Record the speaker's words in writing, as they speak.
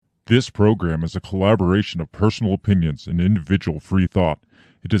This program is a collaboration of personal opinions and individual free thought.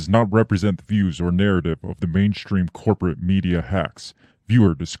 It does not represent the views or narrative of the mainstream corporate media hacks.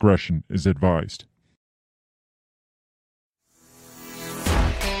 Viewer discretion is advised.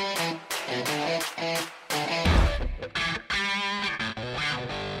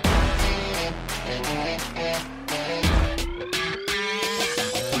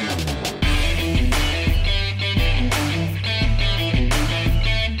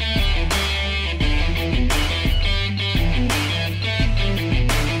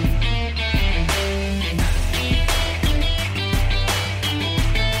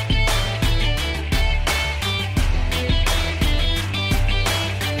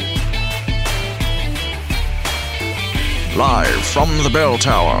 Live from the bell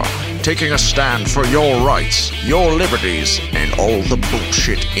tower, taking a stand for your rights, your liberties, and all the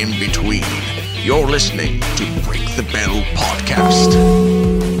bullshit in between. You're listening to Break the Bell Podcast.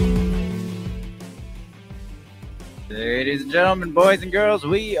 Ladies and gentlemen, boys and girls,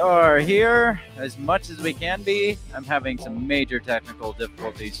 we are here as much as we can be. I'm having some major technical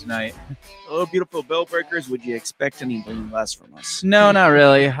difficulties tonight. Hello, beautiful bell breakers. Would you expect anything less from us? No, not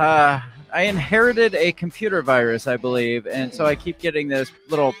really. I inherited a computer virus, I believe, and so I keep getting this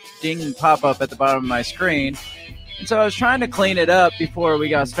little ding pop-up at the bottom of my screen. And so I was trying to clean it up before we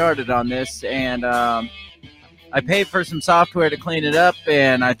got started on this, and I paid for some software to clean it up,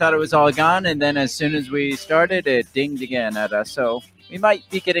 and I thought it was all gone, and then as soon as we started, it dinged again at us. So we might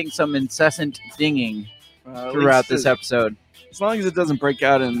be getting some incessant dinging throughout this episode. As long as it doesn't break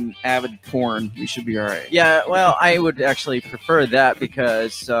out in avid porn, we should be all right. Yeah, well, I would actually prefer that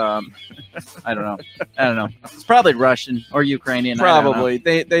because, I don't know. It's probably Russian or Ukrainian. Probably.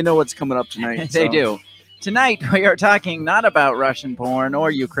 They know what's coming up tonight. They do. Tonight, we are talking not about Russian porn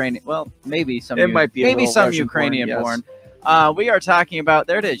or Ukrainian. Well, maybe some. It might be maybe some Russian Ukrainian porn. Porn. We are talking about.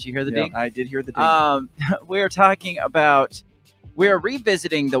 There it is. You hear the ding? I did hear the ding. We are talking about. We are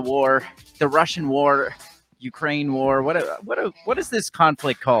revisiting the war, the Russian war, Ukraine war. What is this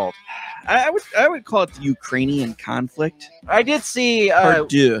conflict called? I would call it the Ukrainian conflict. I did see.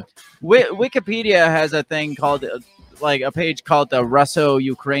 Wikipedia has a thing called. Like a page called the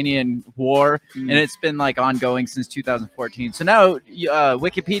Russo-Ukrainian War, and it's been like ongoing since 2014. So now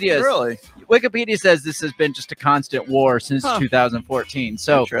Wikipedia says this has been just a constant war since 2014.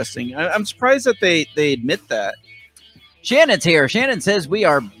 So interesting. I'm surprised that they admit that. Shannon's here. Shannon says we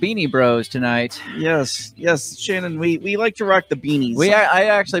are Beanie Bros tonight. Yes, Shannon. We like to rock the beanies. I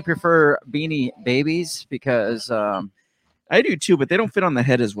actually prefer Beanie Babies because I do too, but they don't fit on the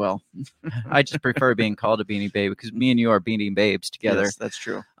head as well. I just prefer being called a Beanie Babe because me and you are Beanie Babes together. Yes, that's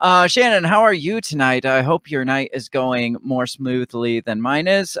true. Shannon, how are you tonight? I hope your night is going more smoothly than mine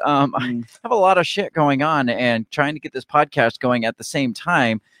is. I have a lot of shit going on, and trying to get this podcast going at the same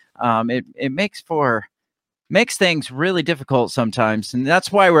time, it makes things really difficult sometimes, and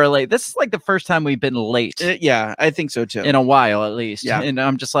that's why we're late. This is like the first time we've been late. Yeah, I think so too. In a while, at least. Yeah. And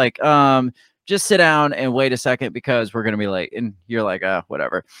I'm just like, just sit down and wait a second because we're going to be late. And you're like,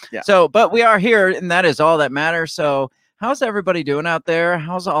 whatever. Yeah. So, but we are here, and that is all that matters. So how's everybody doing out there?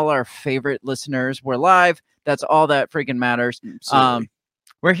 How's all our favorite listeners? We're live. That's all that freaking matters. Absolutely.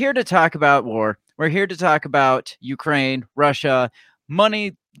 We're here to talk about war. We're here to talk about Ukraine, Russia,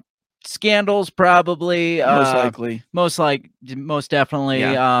 money scandals, probably. Most definitely.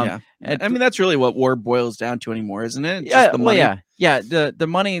 Yeah. I mean, that's really what war boils down to anymore, isn't it? Yeah. Just the money. The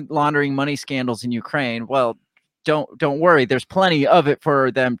money laundering, money scandals in Ukraine. Well, don't worry. There's plenty of it for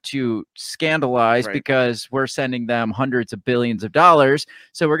them to scandalize, right, because we're sending them hundreds of billions of dollars.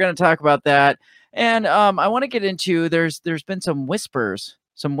 So we're going to talk about that. And I want to get into there's been some whispers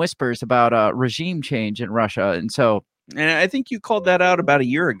about regime change in Russia, and so. And I think you called that out about a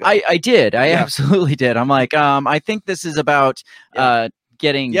year ago. I did. I absolutely did. I'm like, I think this is about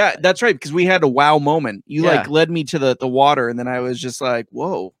getting. Yeah, that's right. Because we had a wow moment. You like led me to the water, and then I was just like,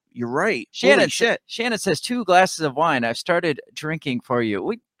 whoa, you're right. Shannon says 2 glasses of wine. I've started drinking for you.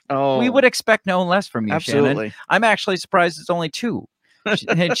 We would expect no less from you, absolutely. Shannon. I'm actually surprised it's only 2.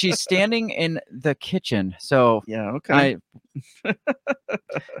 And she's standing in the kitchen. So yeah, okay.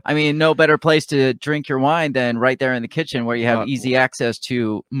 I mean, no better place to drink your wine than right there in the kitchen where you have easy access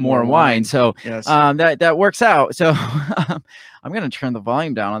to more wine. So yes. That works out. So I'm going to turn the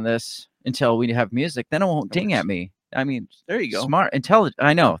volume down on this until we have music. Then it won't ding at me. I mean, there you go. Smart, intelligent.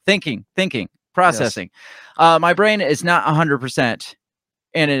 I know. Thinking, processing. Yes. My brain is not 100%.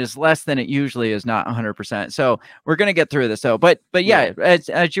 And it is less than it usually is, not 100%. So we're going to get through this, though. But yeah,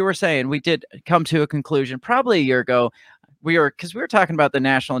 as you were saying, we did come to a conclusion probably a year ago. we were talking about the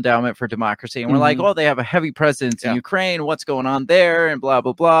National Endowment for Democracy, and we're like, oh, they have a heavy presence in Ukraine. What's going on there? And blah,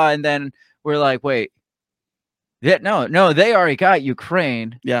 blah, blah. And then we're like, wait. Yeah, no, they already got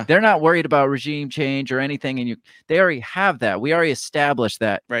Ukraine. Yeah. They're not worried about regime change or anything. And they already have that. We already established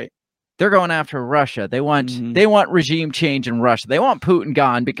that. Right. They're going after Russia. They want regime change in Russia. They want Putin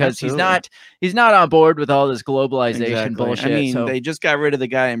gone because he's not on board with all this globalization bullshit. I mean, they just got rid of the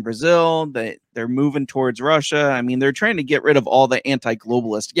guy in Brazil. They're moving towards Russia. I mean, they're trying to get rid of all the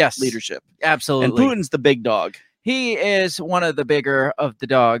anti-globalist leadership. Absolutely. And Putin's the big dog. He is one of the bigger of the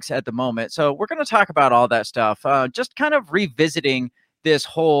dogs at the moment. So we're going to talk about all that stuff, just kind of revisiting this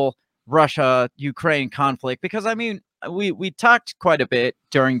whole Russia-Ukraine conflict, because, I mean, we talked quite a bit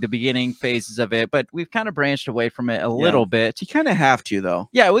during the beginning phases of it, but we've kind of branched away from it a little bit. You kind of have to, though.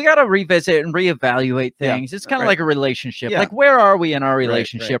 Yeah, we got to revisit and reevaluate things. It's kind of like a relationship. Like, where are we in our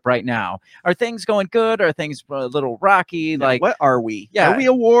relationship right now? Are things going good? Are things a little rocky? Like, what are we? Yeah. Are we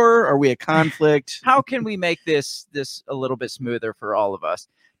a war? Are we a conflict? How can we make this a little bit smoother for all of us?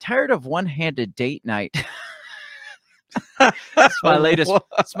 Tired of one-handed date night. It's my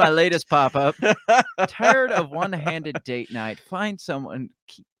latest pop-up. Tired of one-handed date night. Find someone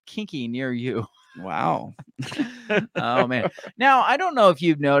kinky near you. Wow. Oh, man. Now, I don't know if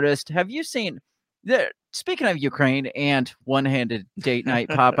you've noticed. Have you seen speaking of Ukraine and one-handed date night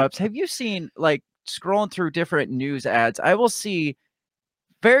pop-ups, have you seen, like, scrolling through different news ads, I will see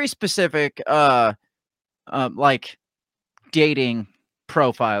very specific like dating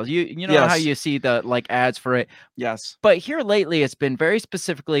profiles. You know how you see the like ads for it. Yes. But here lately it's been very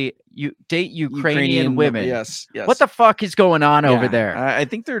specifically you date Ukrainian women. Yes. What the fuck is going on over there? I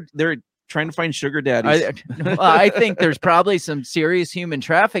think they're trying to find sugar daddies. I think there's probably some serious human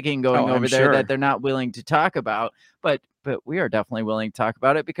trafficking going over there that they're not willing to talk about, but we are definitely willing to talk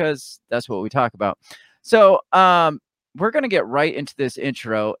about it because that's what we talk about. So we're going to get right into this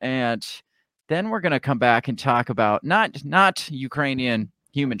intro, and then we're going to come back and talk about not Ukrainian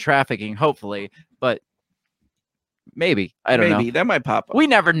human trafficking, hopefully, but maybe. I don't know. Maybe that might pop up. We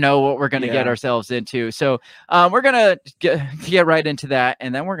never know what we're going to get ourselves into. So we're going to get right into that,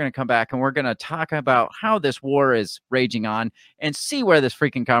 and then we're going to come back and we're going to talk about how this war is raging on and see where this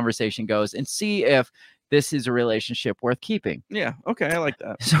freaking conversation goes and see if this is a relationship worth keeping. Yeah. Okay. I like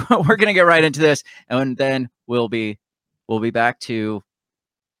that. So we're going to get right into this, and then we'll be back to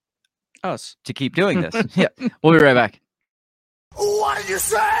us to keep doing this. Yeah. We'll be right back. What did you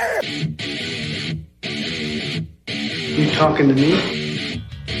say? You talking to me?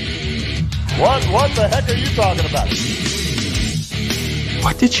 What the heck are you talking about?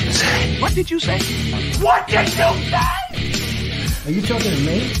 What did you say? What did you say? What did you say? Are you talking to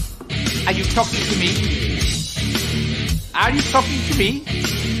me? Are you talking to me? Are you talking to me?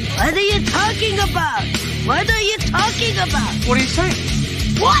 What are you talking about? What are you talking about? What are you saying?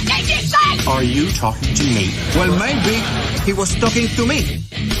 What did you say? Are you talking to me? Well, maybe he was talking to me.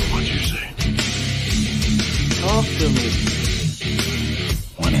 What did you say? Talk to me.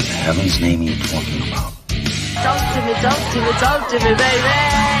 What in heaven's name are you talking about? Talk to me, baby.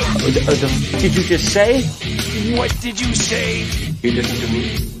 What did you just say? What did you say? You listen to me.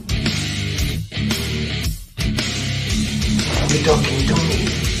 Are you talking to me?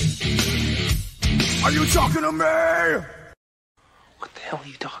 Are you talking to me? What the hell are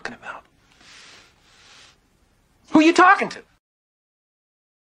you talking about? Who are you talking to?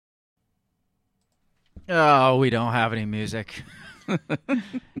 Oh, we don't have any music.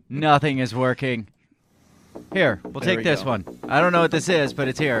 Nothing is working. Here, we'll take this one. I don't know what this is, but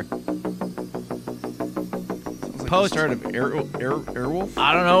it's here. Like post start of Airwolf.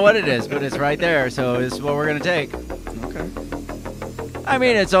 I don't know what it is, but it's right there. So this is what we're gonna take. Okay. I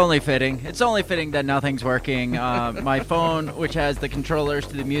mean, it's only fitting. It's only fitting that nothing's working. My phone, which has the controllers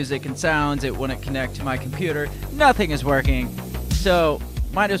to the music and sounds, it wouldn't connect to my computer. Nothing is working. So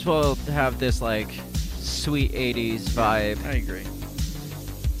might as well have this like sweet 80s vibe. I agree.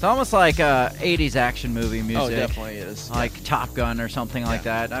 It's almost like 80s action movie music. Oh, it definitely is. Like Top Gun or something like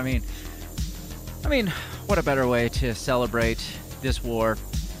that. I mean, what a better way to celebrate this war.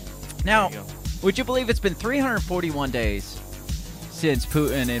 Now, would you believe it's been 341 days since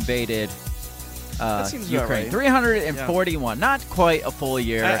Putin invaded Ukraine? Right. 341, not quite a full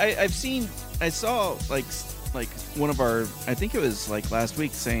year. I saw like one of our, I think it was like last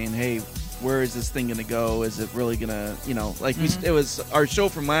week, saying, hey, where is this thing going to go? Is it really going to, it was our show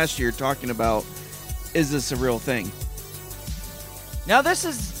from last year talking about, is this a real thing? Now this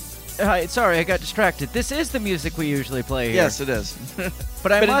is, sorry, I got distracted. This is the music we usually play here. Yes, it is.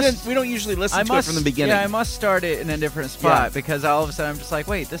 But we don't usually listen to it from the beginning. Yeah, I must start it in a different spot because all of a sudden I'm just like,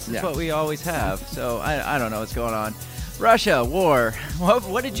 wait, this is what we always have. So I don't know what's going on. Russia, war.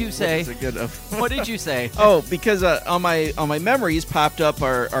 What did you say? That's a good. What did you say? Oh, because on my memories popped up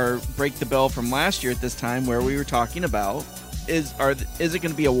our break the bell from last year at this time where we were talking about is it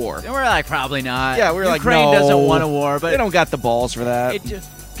going to be a war? And we're like, probably not. Yeah, we're like, Ukraine no, doesn't want a war, but they don't got the balls for that.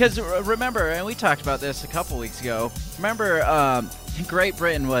 Because remember, and we talked about this a couple weeks ago. Remember, Great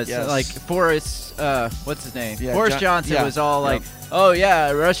Britain was like Boris. What's his name? Yeah, Boris Johnson was all like, "Oh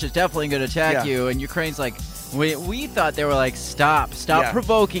yeah, Russia's definitely going to attack you," and Ukraine's like, "We thought they were like, stop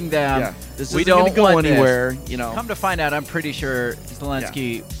provoking them. Yeah. This we isn't don't gonna go want anywhere." This. You know. Come to find out, I'm pretty sure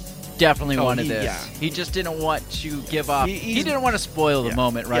Zelensky definitely wanted this. Yeah. He just didn't want to give up. He didn't want to spoil the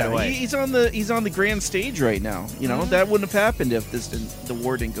moment right away. He's on the grand stage right now. You know that wouldn't have happened if the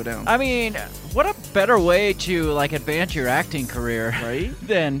war didn't go down. I mean, what a better way to like advance your acting career, right?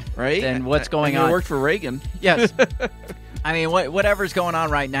 than what's going on. It worked for Reagan. Yes. I mean, whatever's going on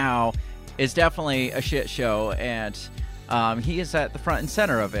right now is definitely a shit show, and he is at the front and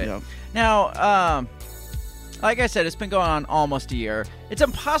center of it. Yep. Now, like I said, it's been going on almost a year. It's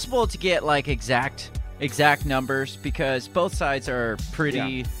impossible to get like exact numbers because both sides are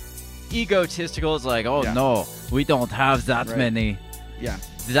pretty egotistical. It's like, no, we don't have that many. Yeah.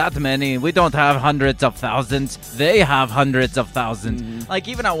 That many. We don't have hundreds of thousands. They have hundreds of thousands. Mm-hmm. Like,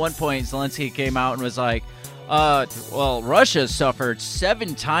 even at one point, Zelensky came out and was like, well, Russia suffered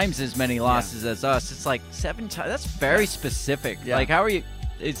 7 times as many losses as us. It's like 7 times. That's very specific. Yeah. Like, how are you?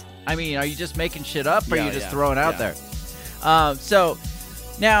 Are you just making shit up, or are you just throwing it out there? So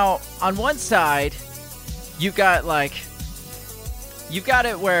now on one side, you've got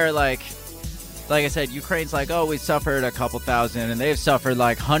it where like I said, Ukraine's like, oh, we suffered a couple thousand, and they've suffered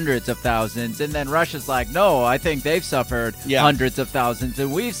like hundreds of thousands, and then Russia's like, no, I think they've suffered hundreds of thousands,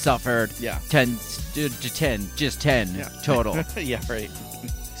 and we've suffered 10 total. Yeah, right.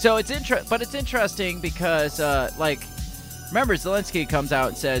 So it's interesting because remember, Zelensky comes out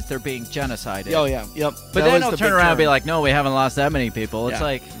and says they're being genocided. Oh, yeah. Yep. But then he'll turn around and be like, no, we haven't lost that many people. It's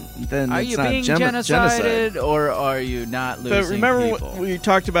like, then are you being genocided or are you not losing But remember people? we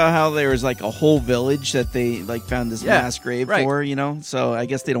talked about how there was like a whole village that they like found this mass grave for, you know? So I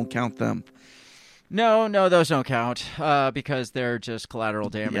guess they don't count them. No, those don't count because they're just collateral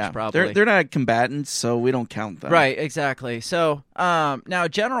damage, probably. They're not combatants, so we don't count them. Right, exactly. So now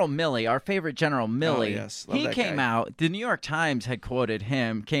General Milley, our favorite General Milley, he came out, the New York Times had quoted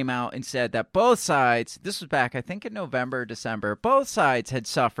him, came out and said that both sides, this was back I think in November, December, both sides had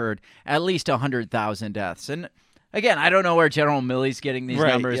suffered at least 100,000 deaths. And again, I don't know where General Milley's getting these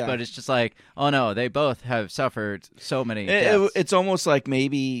numbers, but it's just like, oh no, they both have suffered so many deaths. It's almost like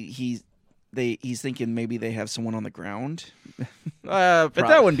maybe he's thinking maybe they have someone on the ground, but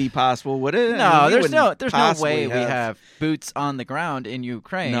that wouldn't be possible, would it? No, there's no way we have boots on the ground in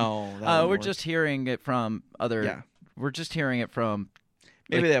Ukraine. No, we're just hearing it from other. Yeah. We're just hearing it from.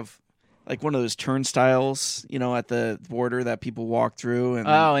 Maybe they have like one of those turnstiles, you know, at the border that people walk through. And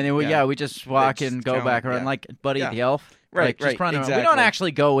then we just walk and go back around like Buddy the Elf. Right, just run around. We don't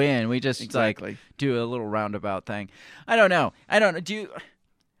actually go in. We just like do a little roundabout thing. I don't know. Do you?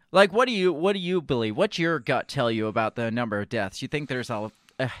 Like, what do you believe? What's your gut tell you about the number of deaths? You think there's a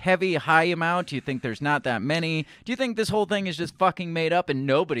heavy, high amount? Do you think there's not that many? Do you think this whole thing is just fucking made up and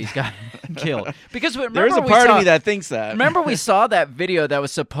nobody's got killed? Because there's a part of me that thinks that. Remember we saw that video that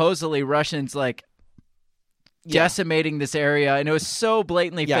was supposedly Russians, like, decimating this area, and it was so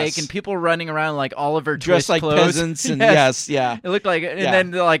blatantly fake, and people running around like Oliver dressed Twist like clothes. Peasants, and It looked like, and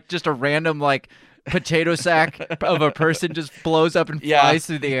then like just a random like potato sack of a person just blows up and flies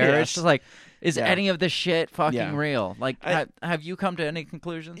through the air. It's just like, is any of this shit fucking real? Like, have you come to any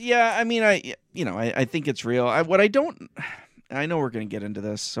conclusions? Yeah, I mean, I think it's real. I know we're going to get into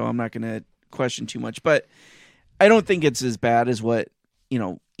this, so I'm not going to question too much, but I don't think it's as bad as what,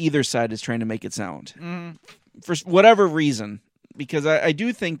 either side is trying to make it sound. For whatever reason, because I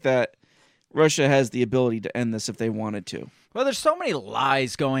do think that Russia has the ability to end this if they wanted to. Well, there's so many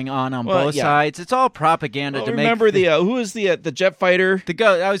lies going on both sides. It's all propaganda to make. Remember who is the jet fighter? That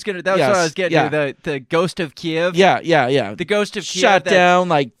was what I was getting to. The Ghost of Kiev. Yeah. The Ghost of Kiev shot down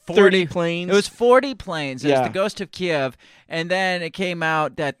like 30 planes. It was 40 planes. It was the Ghost of Kiev, and then it came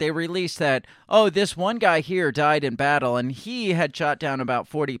out that they released that this one guy here died in battle, and he had shot down about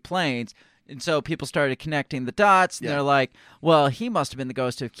 40 planes. And so people started connecting the dots, and they're like, well, he must have been the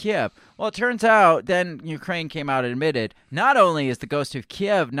Ghost of Kiev. Well, it turns out then Ukraine came out and admitted, not only is the Ghost of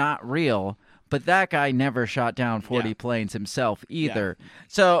Kiev not real, but that guy never shot down 40 planes himself either. Yeah.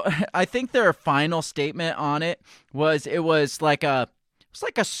 So I think their final statement on it was like a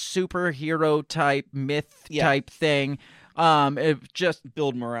superhero type myth type thing. It just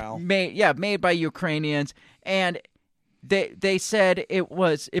build morale. Made by Ukrainians. And They said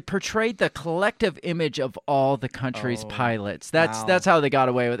it portrayed the collective image of all the country's pilots. That's how they got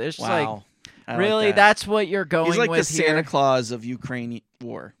away with it. It's just Wow. I like, like really, that. that's what you're going He's like with the here? Santa Claus of Ukraine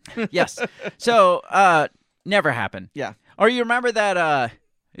war. Yes. So, never happened. Yeah. Or you remember that,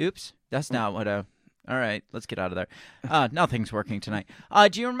 oops, that's not what, all right, let's get out of there. Nothing's working tonight.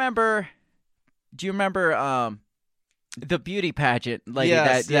 Do you remember, the beauty pageant lady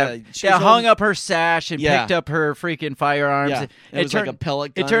Yes, that She was hung holding- up her sash and Yeah. picked up her freaking firearms? Yeah. It was like a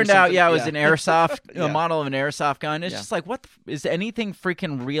pellet gun It or turned out, something. it was Yeah. an airsoft, Yeah. a model of an airsoft gun. It's Yeah. just like, what is anything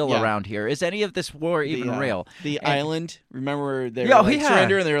freaking real Yeah. around here? Is any of this war even real? The And- island, remember they were Yeah, like yeah.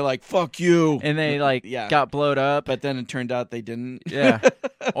 surrender and they were like, fuck you. And they like Yeah. got blowed up. But then it turned out they didn't. Yeah.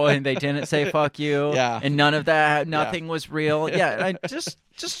 Oh, and they didn't say fuck you. Yeah. And none of that, nothing was real. Yeah.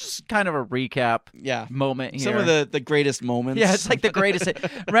 Just kind of a recap Yeah. moment here. Some of the greatest moments. Yeah, it's like the greatest.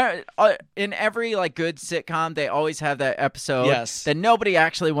 Remember, in every like good sitcom, they always have that episode Yes. that nobody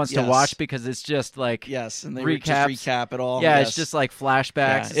actually wants to Yes. watch because it's just like Yes, and they would just recaps. recap it all. Yeah, Yes. it's just like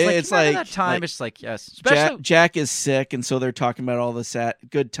flashbacks. Yeah. It's It's like, remember like- that time. like- It's like yes, especially Jack is sick, and so they're talking about all the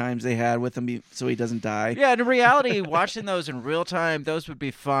good times they had with him, so he doesn't die. yeah. In reality, watching those in real time, those would be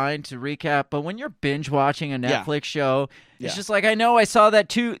fine to recap. But when you're binge watching a Yeah. Netflix show, it's Yeah. just like I know I saw that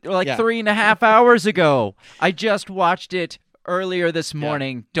Yeah. 3.5 hours ago. I just watched it earlier this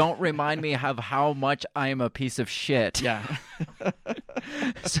morning. Don't remind me of how much I am a piece of shit. Yeah.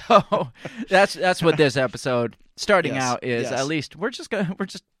 So that's what this episode starting Yes, out is. yes. At least we're just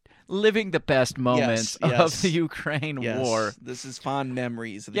living the best moments Yes, of the Ukraine Yes. war. This is fond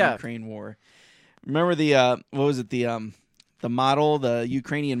memories of the Yeah. Ukraine war. Remember the what was it, the model, the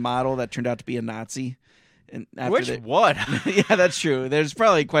Ukrainian model that turned out to be a Nazi? And after Which what? Yeah, that's true. There's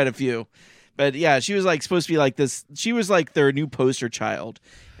probably quite a few. But yeah, she was like supposed to be like this. She was like their new poster child.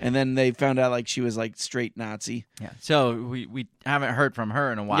 And then they found out like she was like straight Nazi. Yeah. So we haven't heard from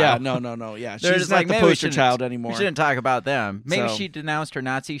her in a while. Yeah, no. Yeah, They're she's just not like, the maybe we poster shouldn't- child anymore. We shouldn't talk about them. Maybe So- she denounced her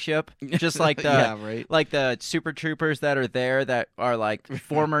Nazi-ship, just like the Yeah, right. like the super troopers that are there that are like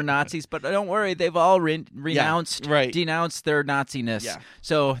former Nazis. But don't worry, they've all renounced, right. denounced their Nazi-ness. Yeah.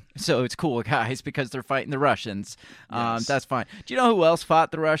 So it's cool, guys, because they're fighting the Russians. Yes. That's fine. Do you know who else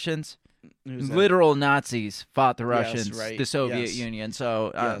fought the Russians? Who's that? Literal Nazis fought the Russians, right. the Soviet Yes. Union.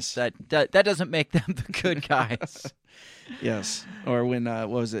 So Yes. that doesn't make them the good guys. Yes. Or when what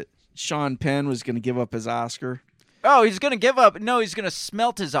was it? Sean Penn was going to give up his Oscar. Oh, he's gonna give up. No, he's gonna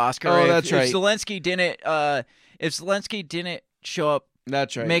smelt his Oscar. Oh, if, that's right. If Zelensky didn't show up,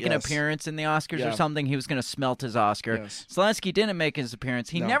 That's right. make an yes. appearance in the Oscars Yeah. or something, he was gonna smelt his Oscar. Yes. Zelensky didn't make his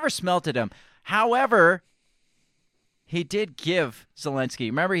appearance. He No. never smelted him. However, he did give Zelensky.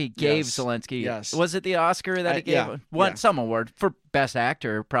 Remember, he gave Yes. Zelensky. Yes. Was it the Oscar that he gave? yeah. Won Yeah. some award for best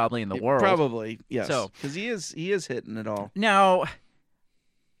actor, probably in the world. Probably, yes. So- because he is hitting it all. Now,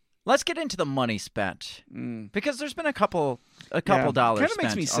 let's get into the money spent. Mm. Because there's been a couple Yeah. dollars Kinda spent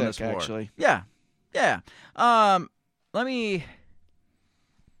makes me on sick, this war. actually. Yeah.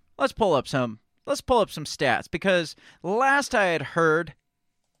 Let's pull up some stats because last I had heard.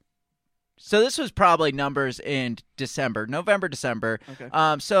 So this was probably numbers in November, December.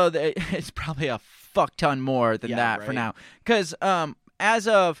 Okay. It's probably a fuck ton more than Yeah, that for right. now. Because as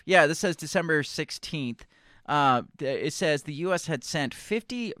of this says December 16th. It says the U.S. had sent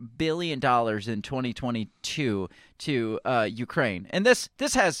 $50 billion in 2022 to Ukraine, and this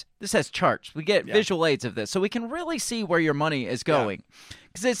has charts. We get visual aids of this, so we can really see where your money is going.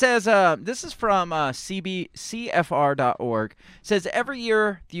 Because it says this is from CFR.org. It says every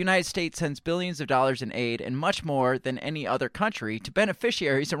year the United States sends billions of dollars in aid and much more than any other country to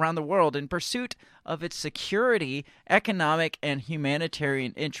beneficiaries around the world in pursuit of its security, economic, and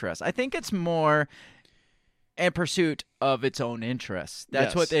humanitarian interests. I think it's more in pursuit of its own interests. That's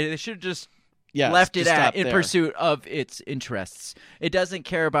Yes. what they should have just Yes, left it just at stop in there. pursuit of its interests. It doesn't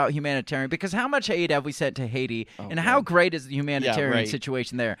care about humanitarian because how much aid have we sent to Haiti and how God. great is the humanitarian right.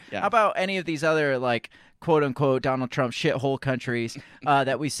 situation there? Yeah. How about any of these other like quote unquote Donald Trump shithole countries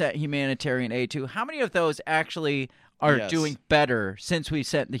that we sent humanitarian aid to? How many of those actually are Yes. doing better since we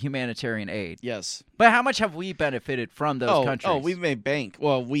sent the humanitarian aid? Yes. But how much have we benefited from those countries? Oh, we've made bank.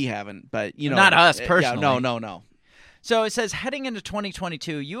 Well, we haven't, but you know, Not us yeah, personally. no. So it says, heading into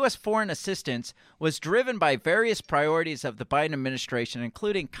 2022, U.S. foreign assistance was driven by various priorities of the Biden administration,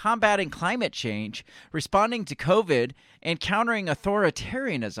 including combating climate change, responding to COVID, and countering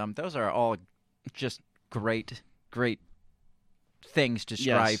authoritarianism. Those are all just great things to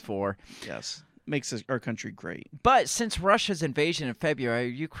strive Yes. for. Yes. makes our country great. But since Russia's invasion in February,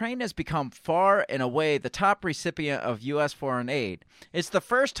 Ukraine has become far and away the top recipient of U.S. foreign aid. It's the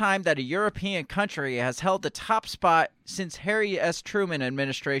first time that a European country has held the top spot since Harry S. Truman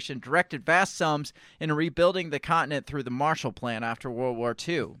administration directed vast sums in rebuilding the continent through the Marshall Plan after World War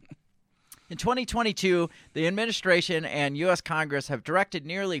II. In 2022, the administration and U.S. Congress have directed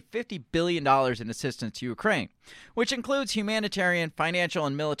nearly $50 billion in assistance to Ukraine, which includes humanitarian, financial,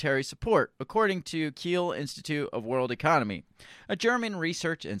 and military support, according to Kiel Institute of World Economy, a German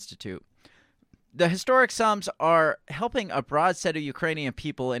research institute. The historic sums are helping a broad set of Ukrainian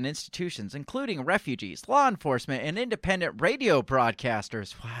people and institutions, including refugees, law enforcement, and independent radio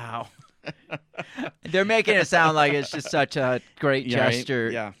broadcasters. Wow. They're making it sound like it's just such a great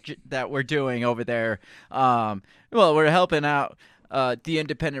gesture that we're doing over there. Well, we're helping out the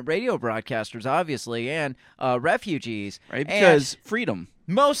independent radio broadcasters, obviously, and refugees. Right, because freedom.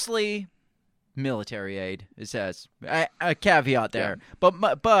 Mostly military aid, it says. A caveat there.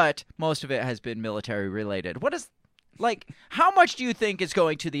 Yeah. But most of it has been military related. What is, like, how much do you think is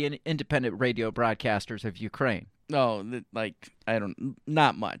going to the independent radio broadcasters of Ukraine? No,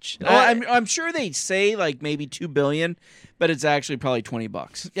 not much. I'm sure they say like maybe $2 billion, but it's actually probably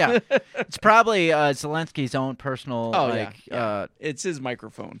 $20. Yeah, it's probably Zelensky's own personal. It's his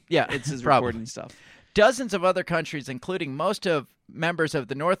microphone. Yeah, it's his probably. recording stuff. Dozens of other countries, including most of members of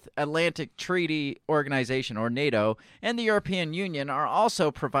the North Atlantic Treaty Organization, or NATO, and the European Union, are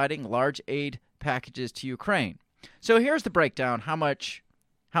also providing large aid packages to Ukraine. So here's the breakdown: how much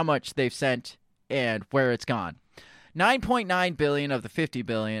they've sent and where it's gone. $9.9 billion of the $50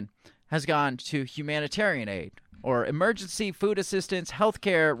 billion has gone to humanitarian aid, or emergency food assistance,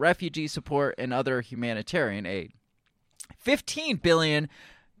 healthcare, refugee support, and other humanitarian aid. $15 billion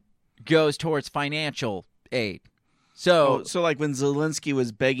goes towards financial aid. So like when Zelensky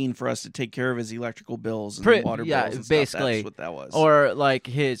was begging for us to take care of his electrical bills and water bills and basically, stuff, that's what that was. Or like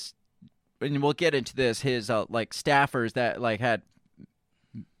his, and we'll get into this, his like staffers that like had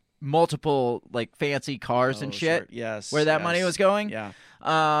multiple like fancy cars and shit. Sure. Yes. Where that money was going. Yeah.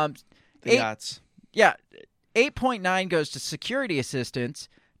 The yachts. Yeah. 8.9 goes to security assistance,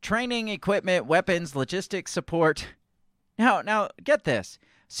 training, equipment, weapons, logistics support. Now get this.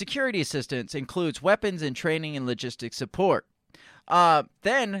 Security assistance includes weapons and training and logistics support.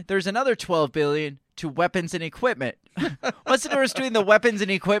 Then there's another $12 billion to weapons and equipment. What's the difference between the weapons and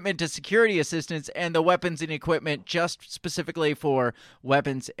equipment to security assistance and the weapons and equipment just specifically for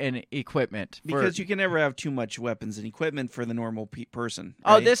weapons and equipment? Because you can never have too much weapons and equipment for the normal person.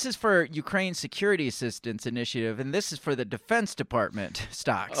 Right? Oh, this is for Ukraine's Security Assistance Initiative, and this is for the Defense Department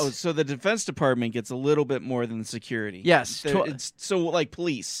stocks. Oh, so the Defense Department gets a little bit more than security. Yes. It's so like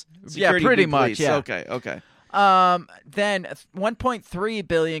police. Security, pretty much, yeah. Okay. Then $1.3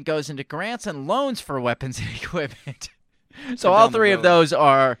 billion goes into grants and loans for weapons and equipment. So all three of those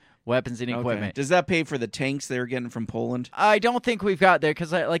are weapons and equipment. Okay. Does that pay for the tanks they were getting from Poland? I don't think we've got there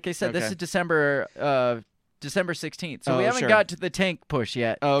because, like I said, this is December 16th. So we haven't got to the tank push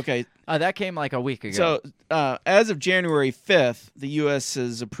yet. Oh, okay. That came like a week ago. So as of January 5th, the U.S.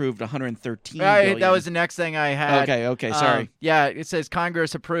 has approved $113 billion. That was the next thing I had. Okay, sorry. It says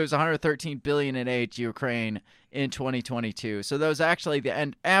Congress approves $113 billion in aid to Ukraine in 2022. So those actually,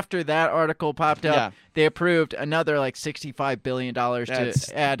 and after that article popped up, they approved another like $65 billion to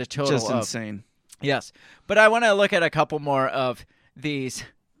add a total just insane. Yes. But I want to look at a couple more of these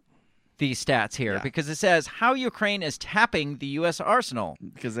stats here because it says how Ukraine is tapping the U.S. arsenal.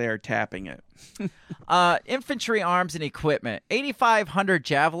 Because they are tapping it. Infantry arms and equipment, 8,500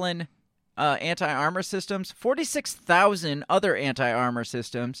 Javelin anti-armor systems, 46,000 other anti-armor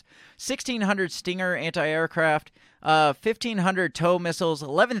systems, 1,600 Stinger anti-aircraft, 1,500 tow missiles,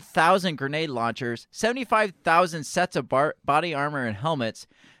 11,000 grenade launchers, 75,000 sets of body armor and helmets,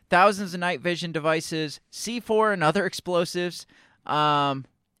 thousands of night vision devices, C4 and other explosives,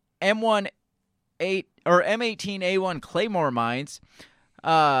 M18A1 Claymore mines,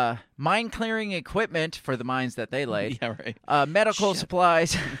 mine clearing equipment for the mines that they laid. Yeah, right. Medical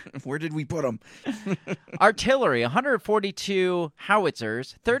supplies. Where did we put them? Artillery, 142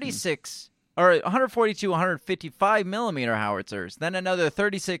 howitzers, 155 millimeter howitzers, then another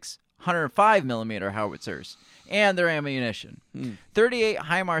 36 105 millimeter howitzers, and their ammunition. 38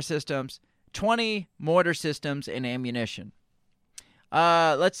 HIMARS systems, 20 mortar systems and ammunition.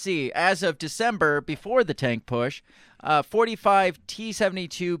 Let's see. As of December, before the tank push, 45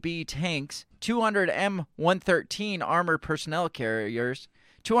 T-72B tanks, 200 M113 armored personnel carriers,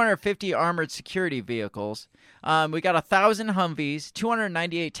 250 armored security vehicles. We got 1,000 Humvees,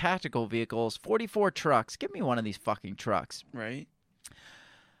 298 tactical vehicles, 44 trucks. Give me one of these fucking trucks. Right.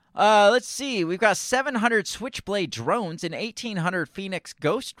 Let's see. We've got 700 Switchblade drones and 1,800 Phoenix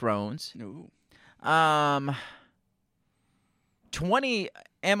Ghost drones. Ooh. 20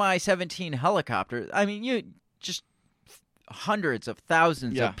 Mi-17 helicopters. I mean, you just hundreds of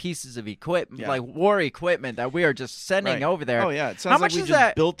thousands of pieces of equipment, like war equipment that we are just sending over there. Oh, yeah. It sounds like we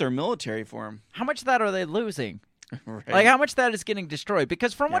just built their military for them. How much of that are they losing? Right. Like, how much of that is getting destroyed?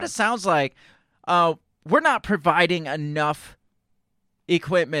 Because from what it sounds like, we're not providing enough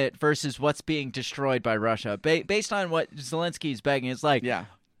equipment versus what's being destroyed by Russia. Based on what Zelensky's begging, it's like,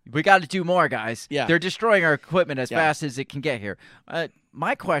 we got to do more, guys. Yeah. They're destroying our equipment as fast as it can get here.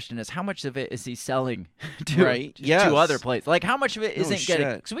 My question is, how much of it is he selling to other places? Like, how much of it isn't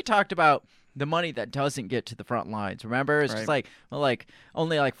getting? Because we talked about the money that doesn't get to the front lines. Remember, it's just like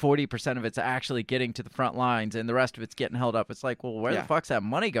only like 40% of it's actually getting to the front lines, and the rest of it's getting held up. It's like, well, where the fuck's that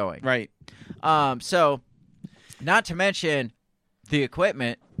money going? Right. So, not to mention the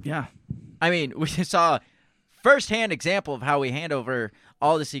equipment. Yeah. I mean, we saw firsthand example of how we hand over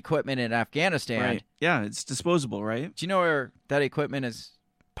all this equipment in Afghanistan. Right. Yeah, it's disposable, right? Do you know where that equipment is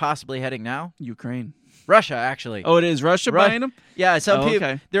possibly heading now? Ukraine. Russia, actually. Oh, it is Russia buying them? Yeah,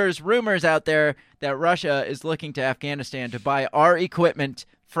 there's rumors out there that Russia is looking to Afghanistan to buy our equipment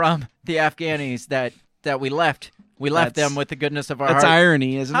from the Afghanis that we left. We left them with the goodness of our heart. That's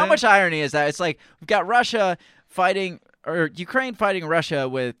irony, isn't it? How much irony is that? It's like we've got Russia fighting, or Ukraine fighting Russia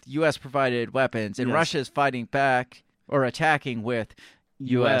with U.S.-provided weapons, and Russia's fighting back or attacking with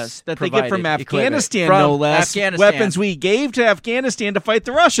U.S. that they get from Afghanistan, from no less. Afghanistan. Weapons we gave to Afghanistan to fight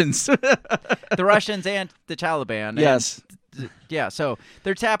the Russians. The Russians and the Taliban. Yes. And, so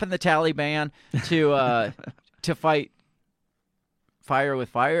they're tapping the Taliban to fight fire with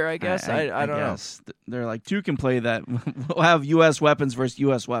fire, I guess. I don't know. They're like, two can play that. We'll have U.S. weapons versus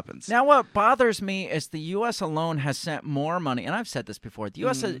U.S. weapons. Now, what bothers me is the U.S. alone has sent more money, and I've said this before, the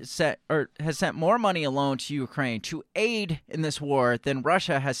U.S. has sent more money alone to Ukraine to aid in this war than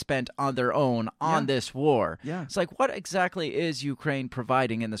Russia has spent on their own on this war. Yeah. It's like, what exactly is Ukraine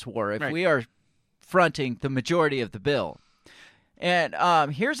providing in this war if we are fronting the majority of the bill? And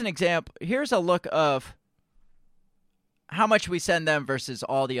here's an example. Here's a look of how much we send them versus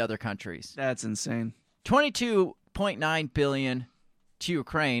all the other countries. That's insane. $22.9 billion to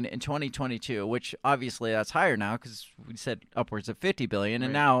Ukraine in 2022, which obviously that's higher now because we said upwards of $50 billion,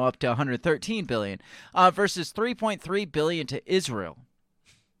 and now up to $113 billion, versus $3.3 billion to Israel.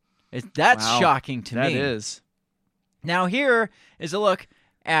 That's shocking to me. That is. Now here is a look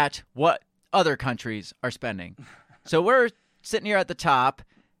at what other countries are spending. So we're sitting here at the top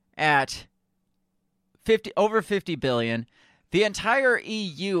at over $50 billion. The entire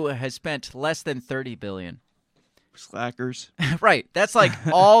EU has spent less than $30 billion. Slackers. Right. That's like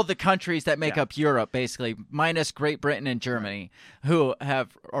all the countries that make up Europe, basically, minus Great Britain and Germany, who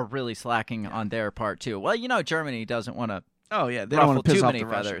are really slacking on their part too. Well, Germany doesn't want to. Oh yeah, they don't want to piss too off many the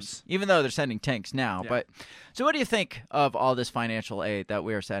feathers, Russians. even though they're sending tanks now. Yeah. But so, what do you think of all this financial aid that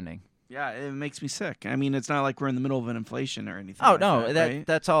we are sending? Yeah, it makes me sick. I mean, it's not like we're in the middle of an inflation or anything. Oh, like no,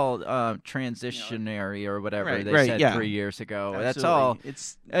 that's all transitionary or whatever they said 3 years ago. Absolutely. That's all.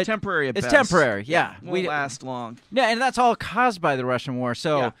 It's temporary at It's best. temporary, yeah. Won't last long. Yeah, and that's all caused by the Russian war.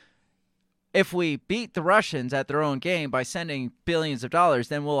 So if we beat the Russians at their own game by sending billions of dollars,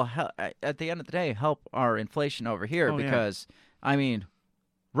 then we'll, at the end of the day, help our inflation over here because, I mean,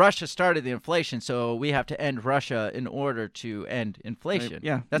 Russia started the inflation, so we have to end Russia in order to end inflation. Right.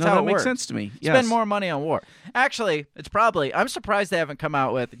 Yeah, that's how it makes works. sense to me. Spend more money on war. Actually, I'm surprised they haven't come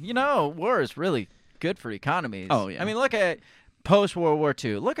out with, war is really good for economies. Oh, yeah. I mean, look at post-World War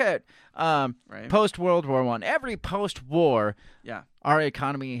II. Look at post-World War I. Every post-war, our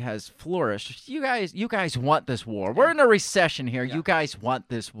economy has flourished. You guys want this war. We're in a recession here. You guys want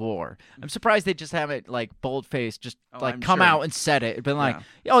this war. I'm surprised they just haven't, bold-faced, come out and said it. Been like,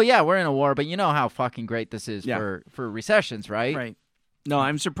 oh, yeah, we're in a war, but you know how fucking great this is for recessions, right? Right. No,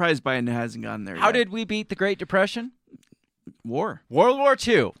 I'm surprised Biden hasn't gotten there yet. How did we beat the Great Depression? War. World War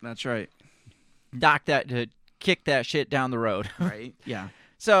II. That's right. Kick that shit down the road. Right. Yeah.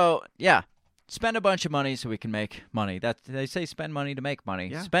 So, spend a bunch of money so we can make money. They say spend money to make money.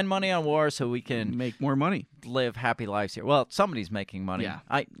 Yeah. Spend money on war so we can make more money. Live happy lives here. Well, somebody's making money. Yeah.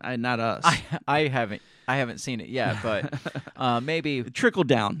 I not us. I haven't seen it yet, but maybe trickle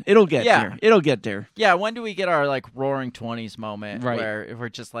down. It'll get there. It'll get there. Yeah, when do we get our roaring 20s moment where we're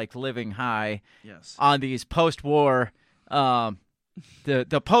just living high on these post-war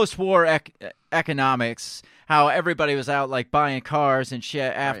the post-war economics, how everybody was out buying cars and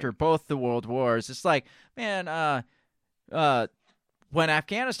shit after both the world wars. It's like, man, when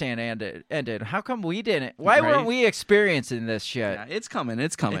Afghanistan ended. How come we didn't? Why Right. weren't we experiencing this shit? Yeah, it's coming.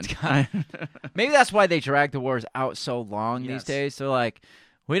 It's coming. It's coming. Maybe that's why they drag the wars out so long these Yes. days. So like,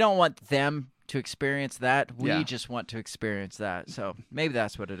 we don't want them to experience that. We Yeah. just want to experience that. So maybe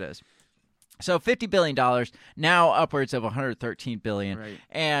that's what it is. So $50 billion, now upwards of $113 billion. Right.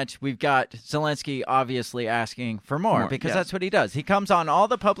 And we've got Zelensky obviously asking for more because yeah. that's what he does. He comes on all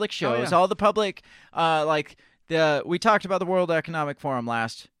the public shows, yeah. all the public, we talked about the World Economic Forum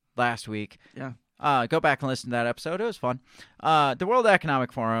last week. Yeah. Go back and listen to that episode. It was fun. The World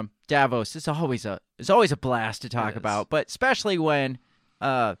Economic Forum, Davos, is always a blast to talk It is. about, but especially when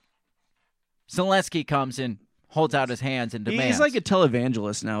Zelensky comes and holds out his hands and demands. He's like a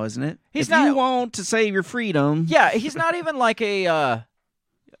televangelist now, isn't it? He's if not- you want to save your freedom. Yeah, he's not even like a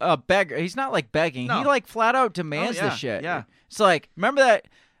beggar. He's not like begging. No. He like flat out demands Oh, yeah, this shit. yeah. It's like, remember that?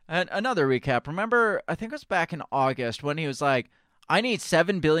 Another recap. Remember, I think it was back in August when he was like, "I need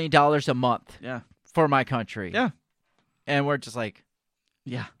 $7 billion a month Yeah. for my country." Yeah. And we're just like,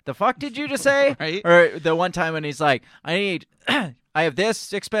 Yeah. the fuck did you just say? Right. Or the one time when he's like, I have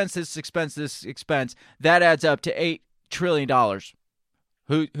this expense, this expense, this expense. That adds up to $8 trillion.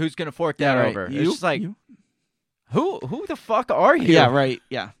 Who's gonna fork that right. over? You? It's just like, You? who the fuck are you? Yeah, right.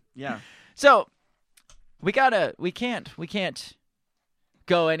 Yeah. Yeah. So we can't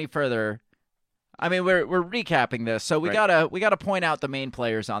go any further. I mean, we're recapping this, so we Right. gotta point out the main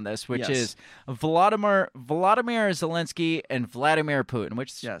players on this, which Yes. is Vladimir Zelensky and Vladimir Putin,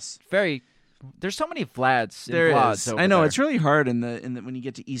 which is Yes. very. There's so many Vlads. And There Vlads is. over I know there. it's really hard in the when you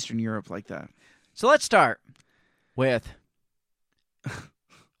get to Eastern Europe like that. So let's start with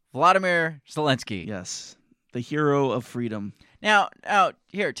Vladimir Zelensky. Yes. The hero of freedom. Now,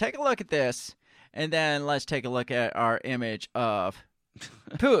 here, take a look at this, and then let's take a look at our image of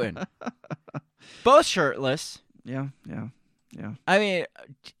Putin. Both shirtless. Yeah. Yeah. Yeah. I mean,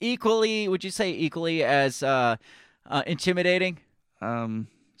 equally, would you say equally as intimidating?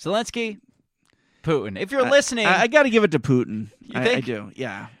 Zelensky, Putin. If you're listening, I got to give it to Putin. You I think? do.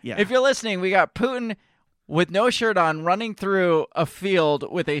 Yeah. Yeah. if you're listening, we got Putin with no shirt on running through a field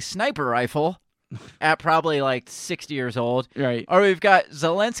with a sniper rifle at probably like 60 years old. right. Or we've got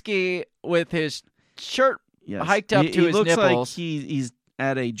Zelensky with his shirt Yes. hiked up he, to he his looks nipples. like he's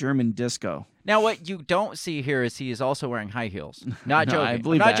at a German disco. Now, what you don't see here is he is also wearing high heels. Not No, joking. I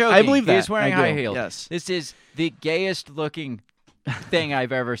believe I'm not that. joking. I believe that. He's wearing I do. high heels. Yes. This is the gayest looking thing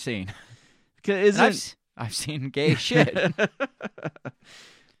I've ever seen. And Isn't I've seen gay shit.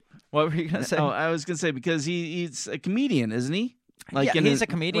 What were you gonna say? Oh, I was gonna say because he's a comedian, isn't he? Yeah, in he's a- a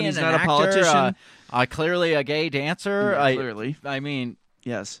comedian, when he's an not actor, a politician. clearly a gay dancer. Yeah, clearly, I mean,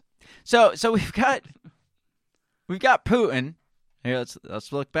 yes. so we've got Putin. Here,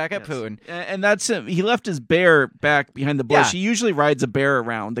 let's look back at Yes. Putin. And that's him. He left his bear back behind the bush. Yeah. He usually rides a bear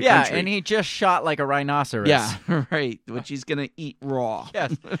around the Yeah, country. and he just shot like a rhinoceros. yeah, right. Which he's gonna eat raw.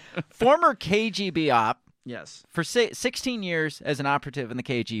 Yes. Former KGB op. Yes. For 16 years as an operative in the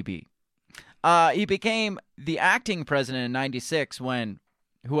KGB. He became the acting president in 96 when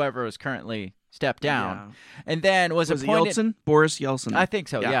whoever was currently stepped down. And then was it appointed. Yeltsin? Boris Yeltsin. I think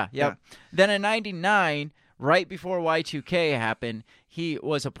so, yeah. Yep. Then in 99, right before Y2K happened, he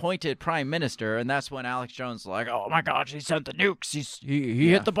was appointed prime minister, and that's when Alex Jones was like, oh my gosh, he sent the nukes. He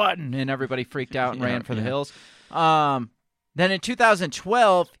hit the button, and everybody freaked out and ran for the hills. Then in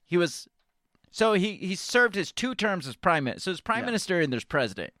 2012, he was... So he served his 2 terms as prime minister. So there's prime minister and there's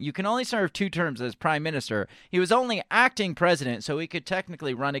president. You can only serve 2 terms as prime minister. He was only acting president, so he could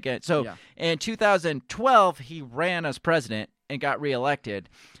technically run again. So in 2012, he ran as president and got reelected.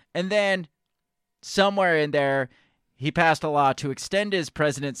 And then somewhere in there, he passed a law to extend his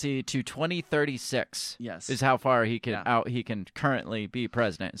presidency to 2036. Yes. Is how far he can currently be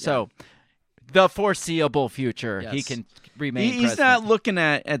president. So the foreseeable future, he can remain He's president. not looking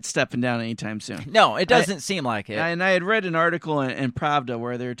at stepping down anytime soon. No, it doesn't seem like it. And I had read an article in Pravda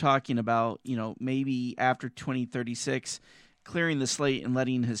where they're talking about, maybe after 2036, clearing the slate and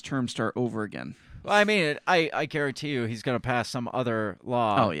letting his term start over again. Well, I mean, I guarantee you he's going to pass some other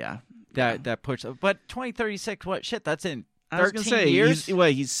law. Oh, yeah. That pushes. But 2036, what shit? That's in 13 I was gonna say, years.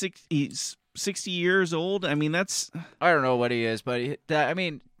 He's 60 years old. I mean, that's... I don't know what he is, but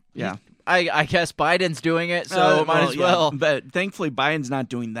Yeah. I guess Biden's doing it, so might as well. Yeah. But thankfully, Biden's not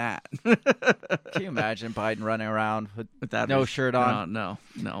doing that. Can you imagine Biden running around with that no shirt on? No,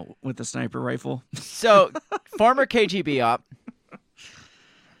 with a sniper rifle. So, former KGB op,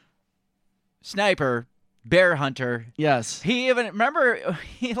 sniper, bear hunter. Yes. He even remember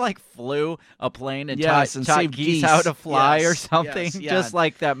he like flew a plane and Yes, taught, and taught saved geese geese. how to fly or Yes, something, yes, yeah. just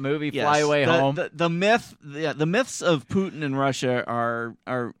like that movie Yes. Fly Away Home. The myths of Putin and Russia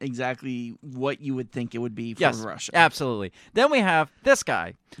are exactly what you would think it would be for Yes, Russia. absolutely. Then we have this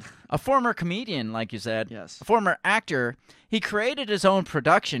guy, a former comedian, like you said, Yes. a former actor. He created his own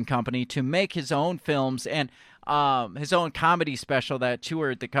production company to make his own films and his own comedy special that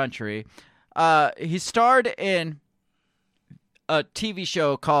toured the country. He starred in a TV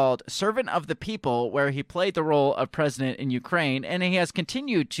show called Servant of the People, where he played the role of president in Ukraine, and he has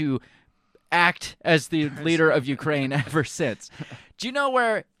continued to act as the leader of Ukraine ever since. Do you know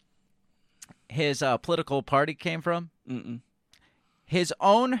where his political party came from? Mm-mm. His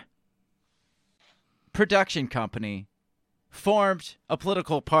own production company formed a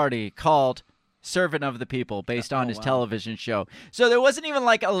political party called Servant of the People based on his television show. So there wasn't even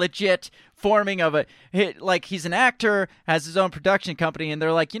like a legit forming of a like he's an actor, has his own production company, and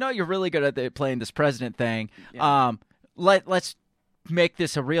they're like, you're really good at playing this president thing. Yeah. Let's make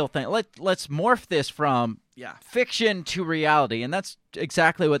this a real thing. Let's morph this from fiction to reality, and that's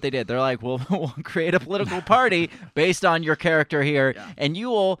exactly what they did. They're like, we'll create a political party based on your character here, and you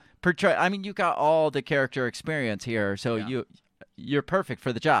will portray. I mean, you got all the character experience here, so you're perfect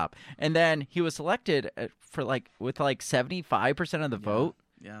for the job. And then he was selected with 75% of the vote.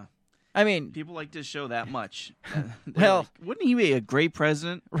 Yeah. I mean, people like this show that much. Well, like, wouldn't he be a great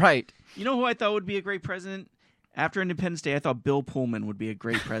president? Right. You know who I thought would be a great president? After Independence Day, I thought Bill Pullman would be a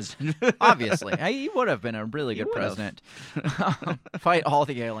great president. Obviously. He would have been a really good president. Fight all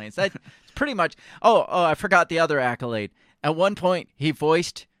the aliens. That's pretty much... Oh, I forgot the other accolade. At one point, he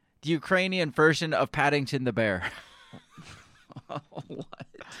voiced the Ukrainian version of Paddington the Bear. What?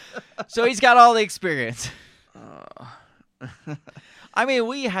 So he's got all the experience. I mean,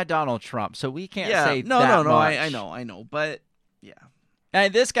 we had Donald Trump, so we can't say no, that no, much. I know, but yeah.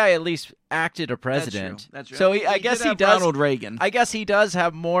 And this guy at least acted a president. That's true. So I guess he does. Ronald Reagan. I guess he does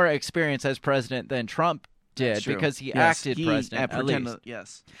have more experience as president than Trump did because he acted president at least.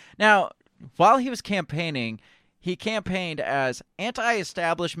 Yes. Now, while he was campaigning, he campaigned as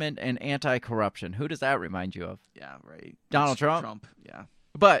anti-establishment and anti-corruption. Who does that remind you of? Yeah, right. Donald Trump? Trump, yeah.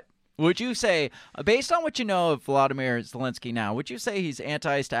 But would you say, based on what you know of Vladimir Zelensky now, would you say he's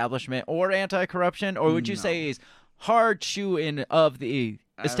anti-establishment or anti-corruption, or would you say he's hard shoe-in of the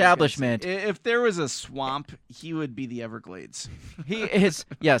establishment? If there was a swamp, he would be the Everglades. He is.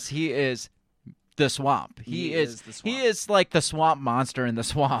 Yes, he is the swamp. He is the swamp. He is like the swamp monster in the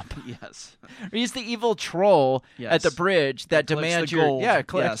swamp. Yes. He's the evil troll at the bridge that demands your gold.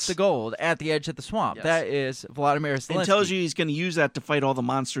 collects the gold at the edge of the swamp. Yes. That is Vladimir Zelensky. And tells you he's going to use that to fight all the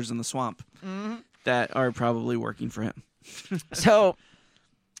monsters in the swamp that are probably working for him. So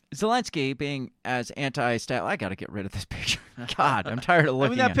Zelensky being as anti-establishment, I got to get rid of this picture. God, I'm tired of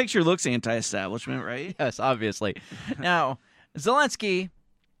looking. I mean, that picture looks anti-establishment, right? Yes, obviously. Now, Zelensky,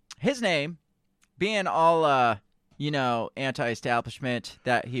 his name, being all anti-establishment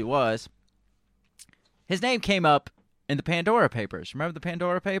that he was, his name came up in the Pandora Papers. Remember the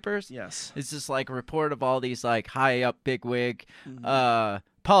Pandora Papers? Yes. It's just like a report of all these like high up bigwig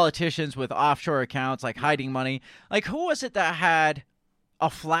politicians with offshore accounts, like hiding money. Like, who was it that had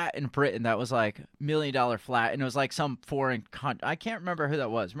a flat in Britain that was like $1 million flat, and it was like some foreign country? I can't remember who that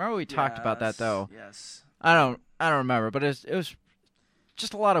was. Remember we talked about that though? Yes. I don't remember, but it was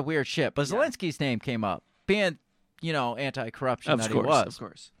just a lot of weird shit. But Zelensky's name came up, being anti-corruption that he was. Of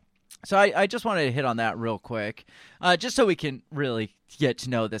course. So I just wanted to hit on that real quick, just so we can really get to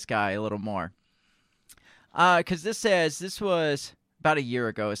know this guy a little more. Because this was about a year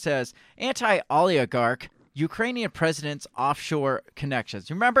ago. It says, anti-oligarch, Ukrainian president's offshore connections.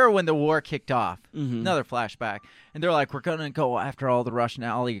 Remember when the war kicked off? Another flashback. And they're like, we're going to go after all the Russian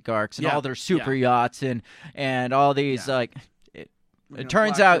oligarchs and all their super yachts and all these, like... It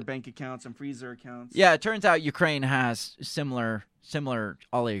turns out bank accounts and freezer accounts. Yeah, it turns out Ukraine has similar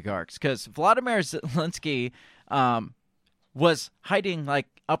oligarchs, because Vladimir Zelensky was hiding like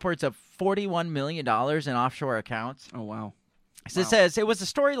upwards of $41 million in offshore accounts. Oh, wow. So it says it was a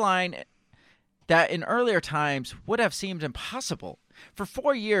storyline that in earlier times would have seemed impossible. For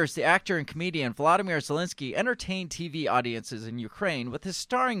 4 years, the actor and comedian Vladimir Zelensky entertained TV audiences in Ukraine with his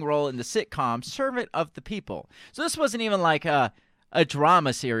starring role in the sitcom Servant of the People. So this wasn't even like a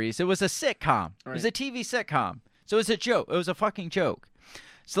drama series. It was a sitcom. Right. It was a TV sitcom. So it was a joke. It was a fucking joke.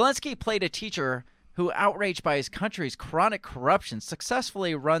 Zelensky played a teacher who, outraged by his country's chronic corruption,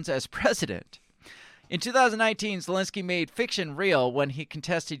 successfully runs as president. In 2019, Zelensky made fiction real when he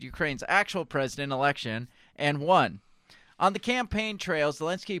contested Ukraine's actual president election and won. On the campaign trail,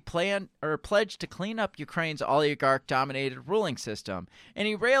 Zelensky pledged to clean up Ukraine's oligarch-dominated ruling system, and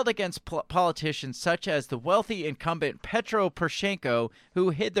he railed against politicians such as the wealthy incumbent Petro Poroshenko, who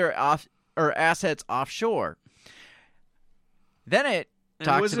hid their assets offshore. Then it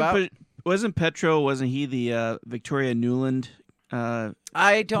talks about... Wasn't he the Victoria Nuland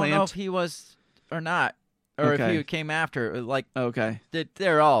I don't know plant? if he was or not, or if he came after. Like,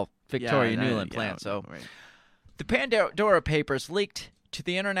 they're all Victoria Nuland plants, so... Right. The Pandora Papers leaked to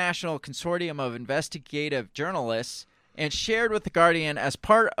the International Consortium of Investigative Journalists and shared with The Guardian as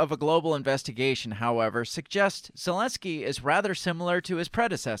part of a global investigation, however, suggest Zelensky is rather similar to his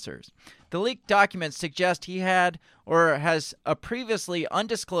predecessors. The leaked documents suggest he had or has a previously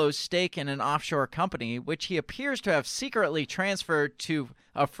undisclosed stake in an offshore company, which he appears to have secretly transferred to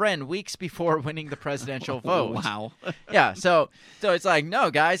a friend weeks before winning the presidential vote. Wow. Yeah, so it's like, no,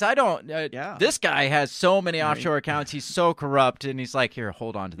 guys, I don't. This guy has so many offshore accounts. He's so corrupt, and he's like, here,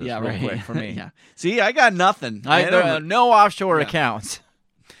 hold on to this real quick for me. See, I got nothing. No offshore accounts.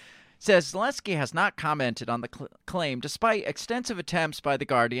 Says Zelensky has not commented on the claim, despite extensive attempts by The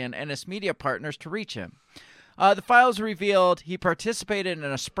Guardian and its media partners to reach him. The files revealed he participated in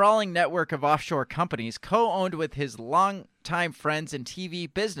a sprawling network of offshore companies co-owned with his longtime friends and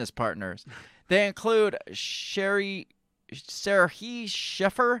TV business partners. They include Serhiy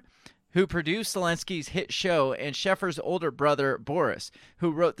Sheffer, who produced Zelensky's hit show, and Sheffer's older brother, Boris,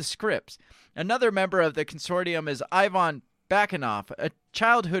 who wrote the scripts. Another member of the consortium is Ivan Bakanov, a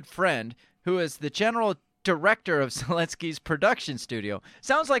childhood friend who is the general director of Zelensky's production studio.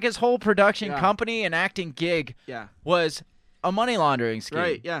 Sounds like his whole production company and acting gig was a money laundering scheme.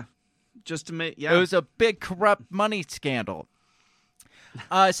 Right, yeah. Just to make, It was a big corrupt money scandal.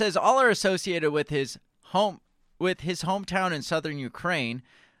 It says all are associated with his hometown in southern Ukraine.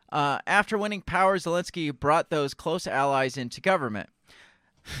 After winning power, Zelensky brought those close allies into government.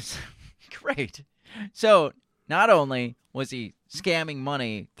 Great. So not only was he scamming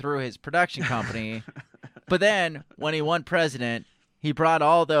money through his production company, but then when he won president, he brought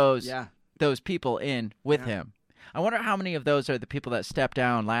all those people in with him. I wonder how many of those are the people that stepped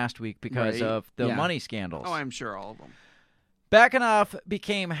down last week because of the money scandals. Oh, I'm sure all of them. Bakanov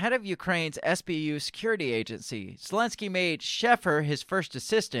became head of Ukraine's SBU security agency. Zelensky made Sheffer his first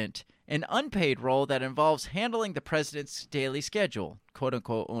assistant, an unpaid role that involves handling the president's daily schedule,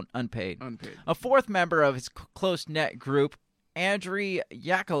 quote-unquote unpaid. A fourth member of his close-knit group, Andriy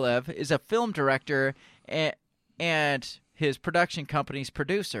Yakovlev, is a film director and his production company's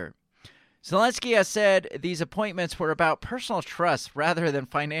producer. Zelensky has said these appointments were about personal trust rather than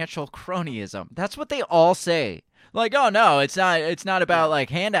financial cronyism. That's what they all say. Like, oh no, it's not about like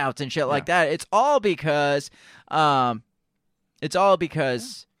handouts and shit like that. It's all because I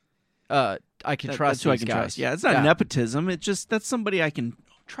can trust these guys. Yeah, it's not nepotism. It's just that's somebody I can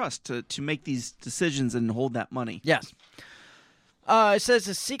trust to make these decisions and hold that money. Yes. It says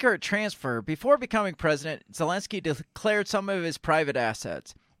a secret transfer. Before becoming president, Zelensky declared some of his private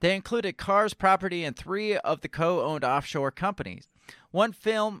assets. They included cars, property, and 3 of the co-owned offshore companies. One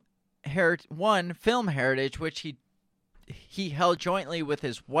film heritage, which he held jointly with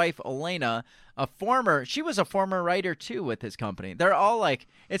his wife Elena, she was a former writer too with his company. They're all like,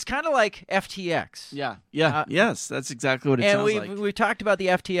 it's kind of like FTX. Yes, that's exactly what it sounds like. And we've talked about the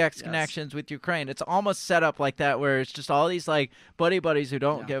FTX connections with Ukraine. It's almost set up like that, where it's just all these like buddies who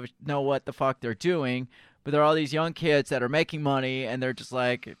don't know what the fuck they're doing, but they're all these young kids that are making money, and they're just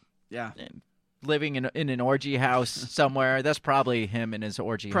like, living in an orgy house somewhere. That's probably him in his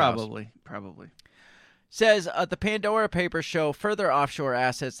orgy house. Probably. Says the Pandora Papers show further offshore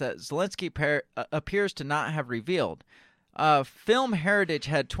assets that Zelensky appears to not have revealed. Film Heritage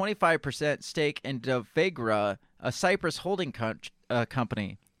had 25% stake in Devegra, a Cyprus holding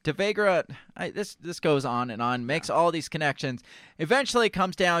company. Devegra, this goes on and on, makes all these connections. Eventually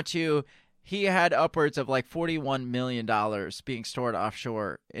comes down to he had upwards of like $41 million being stored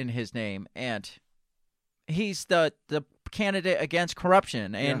offshore in his name, and he's the candidate against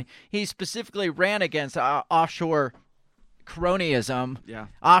corruption, and he specifically ran against offshore cronyism,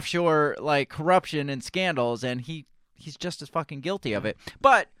 offshore like corruption and scandals, and he's just as fucking guilty of it.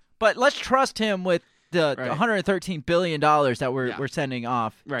 But let's trust him with the $113 billion that we're sending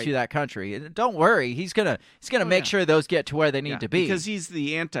off to that country. Don't worry, he's gonna make sure those get to where they need to be, because he's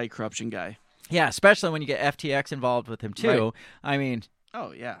the anti-corruption guy. Yeah, especially when you get FTX involved with him too. Right. I mean,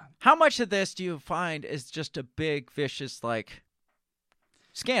 oh yeah. How much of this do you find is just a big vicious like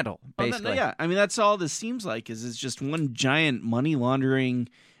scandal? Basically, I mean, that's all this seems like is it's just one giant money laundering,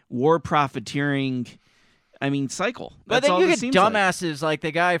 war profiteering. I mean, cycle. But That's then all you this get seems dumbasses like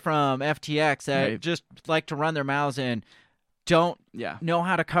the guy from FTX that just like to run their mouths and don't Yeah. know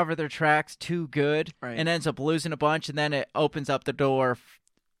how to cover their tracks too good Right. and ends up losing a bunch, and then it opens up the door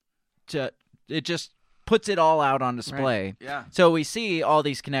to it just puts it all out on display. Right. Yeah. So we see all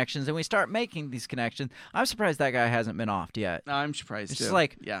these connections, and we start making these connections. I'm surprised that guy hasn't been offed yet. No, I'm surprised It's too. just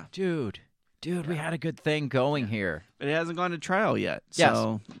like, yeah. dude, we had a good thing going here. But it hasn't gone to trial yet. Yes.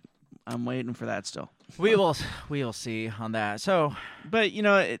 So I'm waiting for that still. We will see on that. So, But,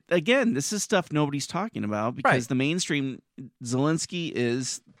 again, this is stuff nobody's talking about because Right. the mainstream, Zelensky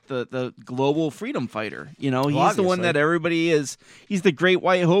is the global freedom fighter. He's the one obviously. that everybody is. He's the great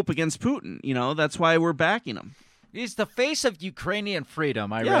white hope against Putin. That's why we're backing him. he's the face of Ukrainian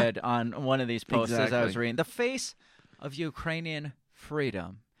freedom. I Yeah. read on one of these posts as I was Exactly. reading. The face of Ukrainian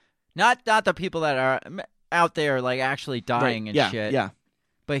freedom. Not the people that are out there like actually dying and yeah, shit. Yeah.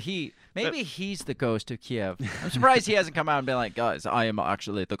 But he's the ghost of Kiev. I'm surprised he hasn't come out and been like, guys, I am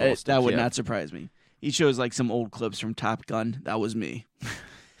actually the ghost That of would Kiev. not surprise me. He shows like some old clips from Top Gun. That was me.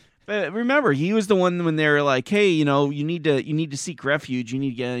 But remember, he was the one when they were like, "Hey, you need to seek refuge. You need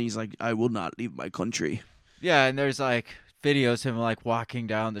to get." He's like, "I will not leave my country." Yeah, and there's like videos of him like walking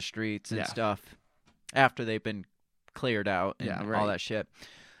down the streets and Yeah. stuff after they've been cleared out and Yeah, all right. that shit.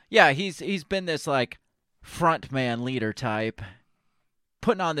 Yeah, he's been this like front man leader type,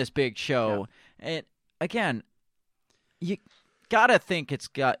 putting on this big show. And again, you gotta think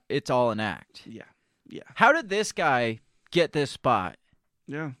it's all an act. Yeah. Yeah. How did this guy get this spot?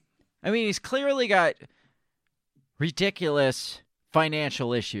 Yeah. I mean, he's clearly got ridiculous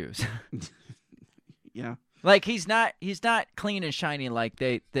financial issues. Yeah. Like he's not clean and shiny like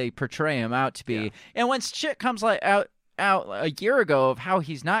they portray him out to be. Yeah. And when shit comes like out a year ago of how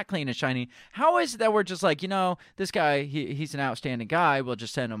he's not clean and shiny, how is it that we're just like, this guy he's an outstanding guy, we'll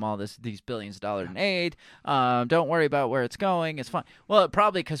just send him all these billions of dollars in aid. Don't worry about where it's going. It's fine. Well,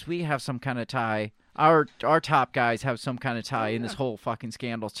 probably because we have some kind of tie. Our top guys have some kind of tie in this whole fucking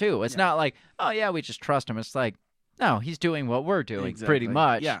scandal too. It's not like, oh yeah, we just trust him. It's like, no, he's doing what we're doing pretty Exactly.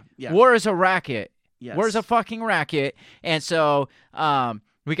 much. Yeah, yeah. War is a racket. Yes. War's a fucking racket. And so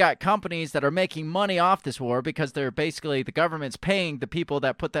we got companies that are making money off this war because they're basically the government's paying the people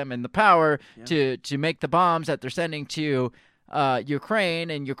that put them in the power to make the bombs that they're sending to Ukraine,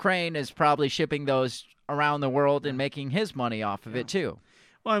 and Ukraine is probably shipping those around the world and making his money off of it too.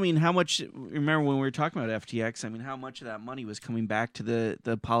 Well, I mean, how much? Remember when we were talking about FTX? I mean, how much of that money was coming back to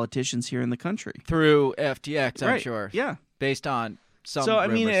the politicians here in the country Through FTX, I'm Right. sure. Yeah. Based on some So I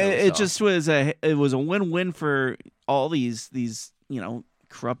mean, rumors that we it saw. just was a win-win for all these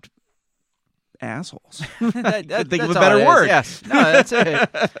corrupt assholes. That- Could think of that's a better all it is. word. Yes. No, that's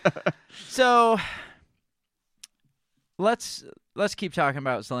it. So let's keep talking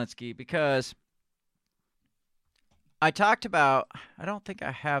about Zelensky because I talked about. I don't think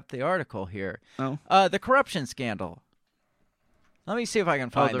I have the article here. Oh. The corruption scandal. Let me see if I can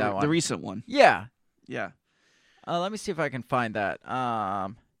find that one. the recent one. Yeah. Yeah. Let me see if I can find that.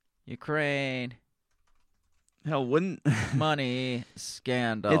 Ukraine Hell, wouldn't money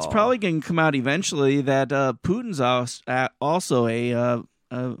scandal. it's probably going to come out eventually that Putin's also a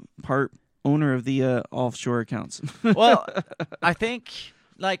part owner of the offshore accounts. Well, I think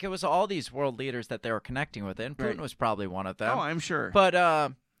like it was all these world leaders that they were connecting with, and Putin Right. was probably one of them. Oh, I'm sure. But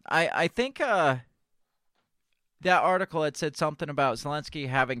I think that article had said something about Zelensky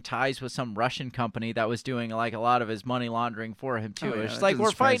having ties with some Russian company that was doing like a lot of his money laundering for him too. Oh, yeah, It's that like doesn't we're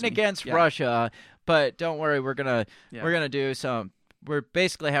surprise fighting me. against Yeah. Russia, but don't worry, we're gonna do some. We're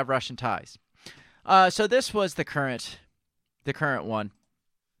basically have Russian ties. So this was the current one.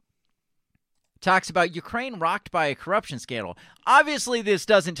 Talks about Ukraine rocked by a corruption scandal. Obviously, this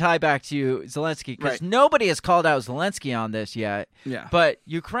doesn't tie back to Zelensky because Right. nobody has called out Zelensky on this yet. Yeah. But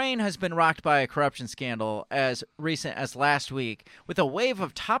Ukraine has been rocked by a corruption scandal as recent as last week, with a wave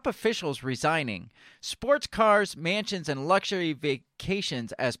of top officials resigning, sports cars, mansions, and luxury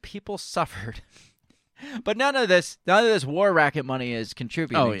vacations as people suffered. But none of this war racket money is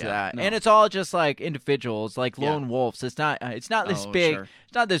contributing to that, no. and it's all just like individuals, like lone wolves. It's not this Oh, big. sure.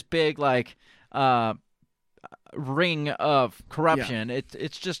 It's not this big like ring of corruption.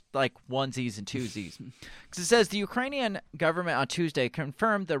 It's just like onesies and twosies. 'Cause it says the Ukrainian government on Tuesday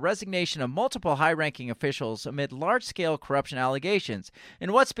confirmed the resignation of multiple high-ranking officials amid large-scale corruption allegations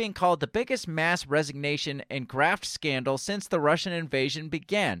in what's being called the biggest mass resignation and graft scandal since the Russian invasion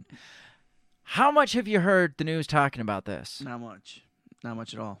began. How much have you heard the news talking about this? Not much. Not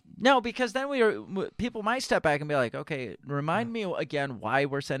much at all. No, because then people might step back and be like, okay, remind me again why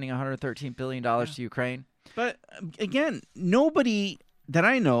we're sending $113 billion to Ukraine. But again, nobody that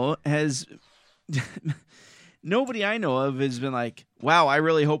I know has nobody I know of has been like, wow, I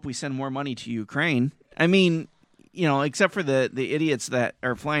really hope we send more money to Ukraine. I mean, except for the idiots that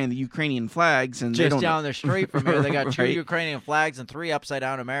are flying the Ukrainian flags and they Just don't down the street from here, they got 2 Right. Ukrainian flags and 3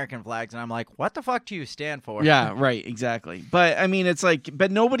 upside-down American flags, and I'm like, what the fuck do you stand for? Yeah, right, exactly. But I mean, it's like,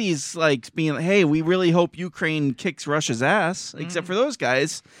 but nobody's like being like, hey, we really hope Ukraine kicks Russia's ass, except for those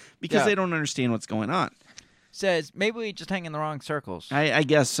guys, because Yeah. they don't understand what's going on. Says, maybe we just hang in the wrong circles. I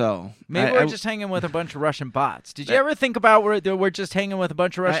guess so. Maybe we're just hanging with a bunch of Russian bots. Did you ever think about we're just hanging with a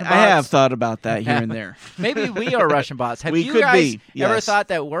bunch of Russian bots? I have thought about that here and there. Maybe we are Russian bots. Have We you could guys be, ever yes. thought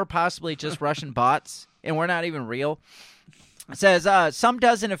that we're possibly just Russian bots and we're not even real? It says some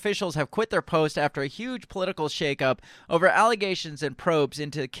dozen officials have quit their post after a huge political shakeup over allegations and probes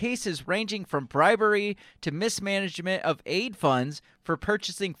into cases ranging from bribery to mismanagement of aid funds for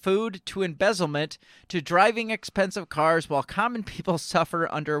purchasing food to embezzlement to driving expensive cars while common people suffer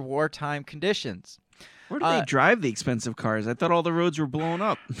under wartime conditions. Where do they drive the expensive cars? I thought all the roads were blown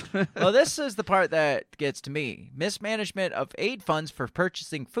up. Well, this is the part that gets to me. Mismanagement of aid funds for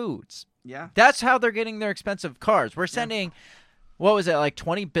purchasing foods. Yeah. That's how they're getting their expensive cars. We're sending, what was it, like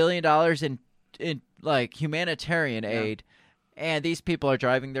 $20 billion in like humanitarian aid, and these people are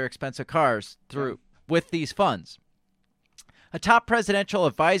driving their expensive cars through with these funds. A top presidential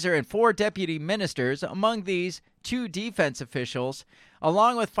advisor and 4 deputy ministers, among these 2 defense officials,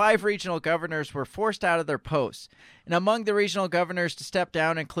 along with 5 regional governors, were forced out of their posts. And among the regional governors to step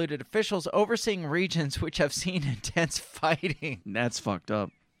down included officials overseeing regions which have seen intense fighting. That's fucked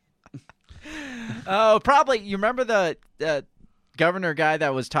up. Oh, probably. You remember the governor guy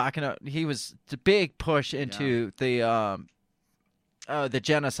that was talking? He was the big push into the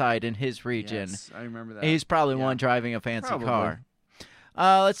genocide in his region. Yes, I remember that. He's probably one driving a fancy Probably. car.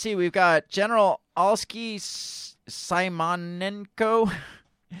 Let's see. We've got General Alsky Simonenko,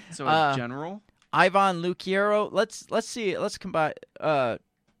 So a general? Ivan Lukiero. Let's see. Let's combine.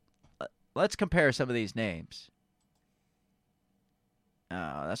 Let's compare some of these names.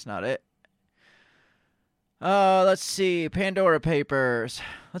 Oh, that's not it. Let's see. Pandora Papers.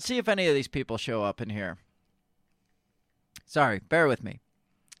 Let's see if any of these people show up in here. Sorry, bear with me.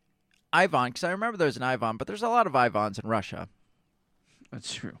 Ivan, because I remember there's an Ivan, but there's a lot of Ivans in Russia.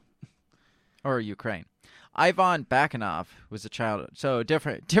 That's true. Or Ukraine. Ivan Bakanov was a child. So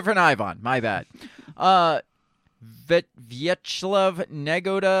different Ivan. My bad. Vyacheslav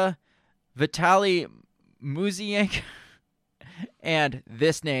Negoda, Vitaly Muzienko, and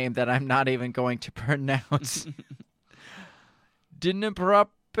this name that I'm not even going to pronounce.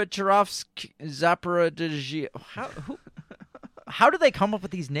 Dnipropetrovsk Zaporozhye. How do they come up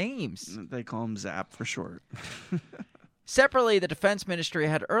with these names? They call him Zap for short. Separately, the Defense Ministry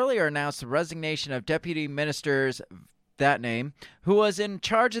had earlier announced the resignation of Deputy Ministers, that name, who was in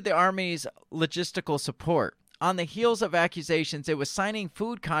charge of the Army's logistical support. On the heels of accusations, it was signing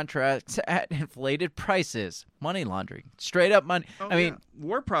food contracts at inflated prices. Money laundering. Straight up money. Oh, I mean,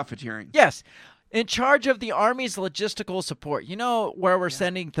 war profiteering. yes. In charge of the Army's logistical support. You know where we're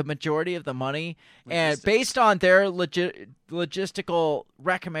sending the majority of the money? And based on their logistical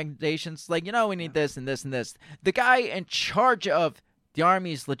recommendations, like, we need this and this and this. The guy in charge of the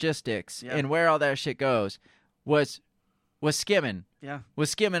Army's logistics and where all that shit goes was skimming. Yeah. Was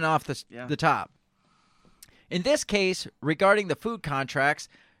skimming off the top. In this case, regarding the food contracts,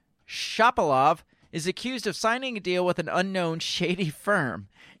 Shapilov is accused of signing a deal with an unknown shady firm.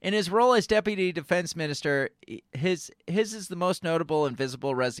 In his role as Deputy Defense Minister, his is the most notable and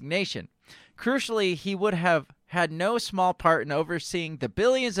visible resignation. Crucially, he would have had no small part in overseeing the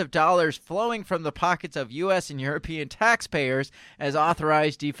billions of dollars flowing from the pockets of U.S. and European taxpayers as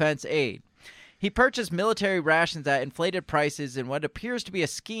authorized defense aid. He purchased military rations at inflated prices in what appears to be a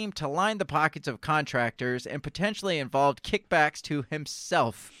scheme to line the pockets of contractors and potentially involved kickbacks to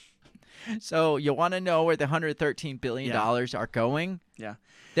himself. So you want to know where the $113 billion are going? Yeah.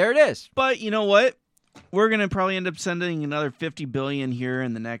 There it is. But you know what? We're going to probably end up sending another $50 billion here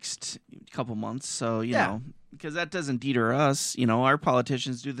in the next couple months. So, you know, because that doesn't deter us. Our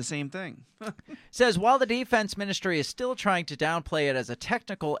politicians do the same thing. Says, while the Defense Ministry is still trying to downplay it as a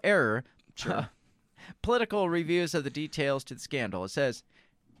technical error, political reviews of the details to the scandal. It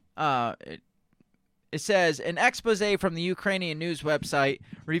says, an expose from the Ukrainian news website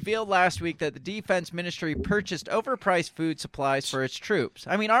revealed last week that the Defense Ministry purchased overpriced food supplies for its troops.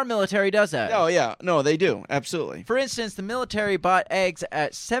 I mean, our military does that. Oh, yeah. No, they do. Absolutely. For instance, the military bought eggs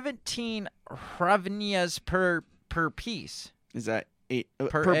at 17 hryvnias per piece. Is that eight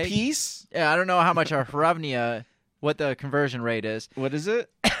per egg? Piece? Yeah, I don't know how much a hryvnia, what the conversion rate is. What is it?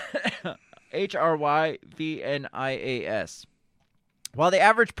 Hryvnias. While the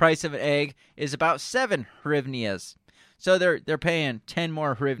average price of an egg is about 7 hryvnias. So they're paying 10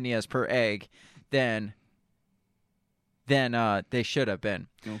 more hryvnias per egg than than they should have been.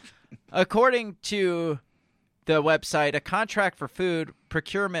 Okay. According to the website, a contract for food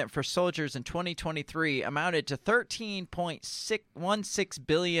procurement for soldiers in 2023 amounted to 13.16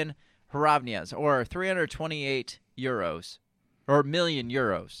 billion hryvnias, or 328 euros, or million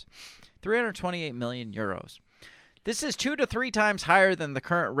euros. 328 million euros. This is 2 to 3 times higher than the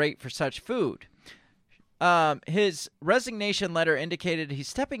current rate for such food. His resignation letter indicated he's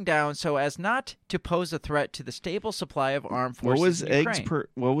stepping down so as not to pose a threat to the stable supply of armed forces in Ukraine.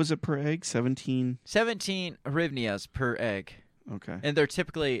 What was it per egg? 17 hryvnias per egg. Okay. And they're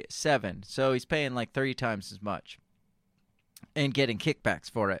typically 7, so he's paying like 30 times as much and getting kickbacks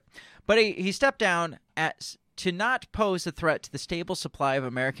for it. But he stepped down to not pose a threat to the stable supply of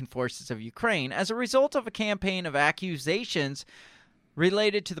American forces of Ukraine as a result of a campaign of accusations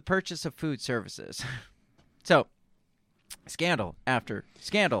related to the purchase of food services. So, scandal after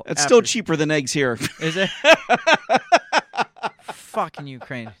scandal. It's still cheaper than eggs here. Is it? Fucking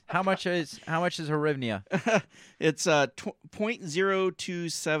Ukraine. How much is a hryvnia? It's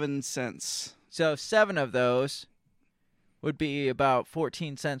 0.027 cents. So 7 of those would be about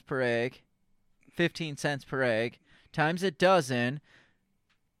 14 cents per egg, 15 cents per egg, times a dozen.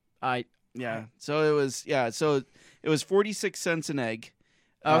 So it was 46 cents an egg.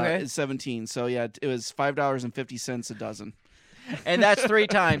 Okay. It's 17. So yeah, it was $5.50 a dozen. And that's 3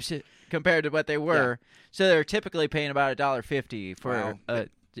 times compared to what they were. Yeah. So they're typically paying about $1.50 for a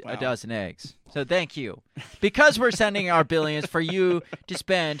dozen eggs. So thank you. Because we're sending our billions for you to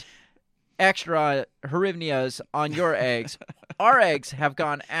spend extra hryvnias on your eggs, our eggs have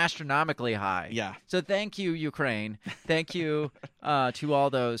gone astronomically high. Yeah. So thank you, Ukraine. Thank you to all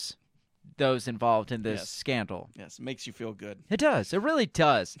those involved in this scandal. Yes, it makes you feel good. It does. It really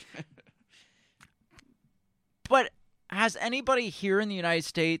does. But has anybody here in the United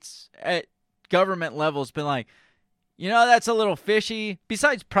States at government levels been like, that's a little fishy?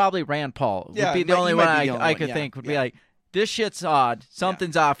 Besides probably Rand Paul would be the only one I could think would be like, this shit's odd.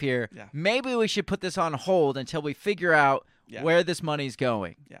 Something's off here. Yeah. Maybe we should put this on hold until we figure out where this money's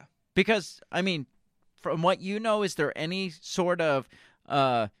going. Yeah. Because, I mean, from what you know, is there any sort of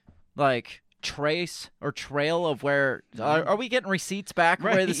trace or trail of where are we getting receipts back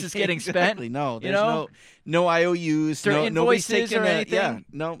where this is getting spent? No, there's no IOUs, nobody's taking or anything.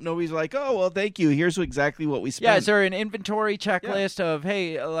 Nobody's like, oh well, thank you. Here's exactly what we spent. Yeah, is there an inventory checklist of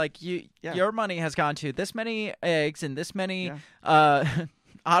hey, your money has gone to this many eggs and this many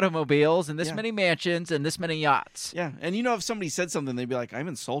automobiles and this many mansions and this many yachts? Yeah, and if somebody said something, they'd be like, I'm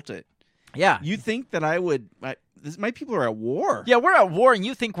insulted. Yeah, you think that I would? My people are at war. Yeah, we're at war, and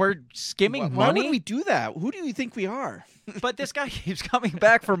you think we're skimming money? Why would we do that? Who do you think we are? But this guy keeps coming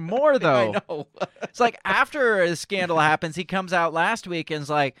back for more, though. I know. It's like after a scandal happens, he comes out last week and is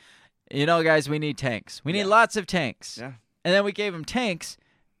like, guys, we need tanks. We need lots of tanks. Yeah. And then we gave him tanks,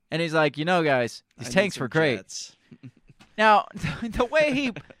 and he's like, guys, these tanks were great. Now, the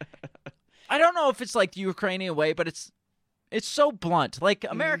way I don't know if it's like the Ukrainian way, but it's so blunt. Like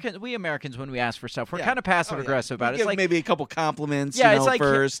we Americans, when we ask for stuff, we're kind of passive aggressive about it. It's like maybe a couple compliments. It's like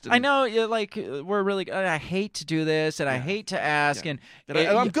first. I know, we're really. I hate to do this, and I hate to ask, and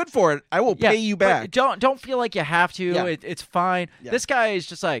I'm good for it. I will pay you back. Don't feel like you have to. Yeah. It's fine. Yeah. This guy is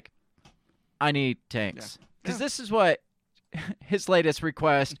just like, I need tanks because this is what his latest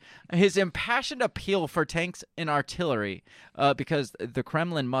request, his impassioned appeal for tanks and artillery, because the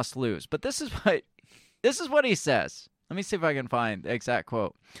Kremlin must lose. But this is what he says. Let me see if I can find the exact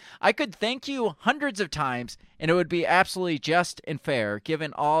quote. I could thank you hundreds of times, and it would be absolutely just and fair,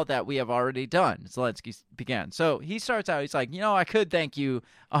 given all that we have already done, Zelensky began. So he starts out, he's like, I could thank you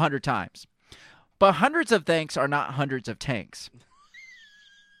 100 times. But hundreds of thanks are not hundreds of tanks.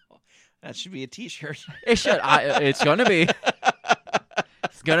 That should be a T-shirt. It should. It's going to be.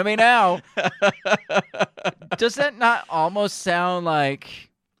 It's going to be now. Does that not almost sound like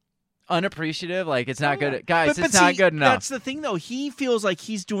unappreciative? Like it's not good, guys. It's not good enough. That's the thing, though. He feels like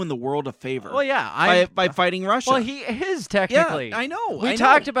he's doing the world a favor. Well, yeah, by fighting Russia. Well, he is technically. Yeah, I know. We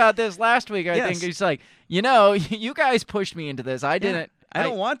talked about this last week. I think he's like, you guys pushed me into this. I didn't. I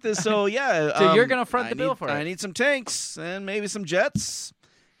don't want this. So yeah. So you're gonna front the bill for it. I need some tanks and maybe some jets.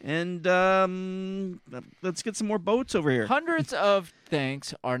 And let's get some more boats over here. Hundreds of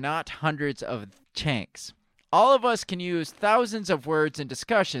tanks are not hundreds of tanks. All of us can use thousands of words in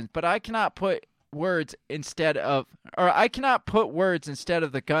discussions, but I cannot put words instead of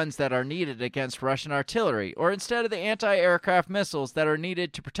the guns that are needed against Russian artillery, or instead of the anti-aircraft missiles that are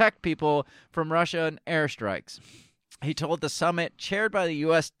needed to protect people from Russian airstrikes. He told the summit chaired by the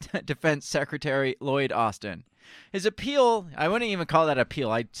U.S. Defense Secretary Lloyd Austin. His appeal, I wouldn't even call that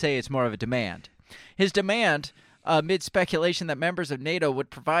appeal, I'd say it's more of a demand. His demand amid speculation that members of NATO would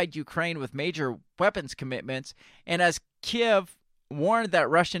provide Ukraine with major weapons commitments, and as Kiev warned that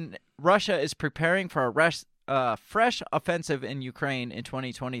Russia is preparing for a fresh offensive in Ukraine in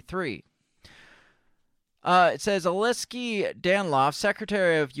 2023. It says Oleksiy Danilov,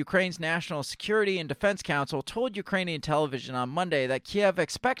 Secretary of Ukraine's National Security and Defense Council, told Ukrainian television on Monday that Kiev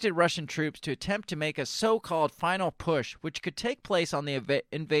expected Russian troops to attempt to make a so-called final push, which could take place on the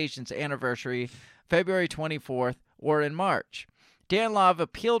invasion's anniversary, February 24th, or in March. Danilov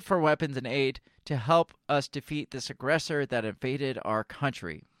appealed for weapons and aid to help us defeat this aggressor that invaded our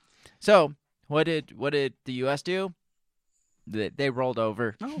country. So, what did the U.S. do? They rolled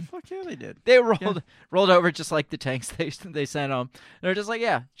over. Oh, fuck yeah, they did. They rolled over just like the tanks they sent them. They're just like,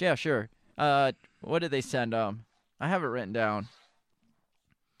 yeah, sure. What did they send them? I have it written down.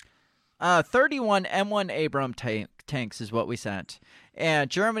 31 M1 Abrams tanks is what we sent, and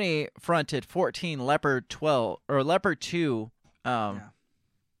Germany fronted 14 Leopard 12 or Leopard 2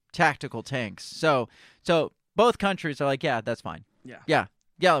 tactical tanks. So both countries are like, yeah, that's fine. Yeah,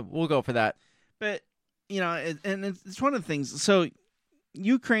 we'll go for that. But and it's one of the things. So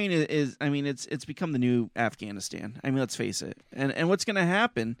Ukraine is I mean, it's become the new Afghanistan. I mean, let's face it. And what's going to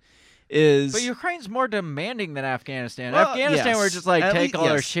happen is, but Ukraine's more demanding than Afghanistan. Well, Afghanistan, we're just like, At take all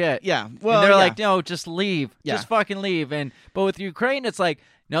their shit. Yeah. Well, and they're like, no, just leave. Yeah. Just fucking leave. But with Ukraine, it's like,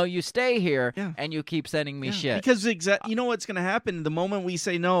 no, you stay here and you keep sending me shit. Because you know what's going to happen the moment we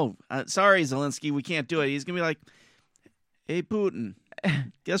say no. Sorry, Zelensky, we can't do it. He's going to be like, hey, Putin.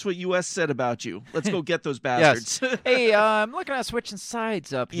 Guess what U.S. said about you? Let's go get those bastards. Yes. Hey, I'm looking at switching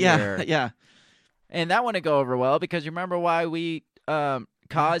sides up here. Yeah. And that wouldn't go over well because you remember why we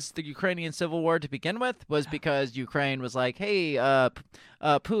caused the Ukrainian civil war to begin with was because Ukraine was like, hey,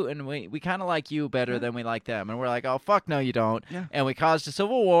 Putin, we kind of like you better than we like them. And we're like, oh, fuck no, you don't. Yeah. And we caused a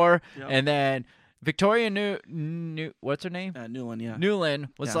civil war. Yep. And then Victoria what's her name? Nuland, Nuland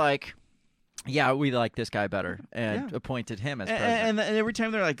was like, yeah, we like this guy better, and appointed him as president. And every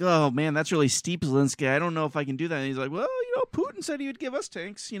time they're like, oh, man, that's really steep, Zelensky. I don't know if I can do that. And he's like, well, Putin said he would give us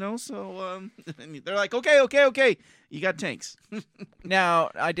tanks, so and they're like, okay. You got tanks. Now,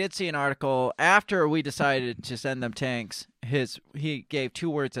 I did see an article after we decided to send them tanks. He gave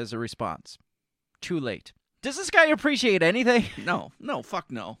 2 words as a response. Too late. Does this guy appreciate anything? No,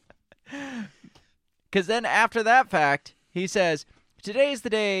 fuck no. Because then after that fact, he says, today is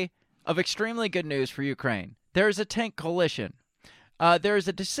the day of extremely good news for Ukraine. There is a tank coalition. There is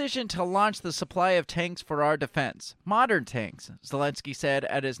a decision to launch the supply of tanks for our defense. Modern tanks, Zelensky said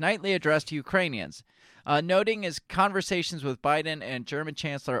at his nightly address to Ukrainians, noting his conversations with Biden and German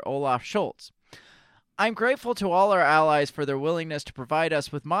Chancellor Olaf Scholz. I'm grateful to all our allies for their willingness to provide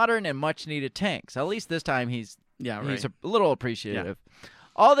us with modern and much-needed tanks. At least this time he's a little appreciative. Yeah.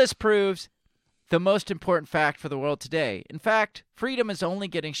 All this proves the most important fact for the world today. In fact, freedom is only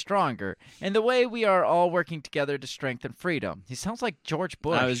getting stronger, and the way we are all working together to strengthen freedom. He sounds like George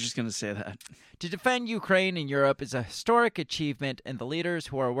Bush. I was just going to say that. To defend Ukraine and Europe is a historic achievement, and the leaders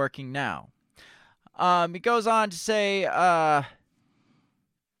who are working now. He goes on to say,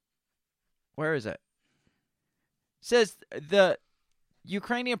 where is it? Says the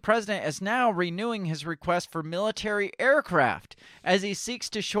Ukrainian president is now renewing his request for military aircraft as he seeks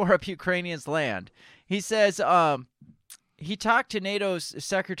to shore up Ukrainians' land. He says he talked to NATO's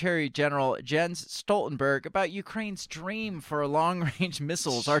Secretary General Jens Stoltenberg about Ukraine's dream for long-range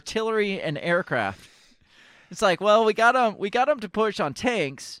missiles, artillery, and aircraft. It's like, well, we got them to push on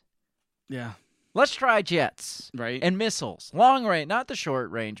tanks. Yeah. Let's try jets, right? And missiles, long range, not the short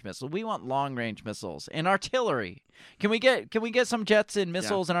range missile. We want long range missiles and artillery. Can we get some jets and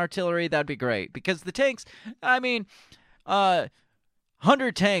missiles and artillery? That'd be great because the tanks. I mean,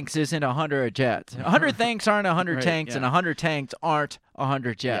 100 tanks isn't 100 jets. 100 tanks aren't 100 tanks, and 100 tanks aren't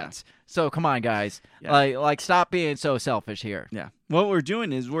 100 jets. Yeah. So come on, guys, like stop being so selfish here. Yeah. What we're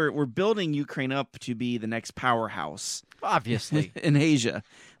doing is we're building Ukraine up to be the next powerhouse, obviously, in Asia.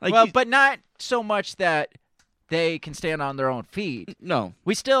 But not so much that they can stand on their own feet. No,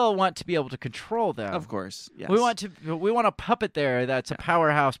 we still want to be able to control them. Of course, yes. We want a puppet there that's a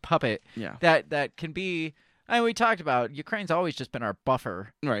powerhouse puppet. Yeah. That can be. I mean, we talked about Ukraine's always just been our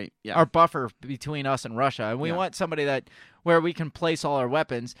buffer, right? Yeah, our buffer between us and Russia, and we want somebody where we can place all our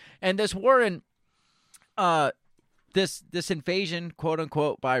weapons. And this war in, this invasion, quote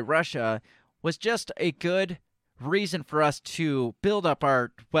unquote, by Russia was just a good reason for us to build up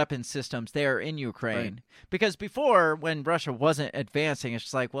our weapon systems there in Ukraine. Right. Because before, when Russia wasn't advancing, it's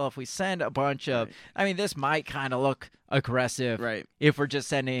just like, well, if we send a bunch of, I mean, this might kind of look aggressive, Right. if we're just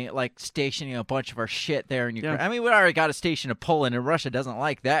stationing a bunch of our shit there in Ukraine. Yeah. I mean, we already got a station in Poland, and Russia doesn't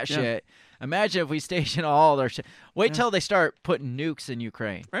like that Yeah. shit. Imagine if we station all their shit. Wait till they start putting nukes in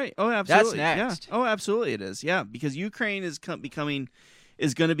Ukraine. Right. Oh, absolutely. next. Yeah. Oh, absolutely it is. Yeah, because Ukraine is going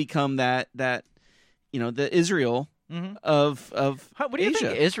to become that the Israel of What do you Asia.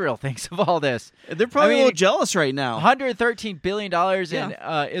 think Israel thinks of all this? They're probably I a mean, little jealous right now. $113 billion,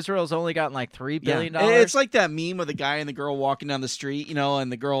 and Israel's only gotten like $3 billion. It's like that meme of the guy and the girl walking down the street,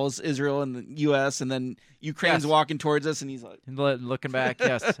 and the girl's Israel and the U.S., and then Ukraine's Yes. walking towards us, and he's like, Looking back,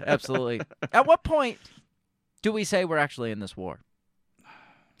 yes, absolutely. At what point do we say we're actually in this war?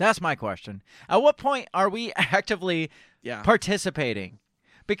 That's my question. At what point are we actively participating?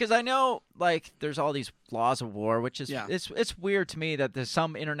 Because I know, there's all these laws of war, which is it's weird to me that there's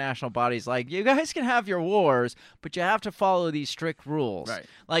some international bodies you guys can have your wars, but you have to follow these strict rules.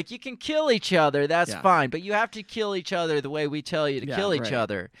 Right. You can kill each other, that's fine, but you have to kill each other the way we tell you to kill each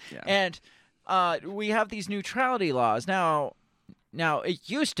other. Yeah. And we have these neutrality laws now. It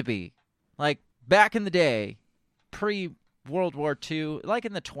used to be back in the day, pre-World War II,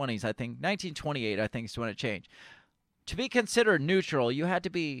 in the 20s, I think 1928, I think is when it changed. To be considered neutral, you had to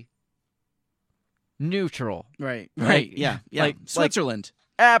be neutral. right. Yeah. Switzerland.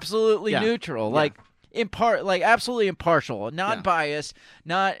 Absolutely Yeah. neutral. Yeah. Absolutely impartial, non-biased,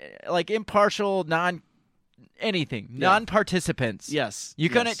 not impartial, anything, non-participants. Yes. You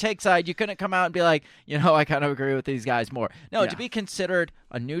couldn't take side. You couldn't come out and be like, I kind of agree with these guys more. No, to be considered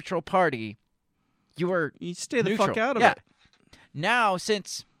a neutral party, you stay the neutral. fuck out of Yeah. it. Now,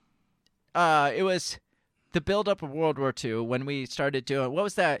 since it was the buildup of World War II, when we started doing, what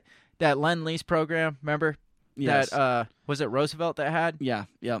was that Lend-Lease program, remember? Yes. That, was it Roosevelt that had? Yeah.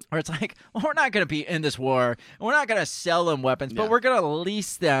 Where it's like, well, we're not going to be in this war. We're not going to sell them weapons, but we're going to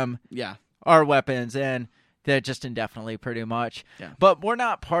lease them our weapons, and they're just indefinitely pretty much. Yeah. But we're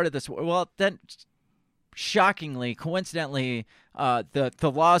not part of this war. Well, then, shockingly, coincidentally,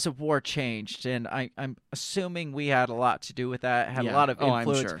 the laws of war changed, and I'm assuming we had a lot to do with that, had a lot of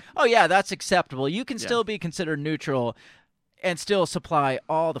influence. I'm sure. Oh, yeah, that's acceptable. You can still be considered neutral and still supply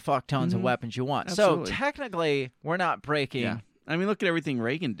all the fuck tons of weapons you want. Absolutely. So technically, we're not breaking. Yeah. I mean, look at everything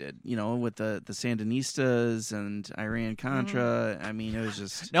Reagan did, with the Sandinistas and Iran-Contra. I mean, it was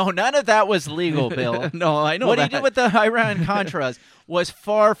just... No, none of that was legal, Bill. No, I know what that. he did with the Iran-Contras was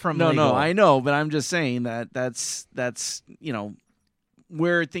far from legal. No, I know, but I'm just saying that's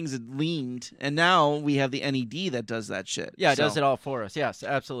where things had leaned, and now we have the NED that does that shit. Yeah, it does it all for us. Yes,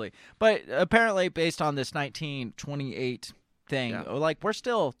 absolutely. But apparently, based on this 1928 thing, we're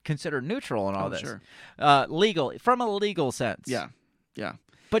still considered neutral in all this. Sure. Legal, from a legal sense. Yeah.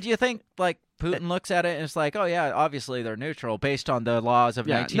 But do you think, Putin looks at it and it's like, oh, yeah, obviously they're neutral based on the laws of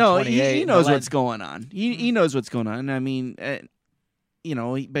 1928. No, he knows what's going on. He knows what's going on. I mean,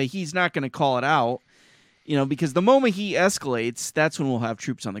 but he's not going to call it out, because the moment he escalates, that's when we'll have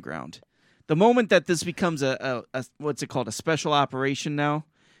troops on the ground. The moment that this becomes a what's it called, a special operation now,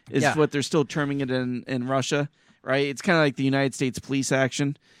 is what they're still terming it in Russia, right? It's kind of like the United States police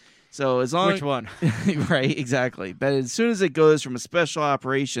action. So as long Which one? Right, exactly. But as soon as it goes from a special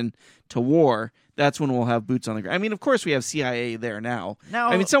operation to war, that's when we'll have boots on the ground. I mean, of course, we have CIA there now.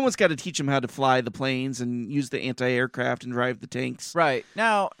 I mean, someone's got to teach them how to fly the planes and use the anti-aircraft and drive the tanks. Right.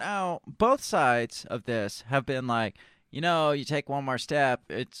 Now, both sides of this have been like, you take one more step,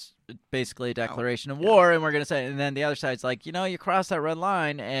 it's basically a declaration of war, and we're going to say, and then the other side's like, you cross that red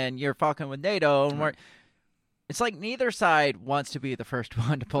line, and you're fucking with NATO, and we're... It's like neither side wants to be the first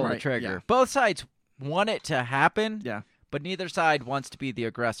one to pull the trigger. Yeah. Both sides want it to happen, Yeah. but neither side wants to be the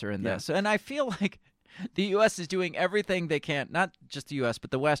aggressor in this. And I feel like the U.S. is doing everything they can, not just the U.S., but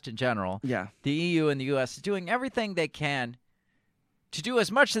the West in general. Yeah. The EU and the U.S. is doing everything they can to do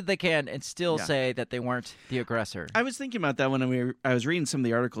as much as they can and still say that they weren't the aggressor. I was thinking about that when I was reading some of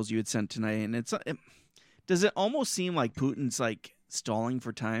the articles you had sent tonight, and does it almost seem like Putin's stalling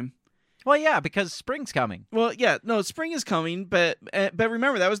for time? Well, yeah, because spring's coming. Well, yeah, no, spring is coming, but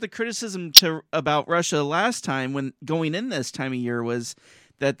remember, that was the criticism about Russia last time when going in this time of year was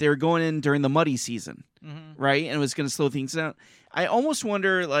that they were going in during the muddy season, right? And it was going to slow things down. I almost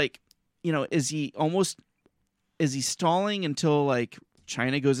wonder, is he stalling until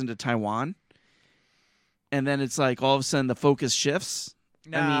China goes into Taiwan, and then it's all of a sudden the focus shifts?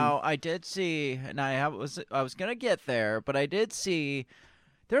 Now, I did see, and I was going to get there, but I did see.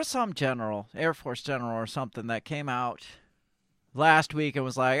 There's some general, Air Force general or something that came out last week and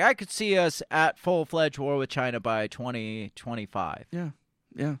was like, I could see us at full-fledged war with China by 2025. Yeah.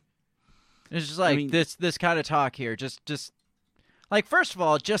 Yeah. It's just like this kind of talk here. Just like, first of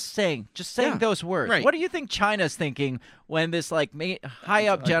all, just saying those words. Right. What do you think China's thinking when this like high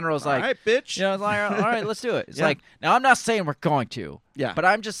up general's like, all right, bitch. You know, it's like, all right, let's do it. It's like, now I'm not saying we're going to. Yeah. But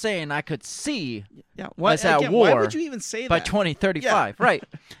I'm just saying I could see us at war. Why would you even say by that? 2035? Yeah. Right.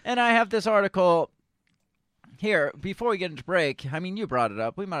 And I have this article here before we get into break. I mean, you brought it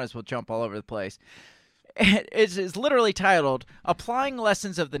up. We might as well jump all over the place. It's literally titled, Applying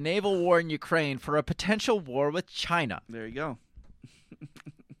Lessons of the Naval War in Ukraine for a Potential War with China. There you go.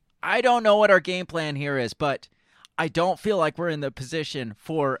 I don't know what our game plan here is, but I don't feel like we're in the position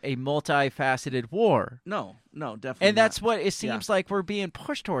for a multifaceted war. No, definitely And that's not. what it seems like we're being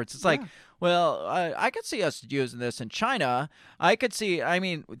pushed towards. It's like, well, I could see us using this in China. I could see, I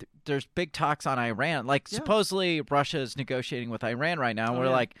mean, there's big talks on Iran. Like, supposedly Russia is negotiating with Iran right now. And we're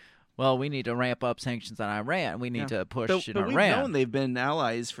like, well, we need to ramp up sanctions on Iran. We need to push in Iran. But we've known they've been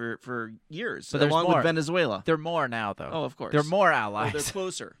allies for years, but along with Venezuela. They're more now, though. Oh, of course. They're more allies. Oh, they're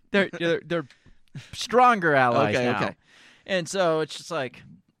closer. They're stronger allies now. Okay. And so it's just like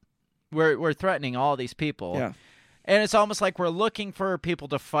we're threatening all these people. Yeah. And it's almost like we're looking for people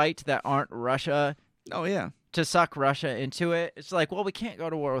to fight that aren't Russia. Oh, yeah. To suck Russia into it. It's like, well, we can't go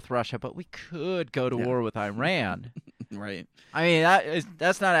to war with Russia, but we could go to war with Iran. Right. I mean,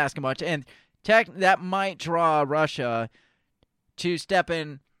 that's not asking much. And that might draw Russia to step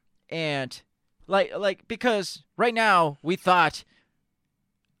in and, like because right now we thought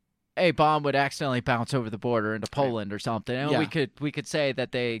a bomb would accidentally bounce over the border into Poland or something. And we could say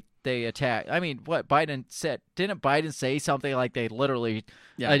that they attacked. I mean, what Biden said, didn't Biden say something like they literally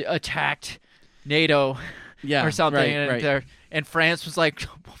attacked NATO or something? And France was like,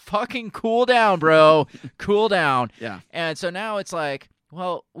 fucking cool down, bro. Cool down. Yeah. And so now it's like,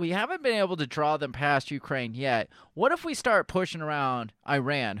 well, we haven't been able to draw them past Ukraine yet. What if we start pushing around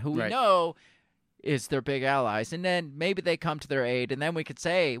Iran, who we know is their big allies, and then maybe they come to their aid, and then we could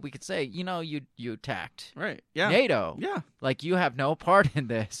say, you know, you attacked NATO. Yeah. Like, you have no part in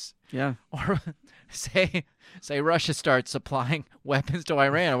this. Yeah. Or say Russia starts supplying weapons to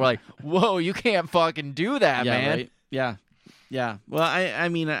Iran. And we're like, whoa, you can't fucking do that, man. Right. Yeah. Yeah. Well, I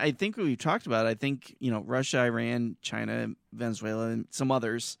mean, I think we've talked about it. I think, you know, Russia, Iran, China, Venezuela, and some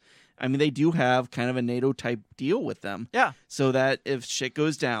others, I mean, they do have kind of a NATO-type deal with them. Yeah. So that if shit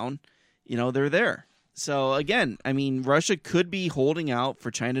goes down, you know, they're there. So, again, I mean, Russia could be holding out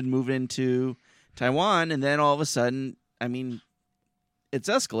for China to move into Taiwan, and then all of a sudden, I mean, it's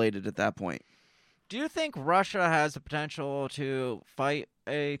escalated at that point. Do you think Russia has the potential to fight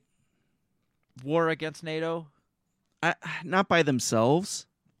a war against NATO? Not by themselves,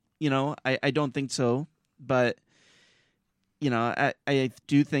 you know. I don't think so. But, you know, I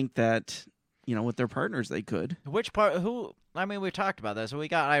do think that, you know, with their partners, they could. Which part? Who? I mean, we talked about this. We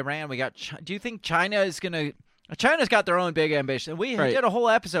got Iran. We got. Do you think China is gonna? China's got their own big ambition. We did a whole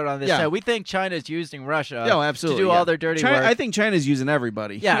episode on this. Yeah. So we think China's using Russia absolutely, to do all their dirty work. I think China's using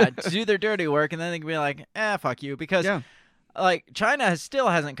everybody. Yeah, to do their dirty work, and then they can be like, fuck you. Because, like, China still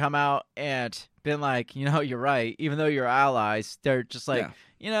hasn't come out and been like, you know, you're right. Even though you're allies, they're just like,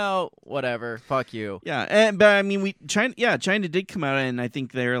 you know, whatever, fuck you. Yeah, but I mean, China did come out, and I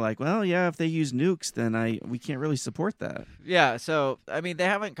think they're like, well, yeah, if they use nukes, then we can't really support that. Yeah, so I mean, they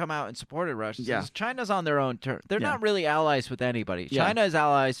haven't come out and supported Russia. So China's on their own terms. They're not really allies with anybody. Yeah. China is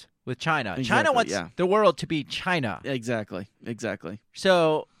allies with China. Exactly, China wants the world to be China. Exactly.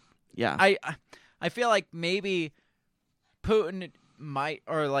 So, yeah, I feel like maybe Putin might,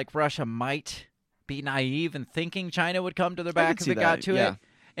 or like Russia might be naive in thinking China would come to their back if it got to it.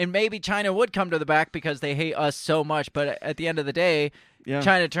 And maybe China would come to the back because they hate us so much. But at the end of the day,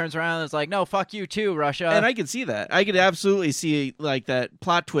 China turns around and is like, no, fuck you too, Russia. And I can see that. I could absolutely see like that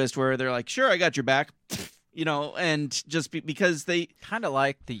plot twist where they're like, sure, I got your back, you know, and just because they kind of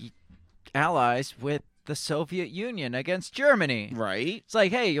like the allies with the Soviet Union against Germany. Right. It's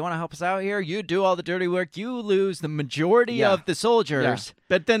like, hey, you want to help us out here? You do all the dirty work. You lose the majority of the soldiers. Yeah.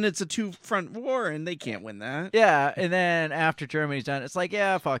 But then it's a two-front war, and they can't win that. Yeah, and then after Germany's done, it's like,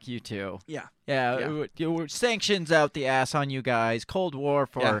 yeah, fuck you too. Yeah. Yeah. Sanctions out the ass on you guys. Cold War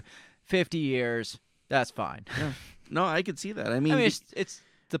for 50 years. That's fine. Yeah. No, I could see that. I mean it's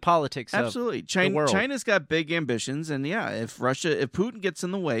the politics absolutely. of the world. China's got big ambitions, and if Putin gets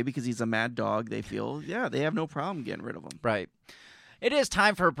in the way because he's a mad dog, they feel, they have no problem getting rid of him. Right. It is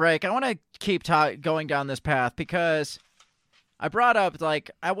time for a break. I want to keep going down this path because I brought up,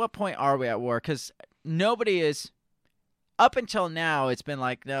 like, at what point are we at war? Because nobody is, up until now, it's been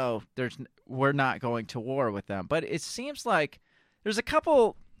like, no, we're not going to war with them. But it seems like there's a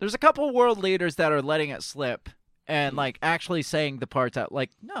couple world leaders that are letting it slip and like actually saying the parts out. Like,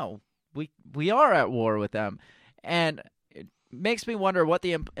 no, we are at war with them, and it makes me wonder what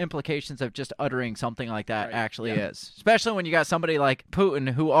the implications of just uttering something like that actually is. Especially when you got somebody like Putin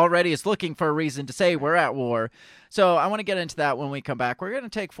who already is looking for a reason to say we're at war. So I want to get into that when we come back. We're going to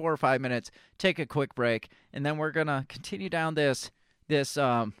take 4 or 5 minutes, take a quick break, and then we're going to continue down this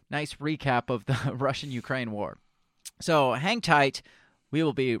nice recap of the Russian-Ukraine war. So hang tight. We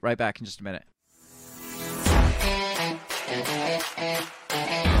will be right back in just a minute.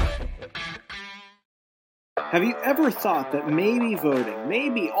 Have you ever thought that maybe voting,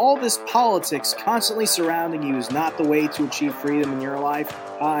 maybe all this politics constantly surrounding you is not the way to achieve freedom in your life?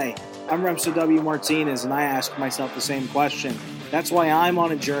 Hi, I'm Remso W. Martinez, and I ask myself the same question. That's why I'm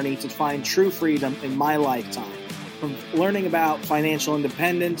on a journey to find true freedom in my lifetime. From learning about financial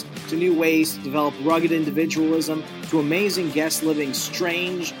independence, to new ways to develop rugged individualism, to amazing guests living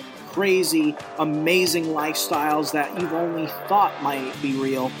strange, crazy, amazing lifestyles that you've only thought might be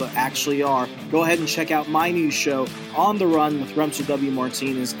real, but actually are. Go ahead and check out my new show, On the Run with Remso W.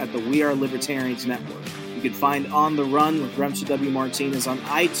 Martinez at the We Are Libertarians Network. You can find On the Run with Remso W. Martinez on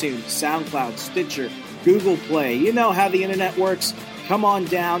iTunes, SoundCloud, Stitcher, Google Play. You know how the internet works. Come on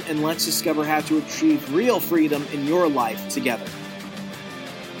down and let's discover how to achieve real freedom in your life together.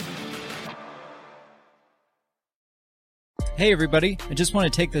 Hey everybody, I just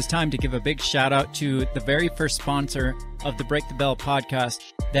want to take this time to give a big shout out to the very first sponsor of the Break the Bell podcast.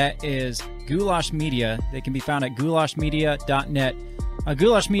 That is Goulash Media. They can be found at goulashmedia.net.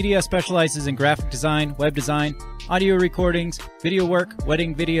 Goulash Media specializes in graphic design, web design, audio recordings, video work,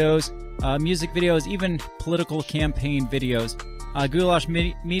 wedding videos, music videos, even political campaign videos. Goulash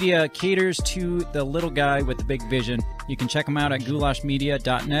Media caters to the little guy with the big vision. You can check them out at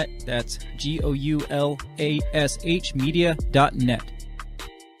goulashmedia.net. That's GOULASH media.net.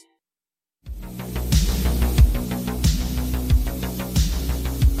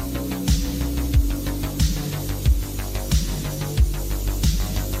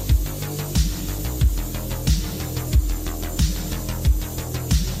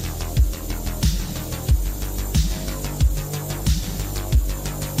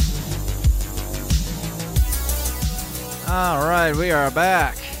 All right, we are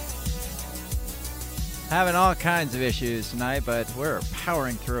back. Having all kinds of issues tonight, but we're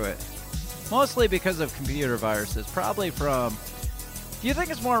powering through it. Mostly because of computer viruses. Probably from... Do you think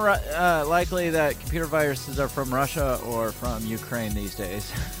it's more likely that computer viruses are from Russia or from Ukraine these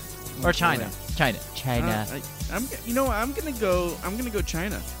days? Or China? China. I'm gonna go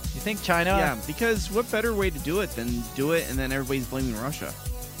China. You think China? Yeah, because what better way to do it than do it and then everybody's blaming Russia?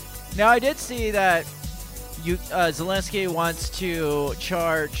 Now, I did see that Zelensky wants to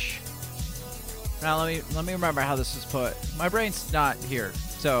charge. Now let me remember how this was put. My brain's not here,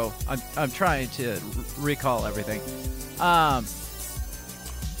 so I'm trying to recall everything.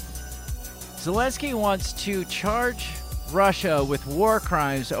 Zelensky wants to charge Russia with war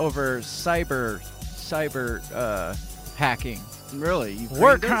crimes over cyber hacking. Really?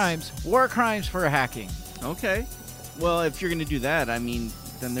 War crimes for hacking. Okay. Well, if you're going to do that, I mean,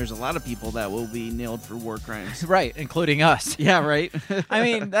 then there's a lot of people that will be nailed for war crimes. Right, including us. Yeah, right. I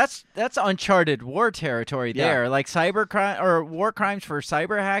mean, that's uncharted war territory there. Like cyber crime or war crimes for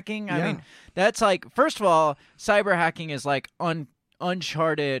cyber hacking. I mean, that's like, first of all, cyber hacking is like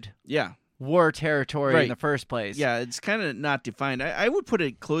uncharted war territory in the first place. Yeah, it's kind of not defined. I would put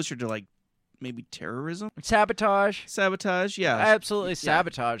it closer to like maybe terrorism, sabotage, yeah, absolutely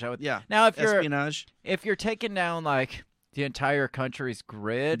sabotage. I would, Now, if you're espionage, if you're taking down like the entire country's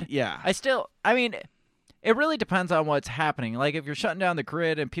grid, I mean, it really depends on what's happening. Like if you're shutting down the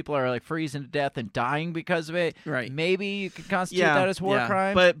grid and people are like freezing to death and dying because of it, right? Maybe you could constitute that as war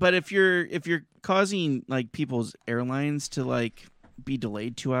crime. But if you're causing like people's airlines to like be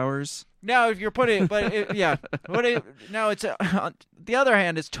delayed 2 hours. No, if you're putting, no, it's on the other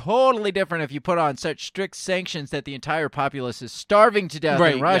hand, it's totally different if you put on such strict sanctions that the entire populace is starving to death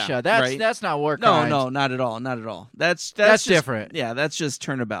in Russia. That's not war crimes. No, not at all. That's just different. Yeah, that's just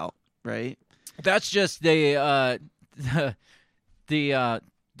turnabout, right? That's just the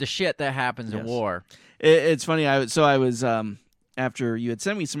shit that happens in war. It's funny. I was after you had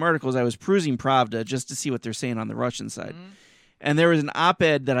sent me some articles, I was perusing Pravda just to see what they're saying on the Russian side. Mm-hmm. And there was an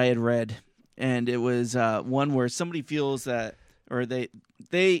op-ed that I had read, and it was one where somebody feels that, or they,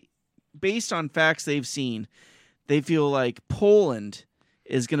 based on facts they've seen, they feel like Poland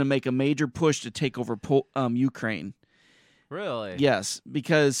is going to make a major push to take over Ukraine. Really? Yes,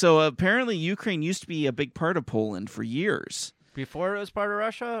 because so apparently Ukraine used to be a big part of Poland for years. Before it was part of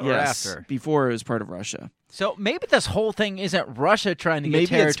Russia or Yes, after? before it was part of Russia. So maybe this whole thing isn't Russia trying to get Maybe it's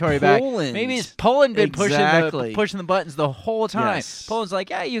territory back. Poland. Maybe it's Poland been Exactly. pushing the buttons the whole time. Yes. Poland's like,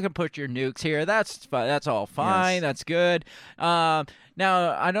 yeah, you can put your nukes here. That's fine. That's all fine. Yes. That's good.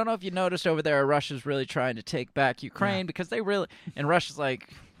 Now, I don't know if you noticed over there, Russia's really trying to take back Ukraine because they really, and Russia's like,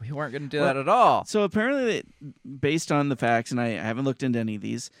 we weren't going to do that at all. So apparently, based on the facts, and I haven't looked into any of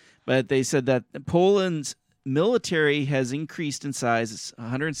these, but they said that Poland's military has increased in size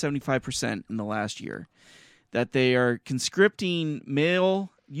 175% in the last year. That they are conscripting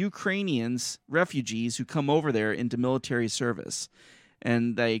male Ukrainians, refugees who come over there into military service.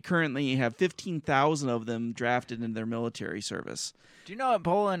 And they currently have 15,000 of them drafted in their military service. Do you know that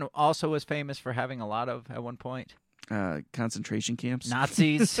Poland also was famous for having a lot of, at one point? Concentration camps.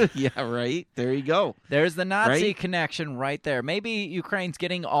 Nazis. Yeah, right. There you go. There's the Nazi Right? connection right there. Maybe Ukraine's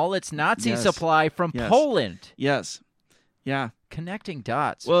getting all its Nazi Yes. supply from Yes. Poland. Yes. Yeah. Connecting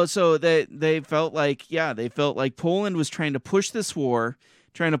dots. Well, so they felt like Poland was trying to push this war,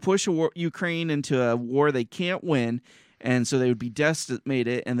 trying to push Ukraine into a war they can't win, and so they would be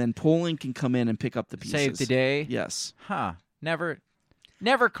decimated, and then Poland can come in and pick up the pieces. Save the day. Yes. Huh.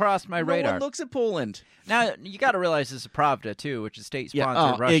 Never crossed my No radar. one looks at Poland. Now you got to realize this is Pravda too, which is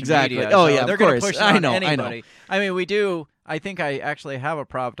state-sponsored Yeah, Russian exactly. media. Oh, so yeah, of they're going to course. push it I on know, I know. anybody. I mean, we do. I think I actually have a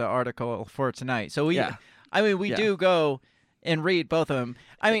Pravda article for tonight. So we. Yeah. I mean, we Yeah. do go and read both of them.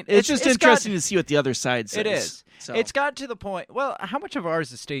 I mean, It's just got- interesting to see what the other side says. It is. So. It's got to the point. Well, how much of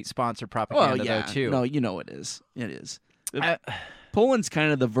ours is state-sponsored well, propaganda, yeah. though, too? No, you know it is. It is. Poland's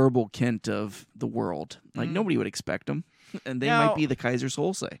kind of the verbal Kent of the world. Like nobody would expect them, and they Now- might be the Kaiser's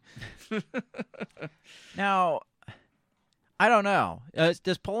Solsay. Now, I don't know.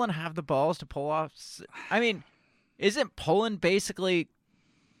 Does Poland have the balls to pull off? I mean, isn't Poland basically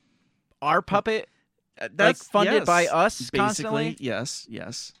our puppet? That's funded yes, by us basically. constantly?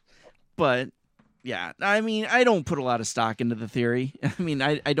 Yes. But yeah, I mean, I don't put a lot of stock into the theory. I mean,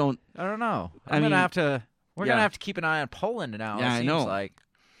 I don't. I don't know. I I'm gonna mean, have to. We're yeah. gonna have to keep an eye on Poland now. Yeah, it I seems know. Like,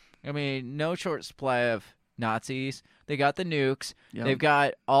 I mean, no short supply of Nazis. They got the nukes. Yep. They've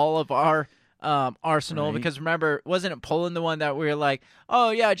got all of our arsenal. Right. Because remember, wasn't it Poland the one that we were like, oh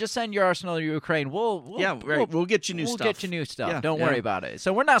yeah, just send your arsenal to Ukraine. We'll We'll get you new we'll stuff. get you new stuff. Yeah, Don't yeah. worry about it.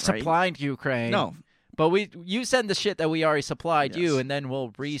 So we're not Right. supplying to Ukraine. No. But you send the shit that we already supplied you, Yes. and then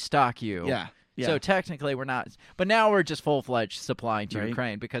we'll restock you. Yeah. So technically we're not, but now we're just full-fledged supplying to Right.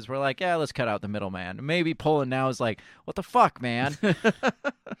 Ukraine because we're like, yeah, let's cut out the middleman. Maybe Poland now is like, what the fuck, man?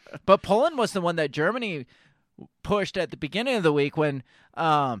 But Poland was the one that Germany pushed at the beginning of the week when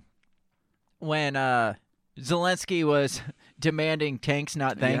Zelensky was demanding tanks,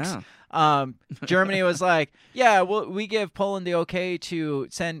 not thanks. Yeah. Germany was like, yeah, well, we give Poland the okay to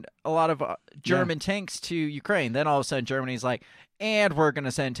send a lot of German tanks to Ukraine. Then all of a sudden Germany's like, and we're going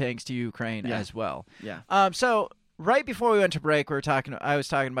to send tanks to Ukraine Yeah. as well. Yeah. So right before we went to break, I was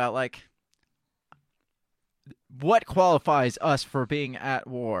talking about like what qualifies us for being at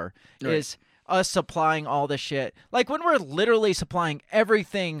war Right. is us supplying all this shit. Like when we're literally supplying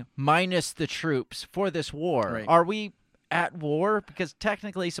everything minus the troops for this war, Right. are we at war? Because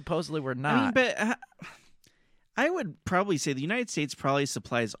technically, supposedly, we're not. I mean, but I would probably say the United States probably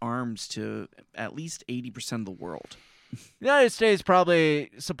supplies arms to at least 80% of the world. The United States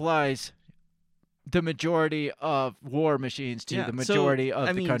probably supplies the majority of war machines to the majority of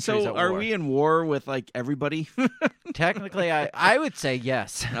the countries so at are war. we in war with like everybody? Technically, I would say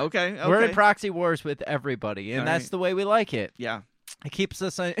yes. Okay. We're in proxy wars with everybody, and All that's right. the way we like it. Yeah. It keeps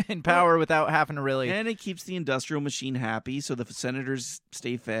us in power without having to really. And it keeps the industrial machine happy so the senators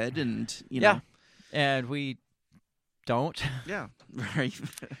stay fed and, you Yeah. know. And we don't. Yeah. Right.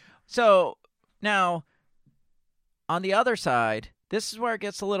 So now, on the other side, this is where it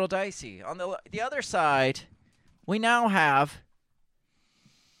gets a little dicey. On the other side, we now have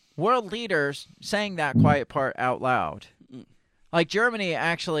world leaders saying that quiet part out loud. Like Germany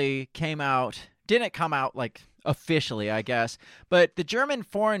actually didn't come out like officially, I guess, but the German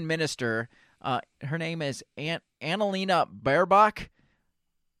foreign minister, her name is Annalena Baerbock.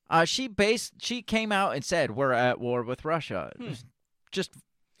 She came out and said we're at war with Russia. Just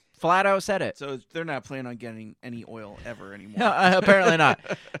flat out said it. So they're not planning on getting any oil ever anymore. No, apparently not.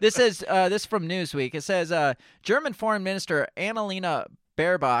 This is from Newsweek. It says German Foreign Minister Annalena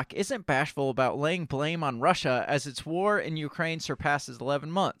Baerbock isn't bashful about laying blame on Russia as its war in Ukraine surpasses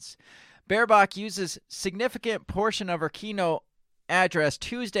 11 months. Baerbock uses significant portion of her keynote address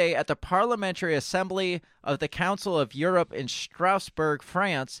Tuesday at the Parliamentary Assembly of the Council of Europe in Strasbourg,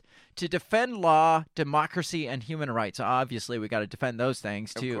 France, to defend law, democracy, and human rights. Obviously, we got to defend those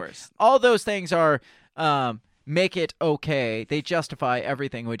things too. Of course. All those things are make it okay. They justify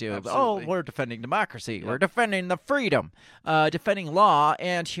everything we do. Absolutely. Oh, we're defending democracy. Yep. We're defending the freedom, defending law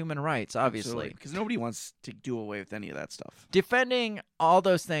and human rights, obviously. Because nobody wants to do away with any of that stuff. Defending all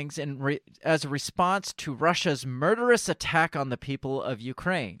those things as a response to Russia's murderous attack on the people of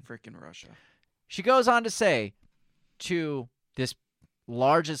Ukraine. Frickin' Russia. She goes on to say to this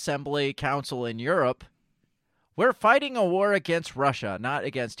large assembly council in Europe, we're fighting a war against Russia, not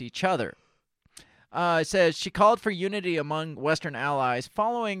against each other. It says she called for unity among Western allies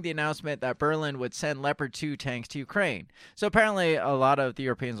following the announcement that Berlin would send Leopard 2 tanks to Ukraine. So apparently a lot of the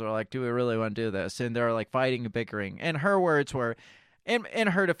Europeans were like, do we really want to do this? And they're like fighting and bickering. And her words were, in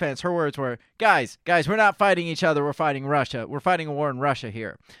her defense, her words were, guys, we're not fighting each other. We're fighting Russia. We're fighting a war in Russia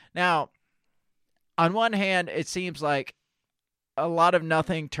here. Now, on one hand, it seems like a lot of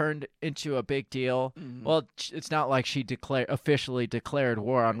nothing turned into a big deal. Mm-hmm. Well, it's not like she officially declared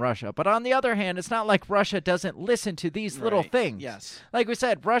war on Russia. But on the other hand, it's not like Russia doesn't listen to these little things. Yes. Like we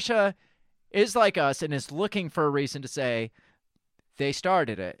said, Russia is like us and is looking for a reason to say they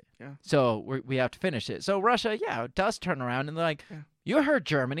started it. Yeah. So we have to finish it. So Russia, does turn around and they're like, you heard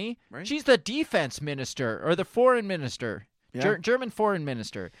Germany. Right. She's the defense minister or the foreign minister. Yeah. German foreign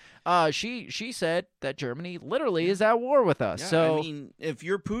minister. She said that Germany literally is at war with us. Yeah, so I mean, if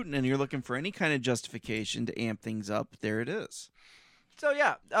you're Putin and you're looking for any kind of justification to amp things up, there it is. So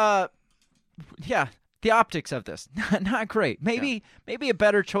the optics of this not great. Maybe a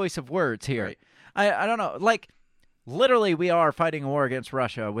better choice of words here. Right. I don't know. Like literally, we are fighting a war against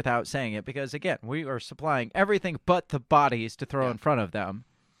Russia without saying it because again, we are supplying everything but the bodies to throw in front of them.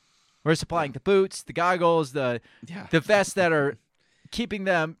 We're supplying the boots, the goggles, the vests that are keeping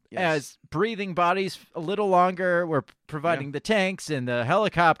them as breathing bodies a little longer. We're providing the tanks and the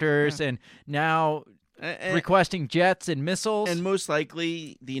helicopters and now requesting jets and missiles. And most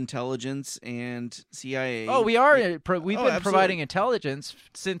likely the intelligence and CIA. Oh, we are. We've been providing intelligence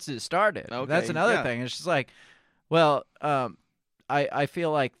since it started. Okay, that's another thing. It's just like, well, I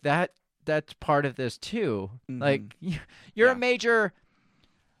feel like that's part of this too. Mm-hmm. Like you're a major...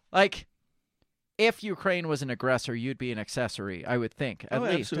 Like, if Ukraine was an aggressor, you'd be an accessory, I would think, at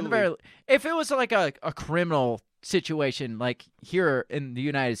least. If it was like a criminal situation, like here in the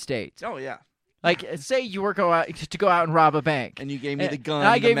United States. Oh, yeah. Like, say you were go out and rob a bank. And you gave me the gun,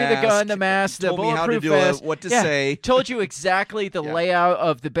 I gave you the gun, the mask, the bulletproof vest. What to say. Told you exactly the layout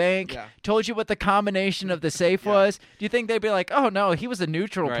of the bank. Yeah. Told you what the combination of the safe was. Do you think they'd be like, oh, no, he was a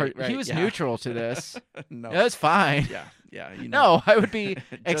neutral he was neutral to this. No. That's fine. Yeah. Yeah, No, I would be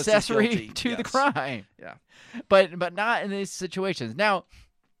accessory to the crime. Yeah. But not in these situations. Now,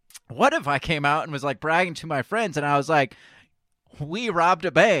 what if I came out and was like bragging to my friends and I was like, we robbed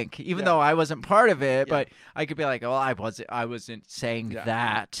a bank, even though I wasn't part of it, but I could be like, oh, I wasn't saying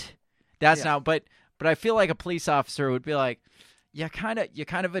that. That's not but I feel like a police officer would be like, you kind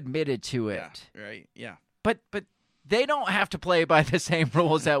of admitted to it. Yeah, right. Yeah. But they don't have to play by the same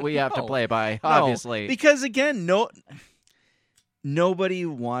rules that we have to play by, obviously. Because again, nobody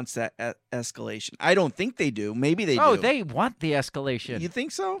wants that escalation. I don't think they do. Maybe they do. Oh, they want the escalation. You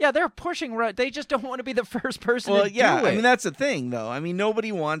think so? Yeah, they're pushing. They just don't want to be the first person to do it. I mean, that's the thing, though. I mean,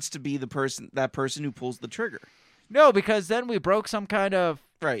 nobody wants to be that person who pulls the trigger. No, because then we broke some kind of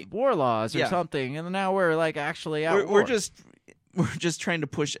war laws or something, and now we're like actually at war. We're just trying to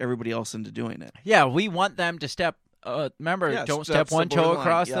push everybody else into doing it. Yeah, we want them to step. Remember, don't step one toe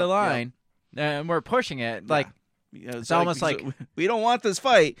across the line, and we're pushing it like. Yeah, it's almost like we don't want this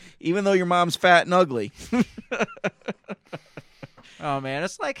fight, even though your mom's fat and ugly. Oh man,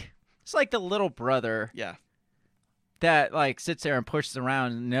 it's like the little brother. Yeah. That like sits there and pushes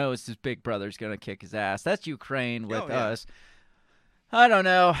around and knows his big brother's gonna kick his ass. That's Ukraine with us. I don't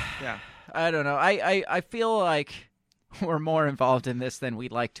know. Yeah. I don't know. I feel like we're more involved in this than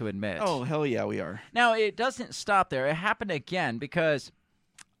we'd like to admit. Oh hell yeah, we are. Now it doesn't stop there. It happened again because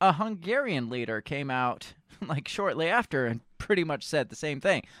a Hungarian leader came out like shortly after and pretty much said the same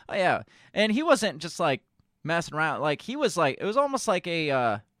thing. Oh yeah, and he wasn't just like messing around. Like he was like, it was almost like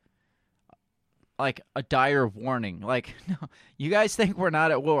a dire warning. Like, no, you guys think we're not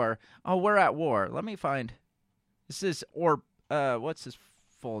at war? Oh, we're at war. Let me find. This is what's his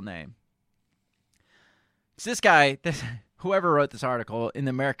full name? It's this guy. Whoever wrote this article in the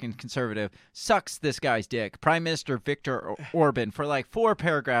American Conservative sucks this guy's dick. Prime Minister Viktor Orban for like 4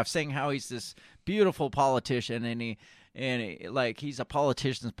 paragraphs saying how he's this beautiful politician and he like he's a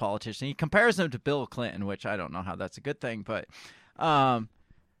politician's politician. He compares him to Bill Clinton, which I don't know how that's a good thing, but I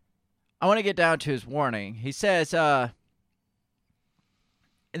want to get down to his warning. He says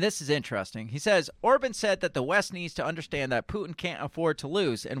and this is interesting. He says, Orban said that the West needs to understand that Putin can't afford to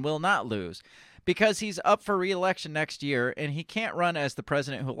lose and will not lose because he's up for re-election next year and he can't run as the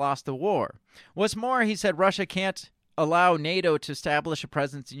president who lost the war. What's more, he said Russia can't allow NATO to establish a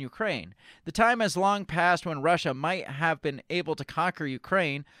presence in Ukraine. The time has long passed when Russia might have been able to conquer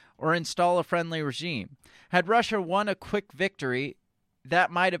Ukraine or install a friendly regime. Had Russia won a quick victory,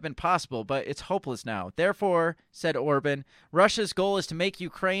 that might have been possible, but it's hopeless now. Therefore, said Orban, Russia's goal is to make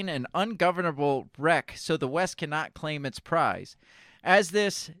Ukraine an ungovernable wreck so the West cannot claim its prize. As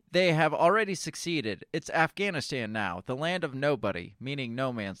this, they have already succeeded. It's Afghanistan now, the land of nobody, meaning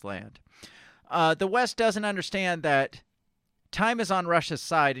no man's land. The West doesn't understand that time is on Russia's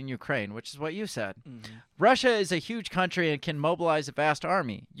side in Ukraine, which is what you said. Mm-hmm. Russia is a huge country and can mobilize a vast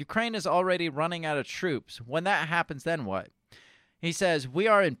army. Ukraine is already running out of troops. When that happens, then what? He says, we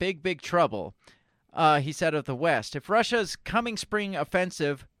are in big, big trouble, he said of the West. If Russia's coming spring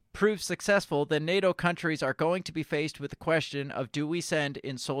offensive proves successful, then NATO countries are going to be faced with the question of do we send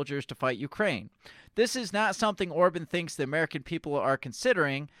in soldiers to fight Ukraine? This is not something Orban thinks the American people are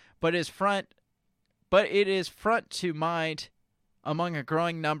considering, but it is front to mind among a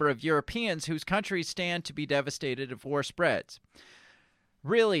growing number of Europeans whose countries stand to be devastated if war spreads.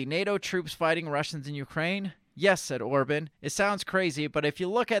 Really, NATO troops fighting Russians in Ukraine? Yes, said Orban. It sounds crazy, but if you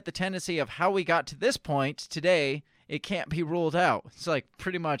look at the tendency of how we got to this point today, it can't be ruled out. It's like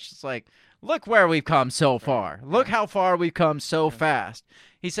pretty much, it's like, look where we've come so far. Look how far we've come so fast.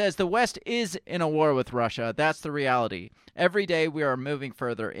 He says the West is in a war with Russia. That's the reality. Every day we are moving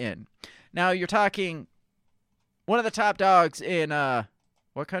further in. Now you're talking one of the top dogs in,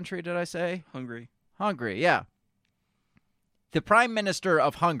 what country did I say? Hungary. Hungary, yeah. The Prime Minister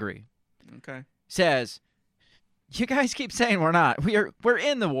of Hungary says, you guys keep saying we're not. We're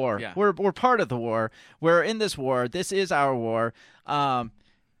in the war. Yeah. We're part of the war. We're in this war. This is our war.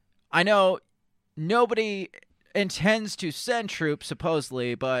 I know nobody intends to send troops,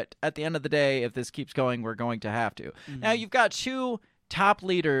 supposedly, but at the end of the day, if this keeps going, we're going to have to. Mm-hmm. Now, you've got two top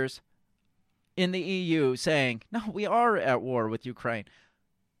leaders in the EU saying, no, we are at war with Ukraine.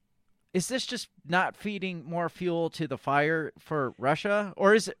 Is this just not feeding more fuel to the fire for Russia?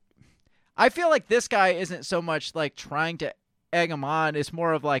 Or is it? I feel like this guy isn't so much like trying to egg him on. It's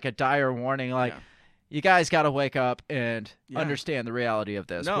more of like a dire warning, like, you guys got to wake up and understand the reality of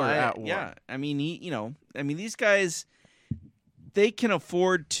this. We're at war. Yeah, I mean, these guys, they can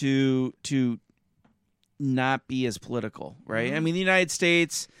afford to not be as political, right? Mm-hmm. I mean, the United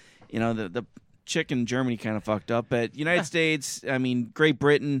States, the chick in Germany kind of fucked up, but United States, I mean, Great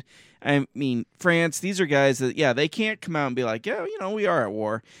Britain, I mean, France, these are guys that, they can't come out and be like, we are at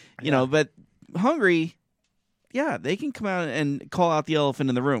war, but Hungary, they can come out and call out the elephant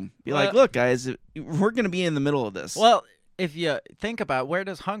in the room. Be like, look, guys, we're going to be in the middle of this. Well, if you think about where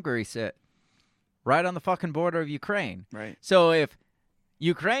does Hungary sit? Right on the fucking border of Ukraine. Right. So if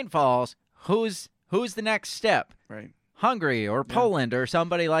Ukraine falls, who's the next step? Right. Hungary or Poland or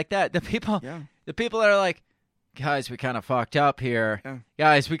somebody like that. The people that are like, guys, we kind of fucked up here. Yeah.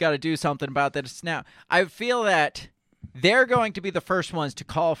 Guys, we got to do something about this now. I feel that they're going to be the first ones to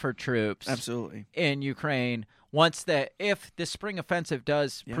call for troops. Absolutely. In Ukraine. If the spring offensive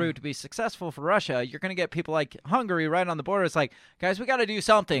does prove to be successful for Russia, you're going to get people like Hungary right on the border. It's like, guys, we got to do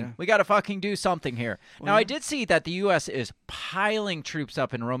something. Yeah. We got to fucking do something here. Well, now, I did see that the U.S. is piling troops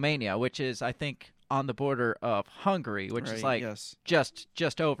up in Romania, which is, I think, on the border of Hungary, which is like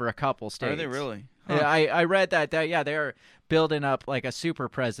just over a couple states. Are they really? Huh. I read that they're building up like a super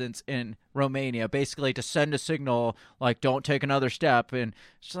presence in Romania, basically to send a signal like, don't take another step. And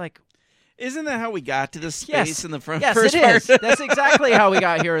it's like, isn't that how we got to this space in the first part? Yes, it is. That's exactly how we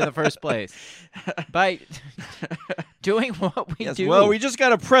got here in the first place. By doing what we do. Well, we just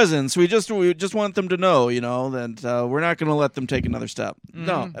got a presence. We just want them to know, that we're not going to let them take another step. Mm-hmm.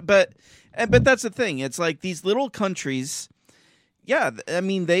 No, but that's the thing. It's like these little countries. Yeah, I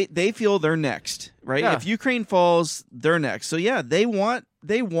mean they feel they're next, right? Yeah. If Ukraine falls, they're next. So they want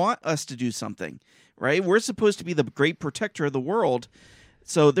us to do something, right? We're supposed to be the great protector of the world.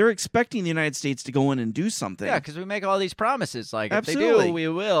 So they're expecting the United States to go in and do something. Yeah, because we make all these promises. Like, Absolutely. If they do, we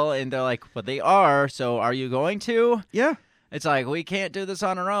will. And they're like, but they are, so are you going to? Yeah. It's like, we can't do this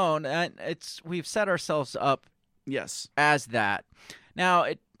on our own. And we've set ourselves up as that. Now,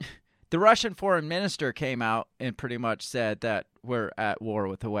 the Russian foreign minister came out and pretty much said that we're at war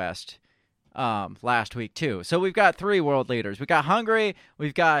with the West last week, too. So we've got three world leaders. We've got Hungary,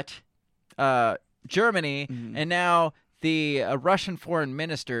 we've got Germany, and now the Russian foreign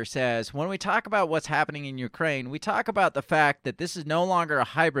minister says, when we talk about what's happening in Ukraine, we talk about the fact that this is no longer a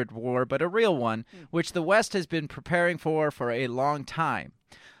hybrid war, but a real one, which the West has been preparing for a long time.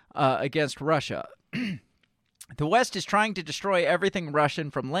 against Russia. The West is trying to destroy everything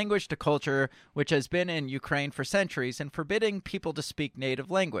Russian, from language to culture, which has been in Ukraine for centuries, and forbidding people to speak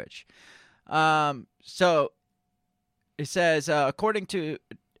native language. So it says, according to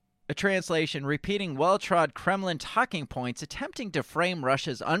a translation, repeating well-trod Kremlin talking points, attempting to frame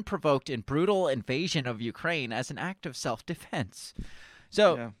Russia's unprovoked and brutal invasion of Ukraine as an act of self-defense.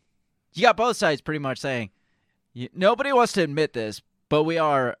 So you got both sides pretty much saying, nobody wants to admit this, but we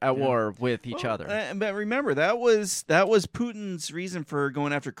are at war with each other. But remember, that was Putin's reason for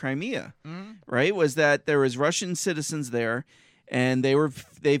going after Crimea, right? Was that there was Russian citizens there, and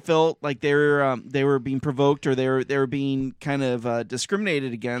they felt like they were being provoked, or they were being kind of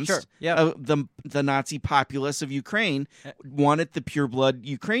discriminated against. Sure. Yeah. The Nazi populace of Ukraine wanted the pure blood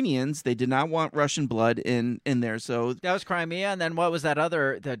Ukrainians. They did not want Russian blood in there. So that was Crimea, and then what was that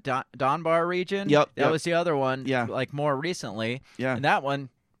other, the Donbas region? Yep. That was the other one. Yeah. Like more recently. Yeah. And that one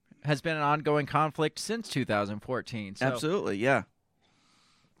has been an ongoing conflict since 2014. So. Absolutely. Yeah.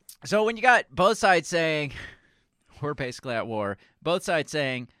 So when you got both sides saying, we're basically at war, both sides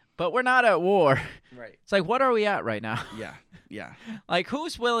saying, but we're not at war. Right. It's like, what are we at right now? Yeah. Yeah. Like,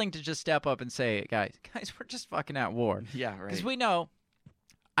 who's willing to just step up and say, guys, we're just fucking at war. Yeah, right. Because we know,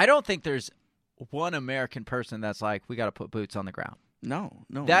 I don't think there's one American person that's like, we got to put boots on the ground. No.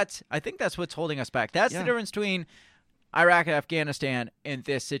 I think that's what's holding us back. That's the difference between Iraq and Afghanistan in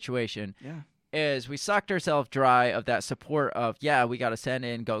this situation. Yeah. Is we sucked ourselves dry of that support of, we got to send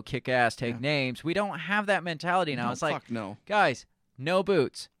in, go kick ass, take names. We don't have that mentality now. It's like, no. Guys, no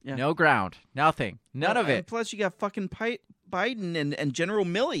boots, no ground, nothing, none of it. And plus, you got fucking Biden and General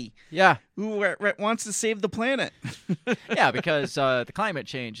Milley, who wants to save the planet. Because the climate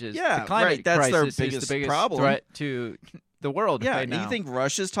change is the climate right. That's crisis their is biggest the biggest problem. threat to the world right now. You think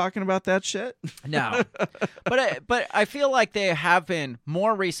Russia's talking about that shit? No, but I feel like they have been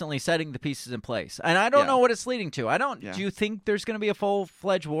more recently setting the pieces in place, and I don't know what it's leading to. I don't. Do you think there's going to be a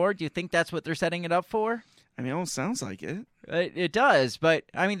full-fledged war? Do you think that's what they're setting it up for? I mean, it almost sounds like it. It does, but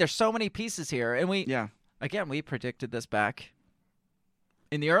I mean, there's so many pieces here, and we predicted this back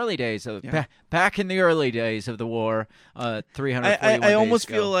in the early days of back in the early days of the war. 341 I almost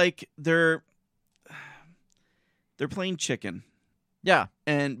days ago. feel like they're playing chicken. Yeah.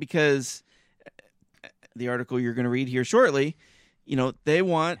 And because the article you're going to read here shortly, they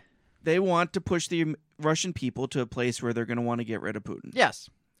want to push the Russian people to a place where they're going to want to get rid of Putin. Yes.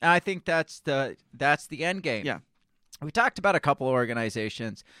 And I think that's the end game. Yeah. We talked about a couple of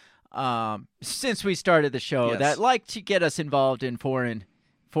organizations since we started the show that like to get us involved in foreign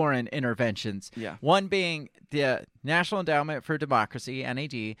interventions. Yeah. One being the National Endowment for Democracy,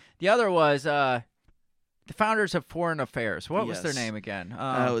 NED. The other was the founders of Foreign Affairs. What was their name again?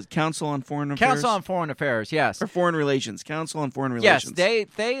 It was Council on Foreign Affairs. Council on Foreign Affairs, yes. Or Foreign Relations. Council on Foreign Relations. Yes,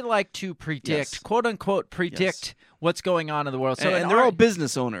 they like to predict, quote unquote, what's going on in the world. So and they're all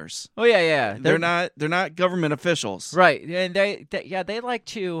business owners. Oh yeah. They're not government officials. Right. And they like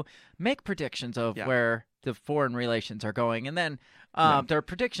to make predictions of where the foreign relations are going, and then their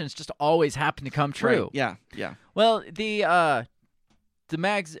predictions just always happen to come true. Right. Yeah. Well, the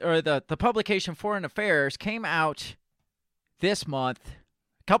publication Foreign Affairs came out this month,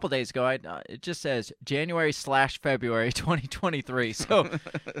 a couple days ago. It just says January/February 2023. So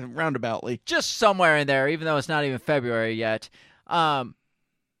roundaboutly, just somewhere in there, even though it's not even February yet. Came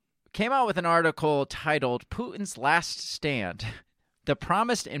out with an article titled "Putin's Last Stand: The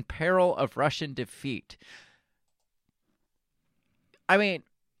Promised and Peril of Russian Defeat." I mean,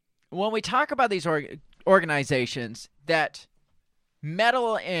 when we talk about these organizations that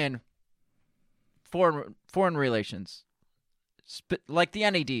meddle in foreign relations, like the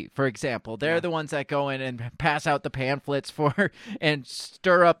NED, for example. They're the ones that go in and pass out the pamphlets and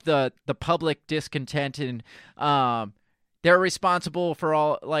stir up the public discontent, and they're responsible for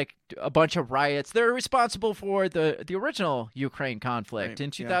a bunch of riots. They're responsible for the original Ukraine conflict in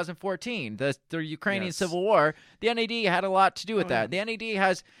 2014, the Ukrainian Civil War. The NED had a lot to do with that. The NED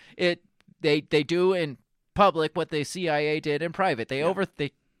has it. They do in public what the CIA did in private.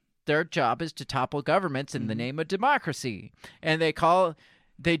 Their job is to topple governments in the name of democracy, and they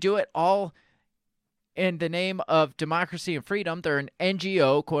do it all in the name of democracy and freedom. They're an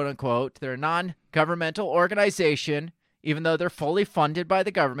NGO, quote unquote. They're a non-governmental organization, even though they're fully funded by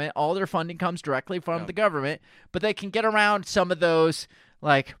the government. All their funding comes directly from the government, but they can get around some of those,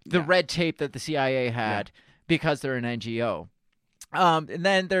 like the red tape that the CIA had because they're an NGO. And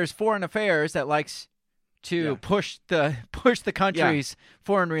then there's Foreign Affairs that likes to push the country's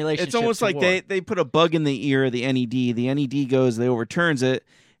foreign relationships. It's almost like they put a bug in the ear of the NED. The NED goes, they overturns it,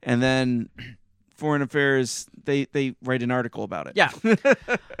 and then Foreign Affairs, they write an article about it. Yeah.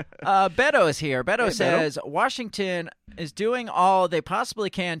 Beto is here. Beto Hey, says Washington is doing all they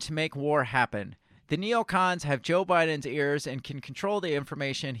possibly can to make war happen. The neocons have Joe Biden's ears and can control the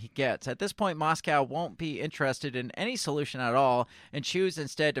information he gets. At this point, Moscow won't be interested in any solution at all and choose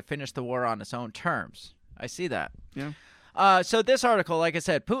instead to finish the war on its own terms. I see that. Yeah. So this article, like I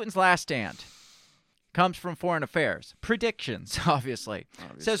said, Putin's last stand, comes from Foreign Affairs. Predictions, obviously.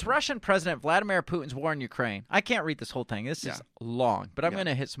 Says Russian President Vladimir Putin's war in Ukraine. I can't read this whole thing. This is long, but I'm going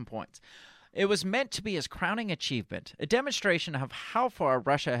to hit some points. It was meant to be his crowning achievement, a demonstration of how far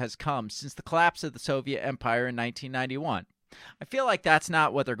Russia has come since the collapse of the Soviet Empire in 1991. I feel like that's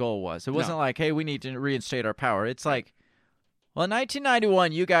not what their goal was. It wasn't like, hey, we need to reinstate our power. It's like, well, in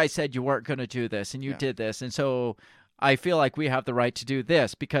 1991, you guys said you weren't going to do this, and you did this, and so I feel like we have the right to do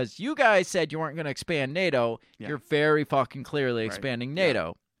this because you guys said you weren't going to expand NATO. Yeah. You're very fucking clearly expanding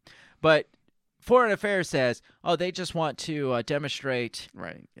NATO. Yeah. But Foreign Affairs says, oh, they just want to demonstrate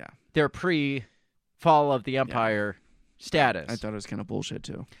their pre-fall of the empire status. I thought it was kind of bullshit,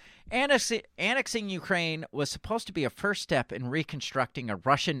 too. Annexing Ukraine was supposed to be a first step in reconstructing a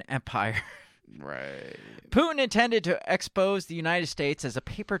Russian empire. Right. Putin intended to expose the United States as a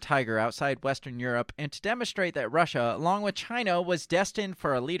paper tiger outside Western Europe and to demonstrate that Russia, along with China, was destined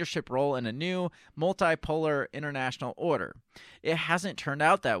for a leadership role in a new multipolar international order. It hasn't turned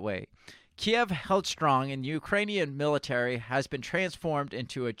out that way. Kiev held strong, and the Ukrainian military has been transformed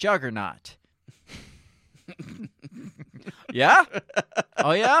into a juggernaut. Yeah?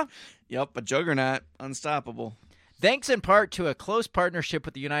 Oh, yeah? Yep, a juggernaut. Unstoppable. Thanks in part to a close partnership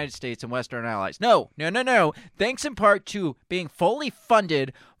with the United States and Western allies. No. Thanks in part to being fully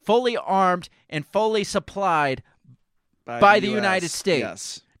funded, fully armed, and fully supplied by the United States.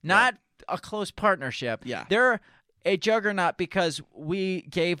 Yes. Not a close partnership. Yeah. They're a juggernaut because we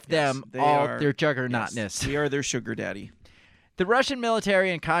gave them all their juggernautness. Yes, we are their sugar daddy. The Russian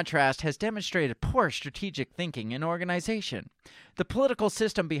military, in contrast, has demonstrated poor strategic thinking and organization. The political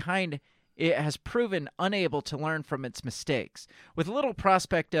system behind it has proven unable to learn from its mistakes. With little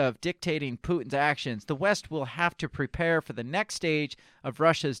prospect of dictating Putin's actions, the West will have to prepare for the next stage of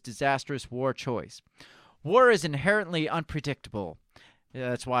Russia's disastrous war choice. War is inherently unpredictable.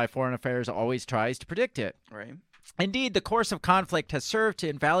 That's why Foreign Affairs always tries to predict it. Right. Indeed, the course of conflict has served to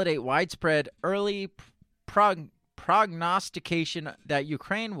invalidate widespread early prognostication that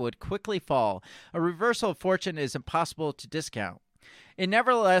Ukraine would quickly fall. A reversal of fortune is impossible to discount. It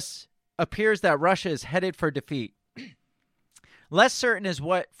nevertheless appears that Russia is headed for defeat. Less certain is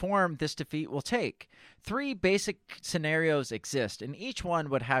what form this defeat will take. 3 basic scenarios exist, and each one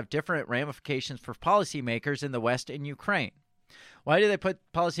would have different ramifications for policymakers in the West and Ukraine. Why do they put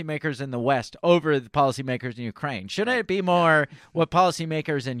policymakers in the West over the policymakers in Ukraine? Shouldn't it be more what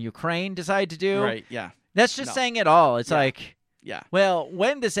policymakers in Ukraine decide to do? Right, yeah. That's just saying it all. It's like, yeah. Well,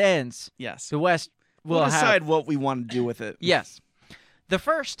 when this ends, the West will decide what we want to do with it. Yes. The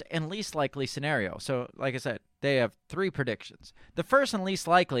first and least likely scenario, so like I said, they have 3 predictions. The first and least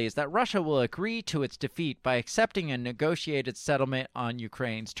likely is that Russia will agree to its defeat by accepting a negotiated settlement on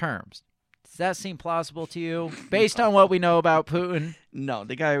Ukraine's terms. Does that seem plausible to you, based on what we know about Putin? No,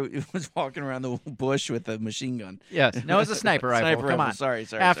 the guy was walking around the bush with a machine gun. Yes, no, it was a sniper rifle. Sniper Come rifle. on. Sorry.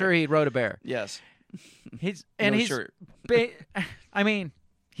 After he rode a bear. Yes. He's shirt. I mean,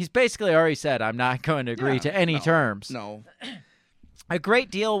 he's basically already said, I'm not going to agree to any terms. No. A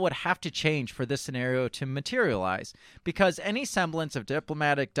great deal would have to change for this scenario to materialize, because any semblance of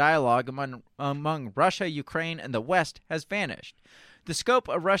diplomatic dialogue among Russia, Ukraine, and the West has vanished. The scope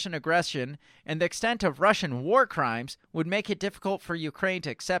of Russian aggression and the extent of Russian war crimes would make it difficult for Ukraine to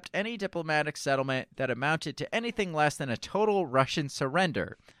accept any diplomatic settlement that amounted to anything less than a total Russian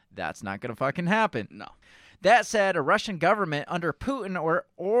surrender. That's not going to fucking happen. No. That said, a Russian government under Putin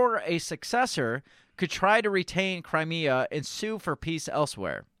or a successor could try to retain Crimea and sue for peace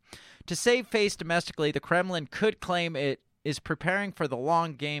elsewhere. To save face domestically, the Kremlin could claim it is preparing for the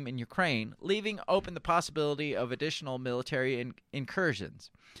long game in Ukraine, leaving open the possibility of additional military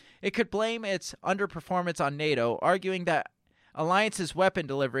incursions. It could blame its underperformance on NATO, arguing that alliance's weapon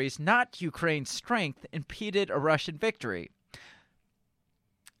deliveries, not Ukraine's strength, impeded a Russian victory.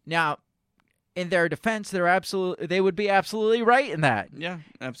 Now, in their defense, they would be absolutely right in that. Yeah,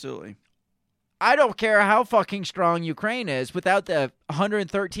 absolutely. I don't care how fucking strong Ukraine is. Without the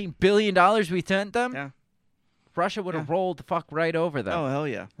 $113 billion we sent them, Russia would have rolled the fuck right over them. Oh, hell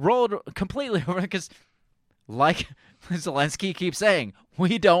yeah. Rolled completely over, because like Zelensky keeps saying,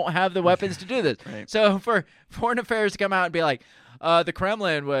 we don't have the weapons to do this. Right. So for Foreign Affairs to come out and be like, the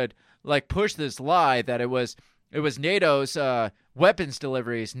Kremlin would like push this lie that it was it was NATO's weapons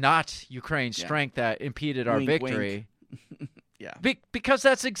deliveries, not Ukraine's strength that impeded our victory. Wink. Yeah. Because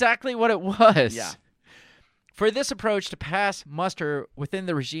that's exactly what it was. Yeah. For this approach to pass muster within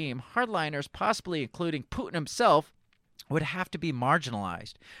the regime, hardliners, possibly including Putin himself, would have to be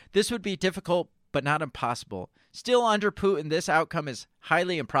marginalized. This would be difficult, but not impossible. Still, under Putin, this outcome is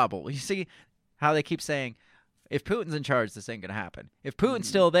highly improbable. You see how they keep saying, if Putin's in charge, this ain't going to happen. If Putin's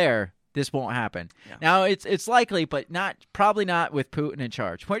still there, this won't happen. Yeah. Now, it's likely, but probably not with Putin in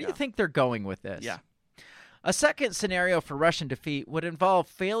charge. Where do you think they're going with this? Yeah. A second scenario for Russian defeat would involve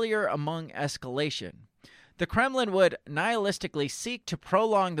failure among escalation. The Kremlin would nihilistically seek to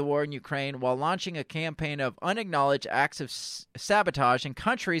prolong the war in Ukraine while launching a campaign of unacknowledged acts of sabotage in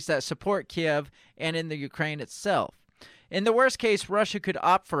countries that support Kiev and in the Ukraine itself. In the worst case, Russia could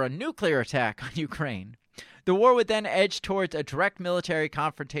opt for a nuclear attack on Ukraine. The war would then edge towards a direct military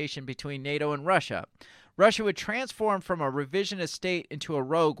confrontation between NATO and Russia. Russia would transform from a revisionist state into a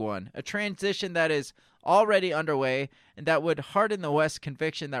rogue one, a transition that is already underway and that would harden the West's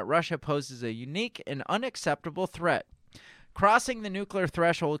conviction that Russia poses a unique and unacceptable threat. Crossing the nuclear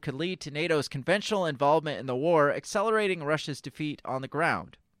threshold could lead to NATO's conventional involvement in the war, accelerating Russia's defeat on the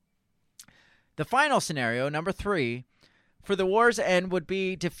ground. The final scenario, number 3, for the war's end would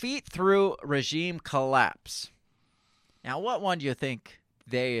be defeat through regime collapse. Now, what one do you think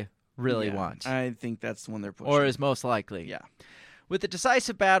they really want? I think that's the one they're pushing. Or is most likely? Yeah. With the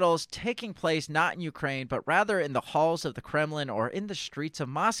decisive battles taking place not in Ukraine, but rather in the halls of the Kremlin or in the streets of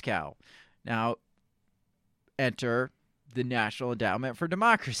Moscow. Now, enter the National Endowment for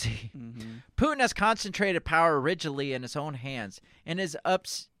Democracy. Mm-hmm. Putin has concentrated power rigidly in his own hands, and his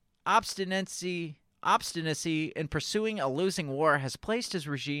obstinacy in pursuing a losing war has placed his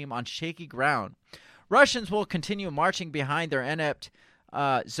regime on shaky ground. Russians will continue marching behind their inept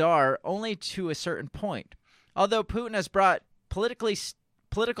czar only to a certain point. Although Putin has brought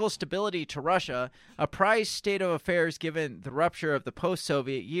political stability to Russia, a prized state of affairs given the rupture of the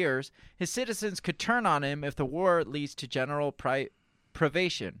post-Soviet years, his citizens could turn on him if the war leads to general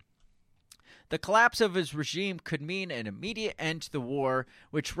privation. The collapse of his regime could mean an immediate end to the war,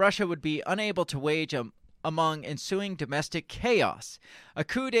 which Russia would be unable to wage among ensuing domestic chaos. A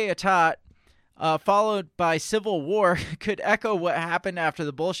coup d'etat followed by civil war could echo what happened after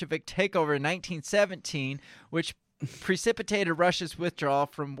the Bolshevik takeover in 1917, which precipitated Russia's withdrawal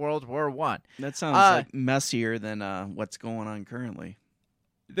from World War I. That sounds like messier than what's going on currently.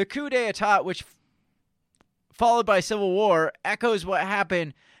 The coup d'etat, which followed by civil war, echoes what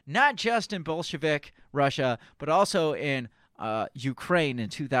happened not just in Bolshevik Russia, but also in Ukraine in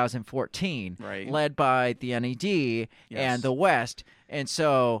 2014, led by the NED and the West. And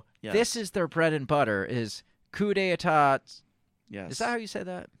so this is their bread and butter, is coup d'etat. Yes. Is that how you say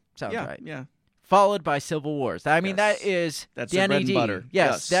that? Sounds right. Yeah. Followed by civil wars. I mean, that's the their NED. bread and butter.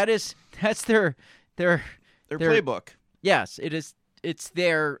 Yes, that's their playbook. Yes, it is. It's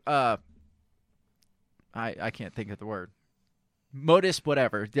their I can't think of the word. Modus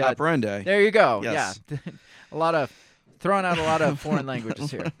whatever. Operandi. There you go. Yes. Yeah. Throwing out a lot of foreign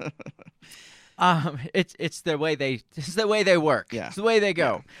languages here. It's the way they work. Yeah. It's the way they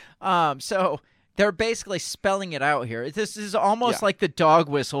go. Yeah. So they're basically spelling it out here. This is almost like the dog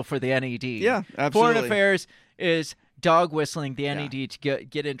whistle for the NED. Yeah, absolutely. Foreign Affairs is dog whistling the NED to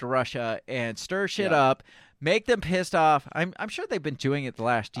get into Russia and stir shit up, make them pissed off. I'm sure they've been doing it the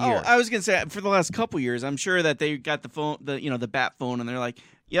last year. Oh, I was gonna say for the last couple years, I'm sure that they got the phone, the bat phone, and they're like,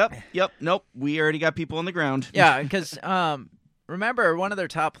 "Yep, nope, we already got people on the ground." Yeah, because remember, one of their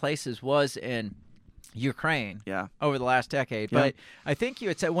top places was in Ukraine over the last decade. But I think you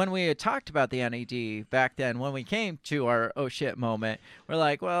had said when we had talked about the NED back then, when we came to our oh shit moment, we're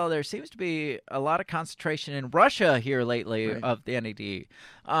like, well, there seems to be a lot of concentration in Russia here lately of the NED.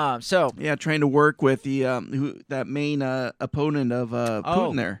 Trying to work with the that main opponent of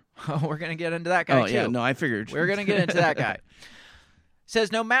Putin there. Oh, we're going to get into that guy too. Yeah, no, I figured. We're going to get into that guy.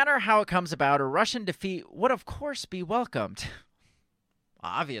 Says, no matter how it comes about, a Russian defeat would of course be welcomed.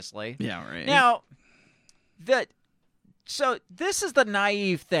 Obviously. Yeah, right. Now, so this is the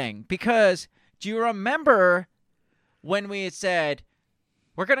naive thing, because do you remember when we had said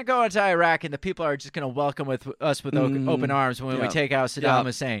we're going to go into Iraq and the people are just going to welcome us with open arms when we take out Saddam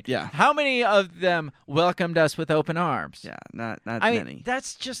Hussein? Yeah. How many of them welcomed us with open arms? Yeah, not I many. mean,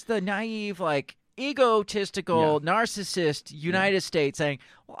 that's just the naive, egotistical, narcissist United States saying,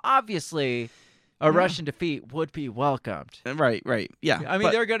 well, obviously a Russian defeat would be welcomed. Right. Yeah. I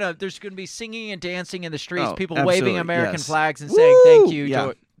mean, there's gonna be singing and dancing in the streets, people absolutely, waving American yes. flags and saying thank you,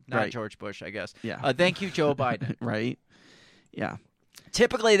 Yeah. George Bush, I guess. Yeah. Thank you, Joe Biden. Right. Yeah.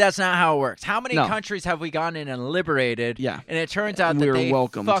 Typically, that's not how it works. How many No. countries have we gone in and liberated? Yeah. And it turns out And that we were they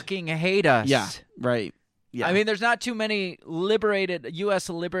welcomed. fucking hate us. Yeah, right. Yeah. I mean, there's not too many U.S.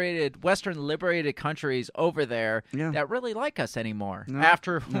 liberated, Western liberated countries over there that really like us anymore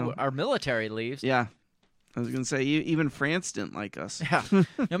after our military leaves. Yeah. I was going to say, even France didn't like us. Yeah.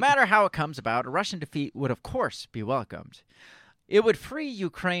 No matter how it comes about, a Russian defeat would, of course, be welcomed. It would free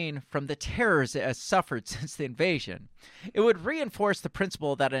Ukraine from the terrors it has suffered since the invasion. It would reinforce the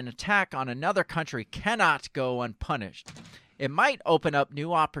principle that an attack on another country cannot go unpunished. It might open up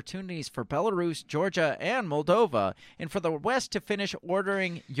new opportunities for Belarus, Georgia, and Moldova, and for the West to finish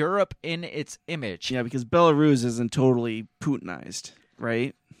ordering Europe in its image. Yeah, because Belarus isn't totally Putinized,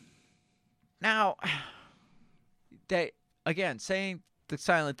 right? Now, saying the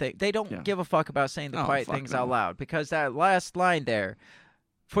silent thing, they don't give a fuck about saying the quiet things out loud, because that last line there,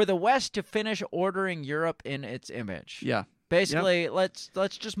 for the West to finish ordering Europe in its image. Yeah. Basically, let's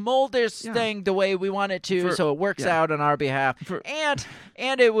just mold this thing the way we want it to, so it works out on our behalf, and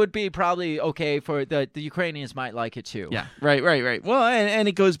it would be probably okay for the Ukrainians might like it too. Yeah, right. Well, and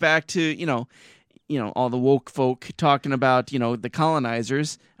it goes back to all the woke folk talking about the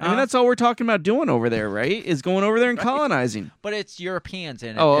colonizers. I mean, that's all we're talking about doing over there, right? Is going over there and colonizing. But it's Europeans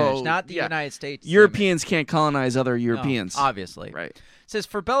in it, not the United States. Europeans can't colonize other Europeans, obviously. Right. It says,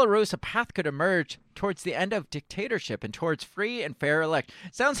 for Belarus, a path could emerge towards the end of dictatorship and towards free and fair election.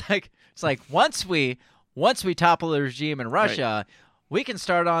 Sounds like it's like once we topple the regime in Russia, we can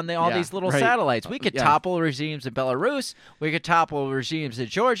start on all these little satellites. We could topple regimes in Belarus. We could topple regimes in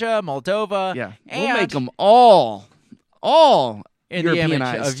Georgia, Moldova. Yeah, and we'll make them all in the image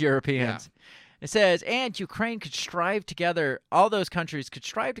Europeanized. of Europeans. Yeah. It says, and Ukraine could strive together, all those countries could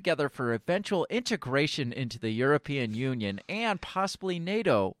strive together for eventual integration into the European Union and possibly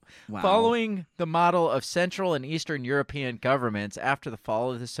NATO, following the model of Central and Eastern European governments after the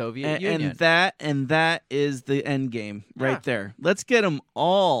fall of the Soviet Union. And that is the end game right there. Let's get them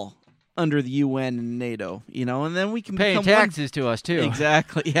all under the UN and NATO, and then we can paying become taxes to us too.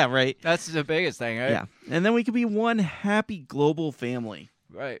 Exactly. Yeah, right. That's the biggest thing, right? Yeah. And then we could be one happy global family.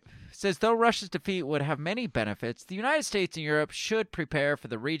 Right. Says, though Russia's defeat would have many benefits, the United States and Europe should prepare for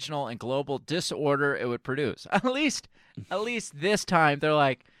the regional and global disorder it would produce. At least this time, they're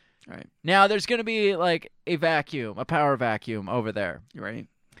like, right now there's going to be like a power vacuum over there. Right.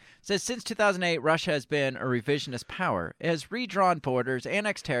 Says, since 2008, Russia has been a revisionist power. It has redrawn borders,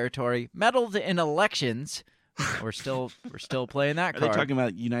 annexed territory, meddled in elections. We're still playing that card. Are they talking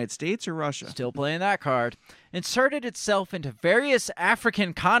about United States or Russia? Still playing that card. Inserted itself into various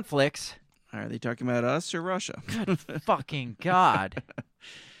African conflicts. Are they talking about us or Russia? Good fucking God.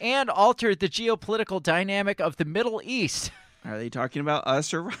 And altered the geopolitical dynamic of the Middle East. Are they talking about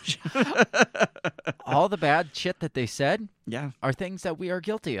us or Russia? All the bad shit that they said are things that we are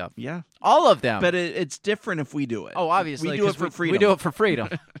guilty of. Yeah. All of them. But it's different if we do it. Oh, obviously. We do it for freedom. We do it for freedom.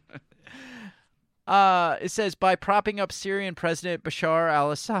 It says, by propping up Syrian President Bashar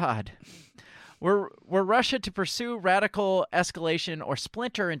al-Assad. Were Russia to pursue radical escalation or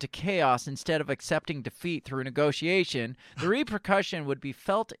splinter into chaos instead of accepting defeat through negotiation, the repercussion would be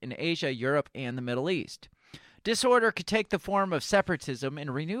felt in Asia, Europe, and the Middle East. Disorder could take the form of separatism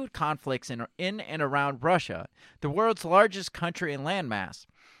and renewed conflicts in and around Russia, the world's largest country in landmass.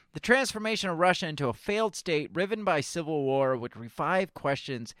 The transformation of Russia into a failed state riven by civil war would revive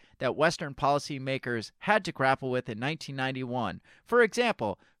questions that Western policymakers had to grapple with in 1991. For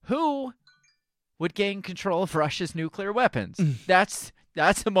example, who would gain control of Russia's nuclear weapons? That's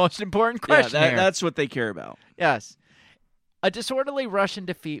the most important question here. That's what they care about. Yes. A disorderly Russian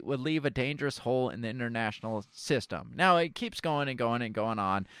defeat would leave a dangerous hole in the international system. Now, it keeps going and going and going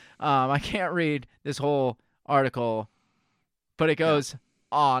on. I can't read this whole article, but it goes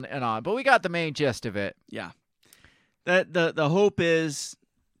on and on. But we got the main gist of it. Yeah. That the hope is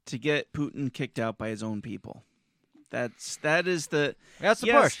to get Putin kicked out by his own people. That's the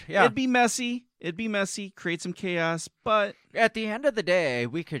push. Yeah. It'd be messy, create some chaos, but at the end of the day,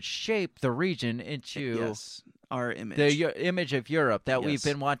 we could shape the region into our image. The image of Europe that we've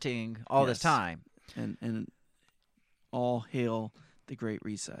been wanting all this time. And all hail the Great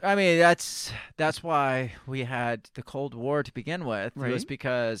Reset. I mean, that's why we had the Cold War to begin with. Right. It was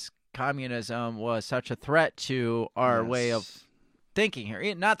because communism was such a threat to our way of thinking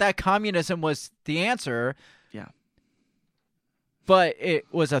here. Not that communism was the answer. Yeah. But it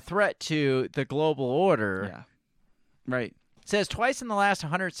was a threat to the global order. Yeah. Right. It says twice in the last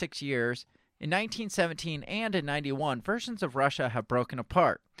 106 years, in 1917 and in 91, versions of Russia have broken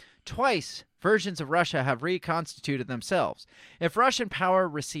apart. Twice, versions of Russia have reconstituted themselves. If Russian power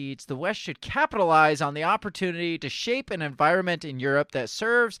recedes, the West should capitalize on the opportunity to shape an environment in Europe that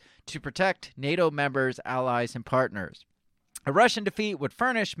serves to protect NATO members, allies, and partners. A Russian defeat would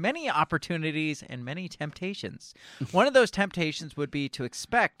furnish many opportunities and many temptations. One of those temptations would be to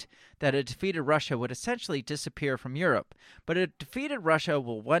expect that a defeated Russia would essentially disappear from Europe. But a defeated Russia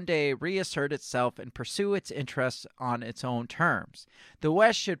will one day reassert itself and pursue its interests on its own terms. The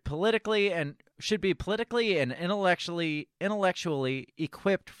West should be politically and intellectually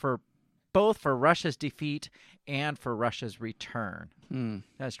equipped for Russia's defeat and for Russia's return.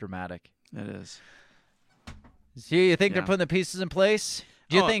 That's dramatic. That is. So you think they're putting the pieces in place?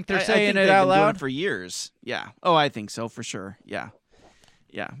 Do you think they're saying it out been loud? doing it for years? Yeah. Oh, I think so for sure. Yeah.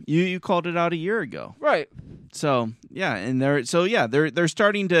 Yeah. You called it out a year ago, right? So yeah, and they're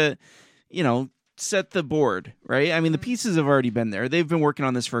starting to, set the board, right? I mean, the pieces have already been there. They've been working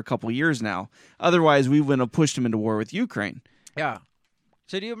on this for a couple years now. Otherwise, we wouldn't have pushed them into war with Ukraine. Yeah.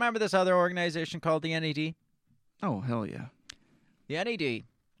 So do you remember this other organization called the NED? Oh, hell yeah. The NED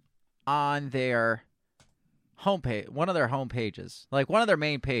on their homepage, one of their homepages, like one of their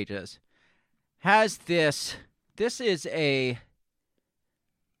main pages, has this. This is a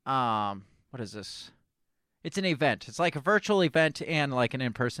what is this? It's an event. It's like a virtual event and like an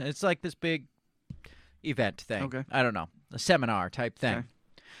in-person. It's like this big event thing. Okay. I don't know, a seminar type thing. Okay.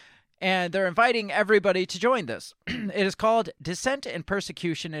 And they're inviting everybody to join this. It is called Dissent and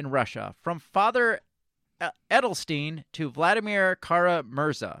Persecution in Russia, from Father Edelstein to Vladimir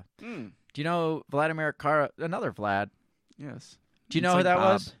Kara-Murza. Do you know Vladimir Kara? Another Vlad. Yes. Do you know who that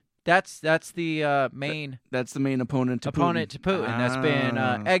was? That's the main. That's the main opponent to Putin. That's been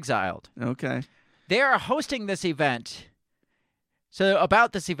exiled. Okay. They are hosting this event. So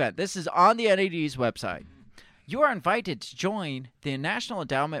about this event, this is on the NED's website. You are invited to join the National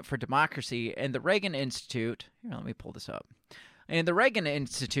Endowment for Democracy and the Reagan Institute. Here, let me pull this up. And the Reagan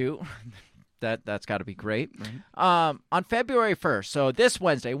Institute. That's got to be great. Right. On February 1st, so this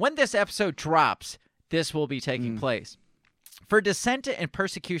Wednesday, when this episode drops, this will be taking place. For Dissent and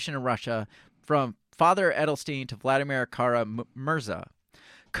Persecution in Russia, from Father Edelstein to Vladimir Kara-Murza.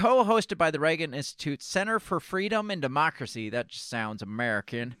 Co-hosted by the Reagan Institute Center for Freedom and Democracy, that just sounds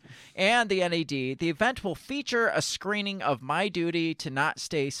American, and the NED, the event will feature a screening of My Duty to Not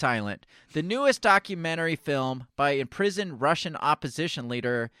Stay Silent, the newest documentary film by imprisoned Russian opposition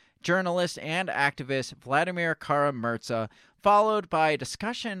leader, journalist and activist Vladimir Kara-Murza, followed by a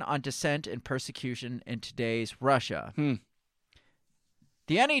discussion on dissent and persecution in today's Russia.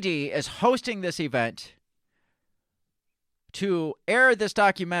 The NED is hosting this event to air this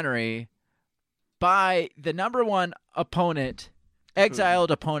documentary by the number one opponent,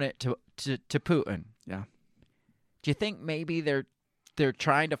 exiled opponent to Putin. Yeah. Do you think maybe they're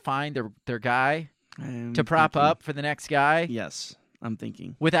trying to find their guy to prop up for the next guy? Yes. I'm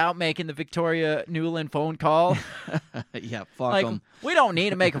thinking. Without making the Victoria Nuland phone call? Yeah, fuck them. We don't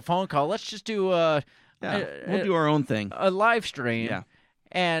need to make a phone call. Let's just do we'll do our own thing. A live stream. Yeah.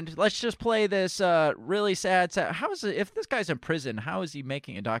 And let's just play this really sad. How is it, if this guy's in prison, how is he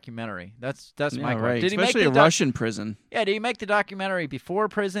making a documentary? That's my question. Right. Did Especially he make a Russian prison. Yeah, did he make the documentary before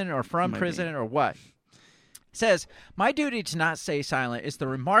prison or from prison or what? It says, My Duty to Not Stay Silent is the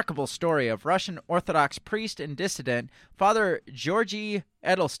remarkable story of Russian Orthodox priest and dissident Father Georgy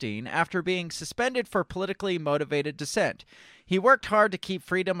Edelstein after being suspended for politically motivated dissent. He worked hard to keep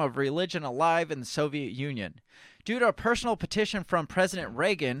freedom of religion alive in the Soviet Union. Due to a personal petition from President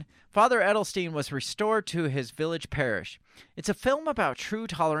Reagan, Father Edelstein was restored to his village parish. It's a film about true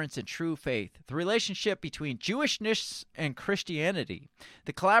tolerance and true faith, the relationship between Jewishness and Christianity,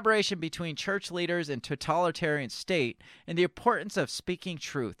 the collaboration between church leaders and totalitarian state, and the importance of speaking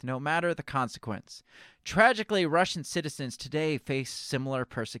truth, no matter the consequence. Tragically, Russian citizens today face similar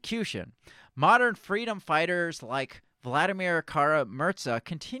persecution. Modern freedom fighters like Vladimir Kara-Murza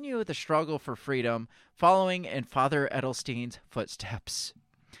continue the struggle for freedom, following in Father Edelstein's footsteps.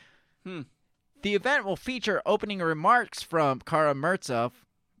 The event will feature opening remarks from Kara-Murza,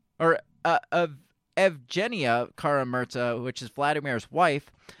 or Evgenia Kara-Murza, which is Vladimir's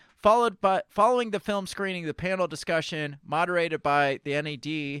wife, following the film screening. The panel discussion, moderated by the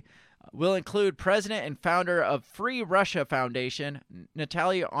NED, will include President and founder of Free Russia Foundation,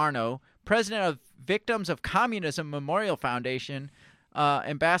 Natalia Arno, President of Victims of Communism Memorial Foundation,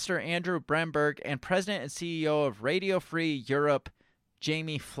 Ambassador Andrew Bremberg, and President and CEO of Radio Free Europe,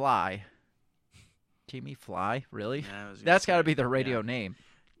 Jamie Fly. Jamie Fly? Really? Yeah, that's got to be the radio name.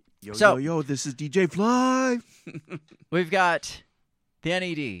 Yo, this is DJ Fly. We've got the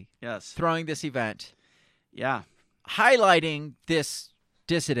NED yes, throwing this event. Yeah. Highlighting this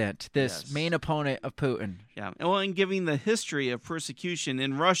dissident, this main opponent of Putin. Yeah. Well, and giving the history of persecution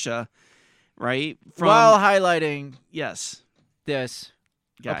in Russia, right? While highlighting this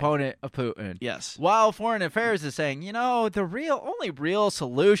guy. Opponent of Putin. Yes. While Foreign Affairs is saying, the only real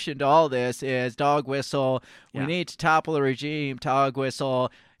solution to all this is dog whistle. We need to topple the regime, dog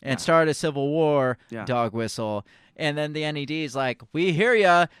whistle, and start a civil war, dog whistle. And then the NED is like, we hear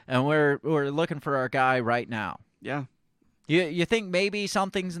ya, and we're looking for our guy right now. Yeah. You think maybe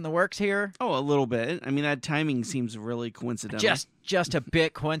something's in the works here? Oh, a little bit. I mean, that timing seems really coincidental. Just a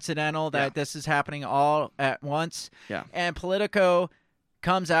bit coincidental that this is happening all at once. Yeah. And Politico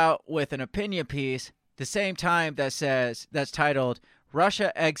comes out with an opinion piece the same time that's titled,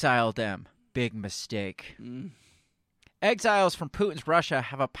 Russia exiled them. Big mistake. Exiles from Putin's Russia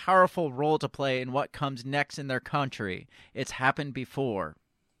have a powerful role to play in what comes next in their country. It's happened before.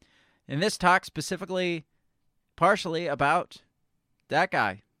 And this talks specifically, partially about that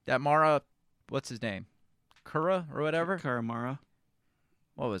guy, that Mara, what's his name? Kura or whatever? Karamara.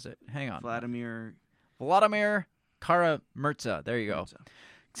 What was it? Hang on. Vladimir Kara-Murza. There you go.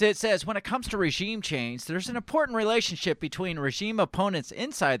 So it says, when it comes to regime change, there's an important relationship between regime opponents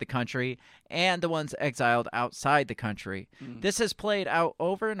inside the country and the ones exiled outside the country. This has played out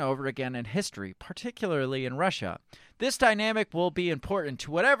over and over again in history, particularly in Russia. This dynamic will be important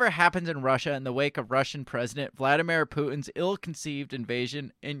to whatever happens in Russia in the wake of Russian President Vladimir Putin's ill-conceived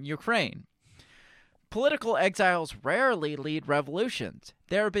invasion in Ukraine. Political exiles rarely lead revolutions.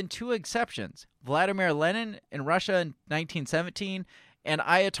 There have been two exceptions, Vladimir Lenin in Russia in 1917 and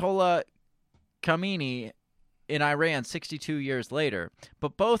Ayatollah Khamenei in Iran 62 years later,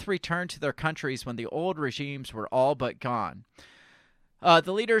 but both returned to their countries when the old regimes were all but gone.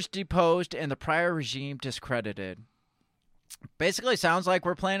 The leaders deposed and the prior regime discredited. Basically sounds like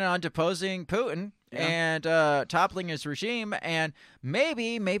we're planning on deposing Putin and toppling his regime, and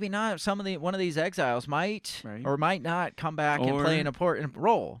maybe not. One of these exiles might or might not come back and play an important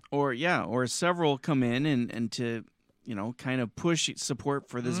role. Or several come in and to kind of push support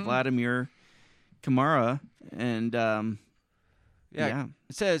for this Vladimir Kamara, and it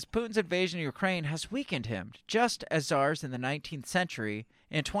says Putin's invasion of Ukraine has weakened him, just as czars in the 19th century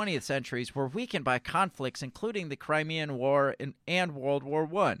and 20th centuries were weakened by conflicts, including the Crimean War and World War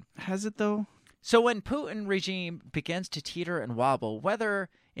I. Has it though? So when Putin regime begins to teeter and wobble, whether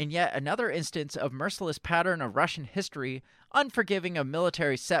in yet another instance of merciless pattern of Russian history, unforgiving of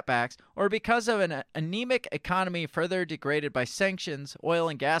military setbacks, or because of an anemic economy further degraded by sanctions, oil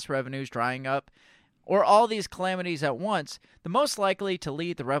and gas revenues drying up, or all these calamities at once, the most likely to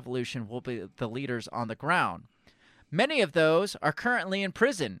lead the revolution will be the leaders on the ground. Many of those are currently in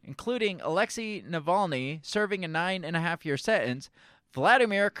prison, including Alexei Navalny serving a 9.5-year sentence,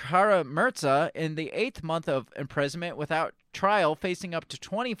 Vladimir Kara-Murza in the 8th month of imprisonment without trial facing up to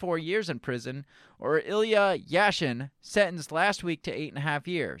 24 years in prison, or Ilya Yashin sentenced last week to 8.5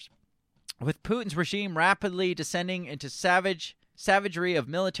 years. With Putin's regime rapidly descending into savagery of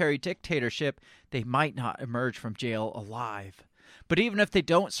military dictatorship, they might not emerge from jail alive. But even if they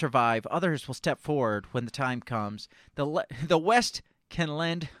don't survive, others will step forward when the time comes. The West can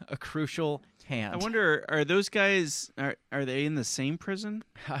lend a crucial hand. I wonder, are those guys, are they in the same prison?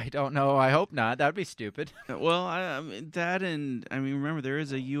 I don't know. I hope not. That would be stupid. Well, remember, there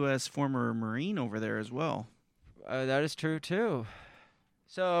is a U.S. former Marine over there as well. That is true, too.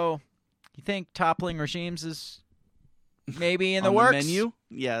 So, you think toppling regimes is maybe in the works? On the menu?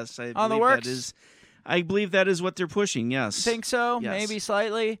 Yes, I believe that is what they're pushing, yes. Think so? Yes. Maybe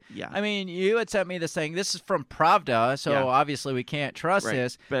slightly? Yeah. I mean, you had sent me this thing. This is from Pravda, so obviously we can't trust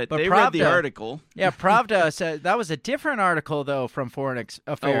this. But they read the article. Yeah, Pravda said that was a different article, though, from Foreign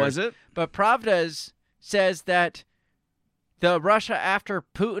Affairs. Oh, was it? But Pravda says that the Russia after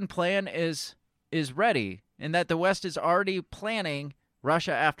Putin plan is ready, and that the West is already planning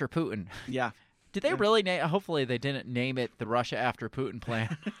Russia after Putin. Yeah. Did they really name? Hopefully they didn't name it the Russia after Putin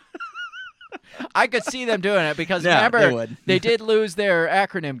plan. I could see them doing it because remember they did lose their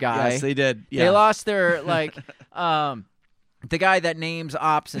acronym guy. Yes, they did. Yeah. They lost their the guy that names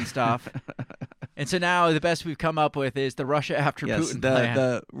ops and stuff. And so now the best we've come up with is the Russia after Putin plan.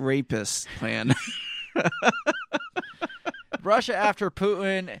 The rapist plan. Russia after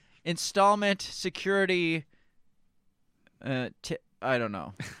Putin installment security. I don't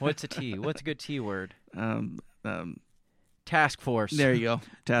know. What's a T? What's a good T word? Task force. There you go.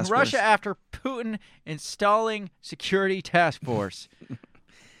 Task force. Russia after Putin installing security task force.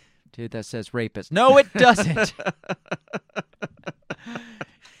 Dude, that says rapist. No, it doesn't.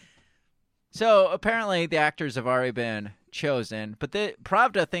 So apparently the actors have already been chosen, but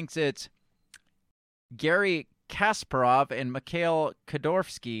Pravda thinks it's Gary Kasparov and Mikhail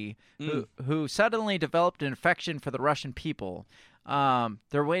Khodorkovsky, who suddenly developed an affection for the Russian people.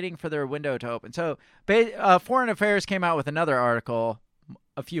 They're waiting for their window to open. So Foreign Affairs came out with another article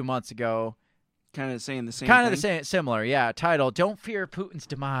a few months ago. Kind of saying the same Kind thing? of the same, similar, yeah. Titled, Don't Fear Putin's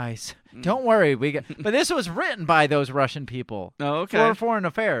Demise. Don't worry. But this was written by those Russian people. Oh, okay. For Foreign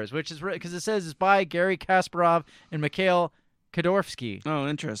Affairs, which is because it says it's by Gary Kasparov and Mikhail Khodorkovsky. Oh,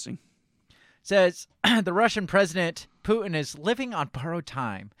 interesting. Says, the Russian President Putin is living on borrowed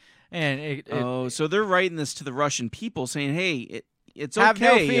time. And so they're writing this to the Russian people saying, hey, it's have okay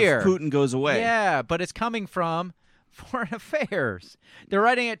no fear if Putin goes away. Yeah, but it's coming from Foreign Affairs. They're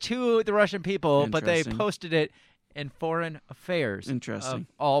writing it to the Russian people, but they posted it in Foreign Affairs. Interesting. Of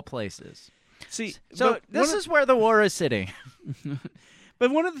all places. See, so this is where the war is sitting.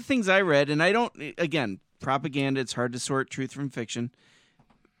 But one of the things I read, and I don't, again, propaganda, it's hard to sort truth from fiction.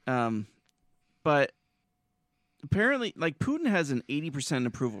 But apparently, like, Putin has an 80%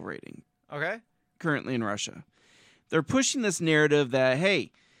 approval rating. Okay. Currently in Russia. They're pushing this narrative that,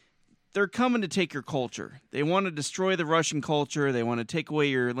 hey, they're coming to take your culture. They want to destroy the Russian culture. They want to take away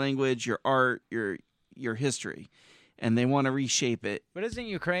your language, your art, your history, and they want to reshape it. But isn't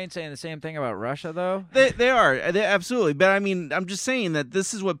Ukraine saying the same thing about Russia, though? They are. Absolutely. But, I mean, I'm just saying that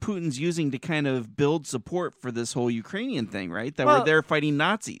this is what Putin's using to kind of build support for this whole Ukrainian thing, right? That we're there fighting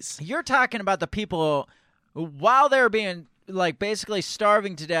Nazis. You're talking about the people, while they're being, like, basically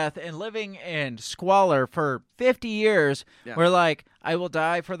starving to death and living in squalor for 50 years, where, like, I will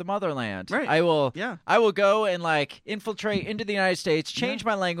die for the motherland. Right. I will go and, like, infiltrate into the United States, change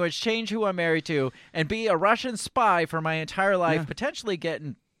my language, change who I'm married to, and be a Russian spy for my entire life, potentially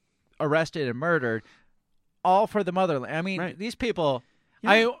getting arrested and murdered, all for the motherland. I mean, these people,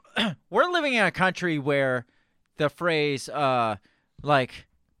 we're living in a country where the phrase, like,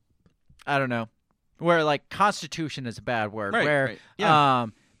 I don't know, where, like, constitution is a bad word,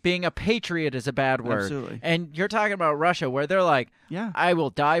 being a patriot is a bad word. Absolutely. And you're talking about Russia, where they're like, I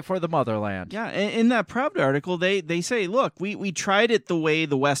will die for the motherland. Yeah, in that Pravda article, they say, look, we tried it the way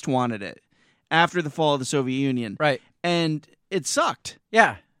the West wanted it after the fall of the Soviet Union. Right. And it sucked.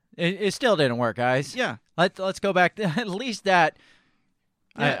 Yeah. It still didn't work, guys. Yeah. Let's go back to at least that.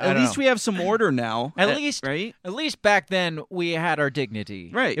 At least we have some order now. At least back then we had our dignity.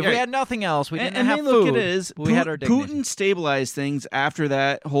 Right. If we had nothing else, we didn't and have they food. Look at it as we had our dignity. Putin stabilized things after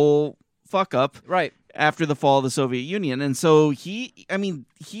that whole fuck up. Right. After the fall of the Soviet Union. And so he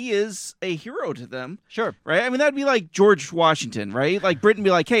is a hero to them. Sure. Right? I mean, that'd be like George Washington, right? Like Britain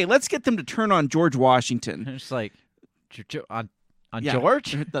be like, hey, let's get them to turn on George Washington. It's like, on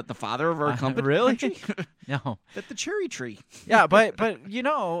George? The father of our company? Really? No. At the cherry tree. Yeah, but you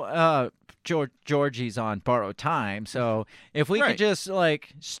know, Georgie's on borrowed time, so if we could just,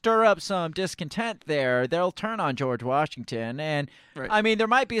 like, stir up some discontent there, they'll turn on George Washington, and, I mean, there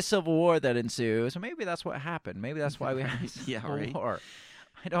might be a civil war that ensues, so maybe that's what happened. Maybe that's why we have a civil war.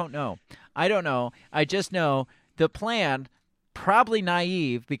 I don't know. I just know the plan, probably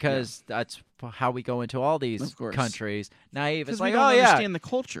naive, because that's how we go into all these countries. Naive. It's like, we don't understand the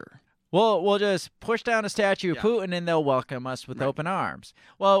culture. We'll just push down a statue of Putin and they'll welcome us with open arms.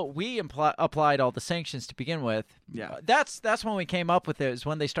 Well, we applied all the sanctions to begin with. Yeah. That's when we came up with it, is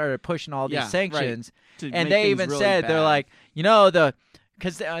when they started pushing all these sanctions. Right. And they even said, they're like, you know,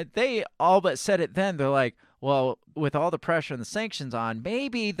 because they all but said it then. They're like, well, with all the pressure and the sanctions on,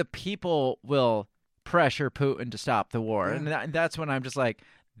 maybe the people will pressure Putin to stop the war. And that's when I'm just like,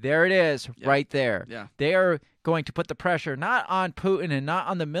 there it is, right there. Yeah. They are going to put the pressure not on Putin and not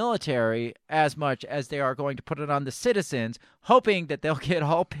on the military as much as they are going to put it on the citizens, hoping that they'll get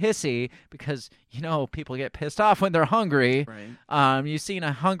all pissy because, you know, people get pissed off when they're hungry. Right. You've seen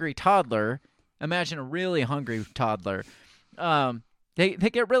a hungry toddler. Imagine a really hungry toddler. They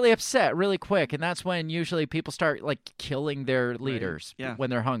get really upset really quick, and that's when usually people start, like, killing their leaders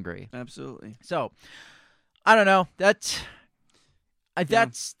when they're hungry. Absolutely. So, I don't know. That's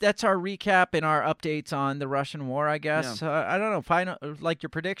our recap and our updates on the Russian war, I guess. I don't know. Final, like, your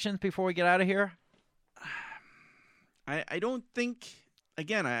predictions before we get out of here? I don't think,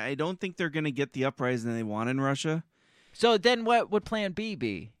 again, I don't think they're going to get the uprising they want in Russia. So then what would plan B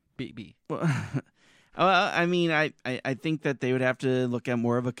be? Well, I mean, I think that they would have to look at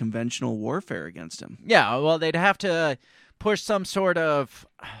more of a conventional warfare against him. Yeah, well, they'd have to push some sort of,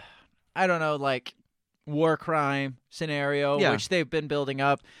 I don't know, like, war crime scenario, which they've been building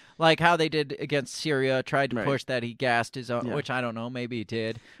up, like how they did against Syria, tried to push that he gassed his own, which I don't know, maybe he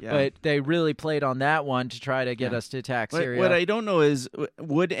did, but they really played on that one to try to get us to attack Syria. What I don't know is,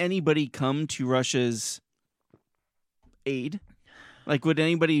 would anybody come to Russia's aid? Like, would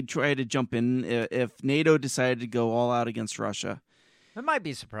anybody try to jump in if NATO decided to go all out against Russia? I might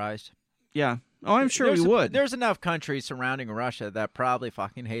be surprised. Yeah. Oh, I'm sure we would. There's enough countries surrounding Russia that probably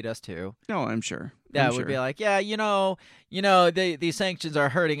fucking hate us too. No, I'm sure. That would be like, yeah, these sanctions are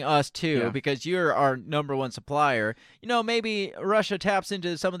hurting us too because you're our number one supplier. Maybe Russia taps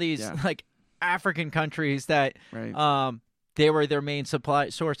into some of these like African countries that they were their main supply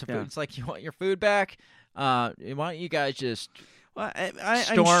source of food. It's like, you want your food back? Why don't you guys just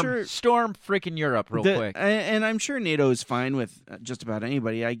storm freaking Europe real quick? And I'm sure NATO is fine with just about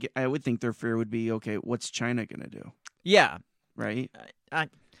anybody. I would think their fear would be, okay, what's China going to do? Yeah. Right?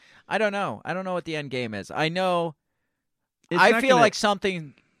 I don't know. I don't know what the end game is. I know. I feel like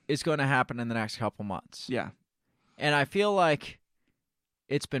something is going to happen in the next couple months. Yeah. And I feel like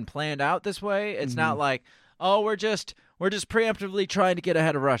it's been planned out this way. It's not like, oh, we're just preemptively trying to get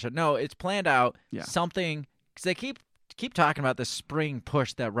ahead of Russia. No, it's planned out. Yeah. Something, because they keep talking about this spring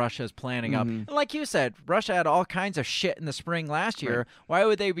push that Russia is planning up. And like you said, Russia had all kinds of shit in the spring last year. Right. Why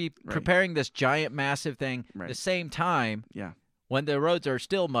would they be preparing this giant, massive thing the same time? Yeah. When the roads are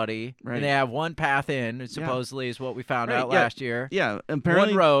still muddy, and they have one path in, supposedly is what we found out last year. Yeah,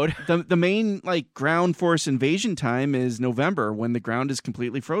 apparently one road. The main ground force invasion time is November when the ground is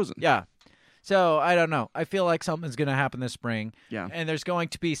completely frozen. Yeah. So I don't know. I feel like something's going to happen this spring. Yeah. And there's going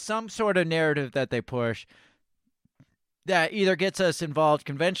to be some sort of narrative that they push that either gets us involved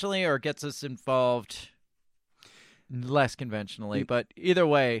conventionally or gets us involved less conventionally. But either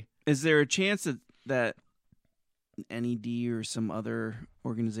way. Is there a chance that NED or some other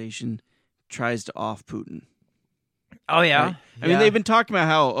organization tries to off Putin? Oh, yeah. Right? I mean, they've been talking about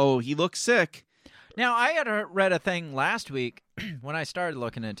how, he looks sick. Now, I had read a thing last week when I started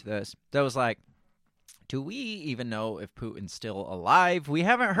looking into this that was like, do we even know if Putin's still alive? We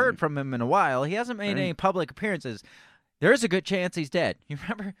haven't heard from him in a while. He hasn't made any public appearances. There is a good chance he's dead. You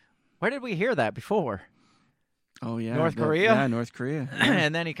remember? Where did we hear that before? Oh, yeah. North Korea? Yeah, North Korea. Yeah.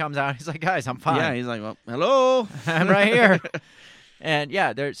 And then he comes out. He's like, guys, I'm fine. Yeah, he's like, well, hello. I'm right here. And,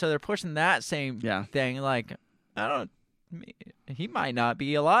 they're pushing that same thing. Like, he might not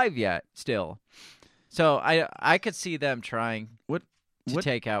be alive yet still. So I could see them trying to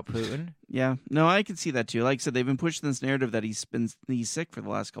take out Putin. Yeah. No, I could see that too. Like I said, they've been pushing this narrative that he's sick for the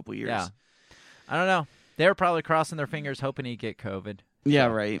last couple of years. Yeah. I don't know. They were probably crossing their fingers hoping he'd get COVID. Yeah,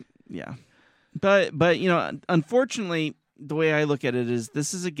 right. Yeah. But unfortunately, the way I look at it is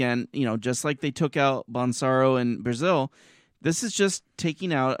this is, again, just like they took out Bolsonaro in Brazil, this is just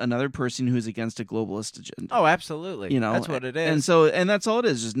taking out another person who's against a globalist agenda. Oh, absolutely. That's what it is. And that's all it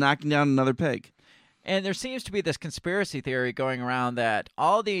is, just knocking down another peg. And there seems to be this conspiracy theory going around that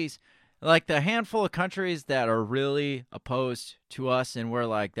all these, like the handful of countries that are really opposed to us and we're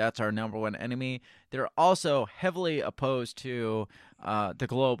like, that's our number one enemy, they're also heavily opposed to the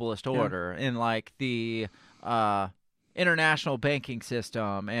globalist order and like the international banking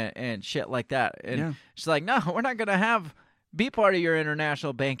system and shit like that. And it's like, no, we're not going to be part of your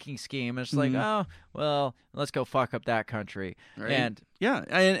international banking scheme. It's like, oh, well, let's go fuck up that country. Right.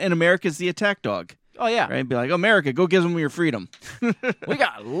 And America's the attack dog. Oh, yeah. Right? Be like, America, go give them your freedom. We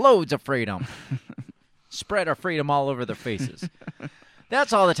got loads of freedom. Spread our freedom all over their faces.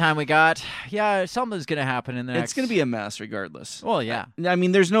 That's all the time we got. Yeah, something's going to happen in the next... It's going to be a mess regardless. Well, yeah. I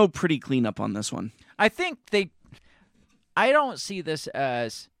mean, there's no pretty cleanup on this one. I think I don't see this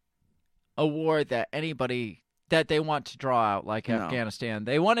as a war that they want to draw out like Afghanistan.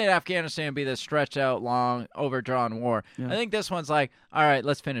 They wanted Afghanistan to be this stretched out, long, overdrawn war. Yeah. I think this one's like, all right,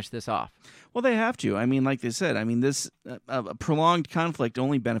 let's finish this off. Well, they have to. I mean, like they said, this a prolonged conflict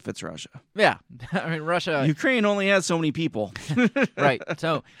only benefits Russia. Yeah. I mean, Russia... Ukraine only has so many people. Right.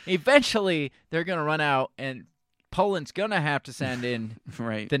 So eventually they're going to run out and Poland's going to have to send in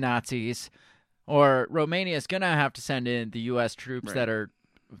the Nazis, or Romania's going to have to send in the U.S. troops that are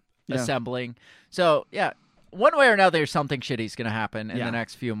assembling. So, yeah. One way or another, something shitty's going to happen in the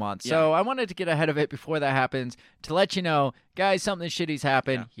next few months. Yeah. So I wanted to get ahead of it before that happens to let you know, guys, something shitty's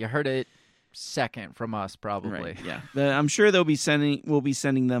happened. Yeah. You heard it second from us, probably. Right. Yeah. I'm sure we'll be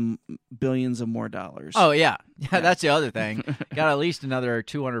sending them billions of more dollars. Oh, yeah. Yeah, that's the other thing. Got at least another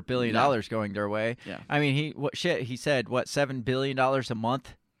 $200 billion going their way. Yeah. I mean, he said, $7 billion a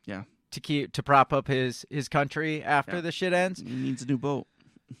month? Yeah. To prop up his country after the shit ends? He needs a new boat.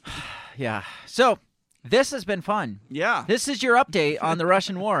 Yeah. So... this has been fun. Yeah. This is your update on the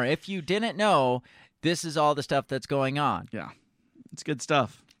Russian war. If you didn't know, this is all the stuff that's going on. Yeah. It's good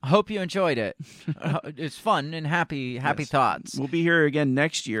stuff. I hope you enjoyed it. It's fun and happy thoughts. We'll be here again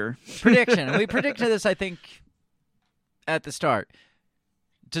next year. Prediction. We predicted this, I think, at the start.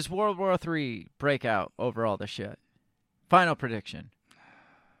 Does World War III break out over all this shit? Final prediction.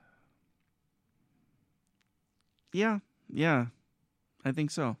 Yeah, I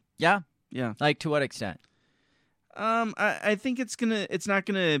think so. Yeah? Yeah. Like, to what extent? I think it's not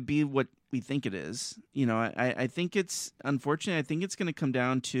gonna be what we think it is. You know, I think unfortunately, I think it's gonna come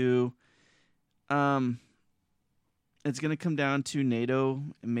down to, NATO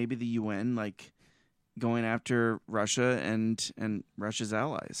and maybe the UN, like, going after Russia and Russia's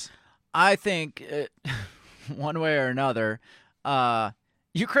allies. I think one way or another,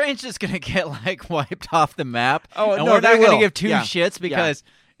 Ukraine's just going to get, like, wiped off the map. Oh, and no, we're not going to will. give two Yeah. shits because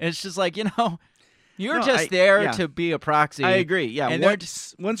it's just like, you're just there to be a proxy. I agree. Yeah. And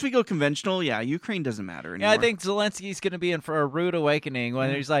once we go conventional, Ukraine doesn't matter anymore. Yeah, I think Zelensky's going to be in for a rude awakening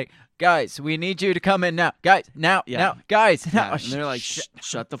when he's like, guys, we need you to come in now. Guys, now, guys, now. And they're like,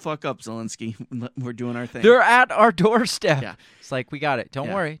 shut the fuck up, Zelensky. We're doing our thing. They're at our doorstep. Yeah. It's like, we got it.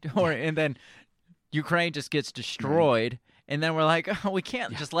 Don't worry. And then Ukraine just gets destroyed. And then we're like, oh, we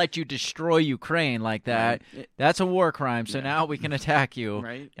can't just let you destroy Ukraine like that. Right. That's a war crime. So now we can attack you.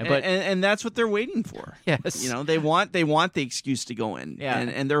 Right. But and that's what they're waiting for. Yes. They want the excuse to go in. Yeah.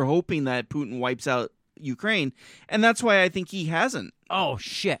 And they're hoping that Putin wipes out Ukraine. And that's why I think he hasn't. Oh,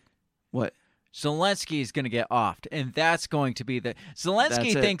 shit. What? Zelensky is going to get offed, and that's going to be the...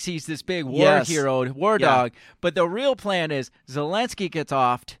 Zelensky thinks he's this big war Yes. hero, war dog, but the real plan is Zelensky gets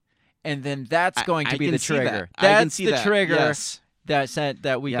offed, and then that's going to be the trigger. That's the trigger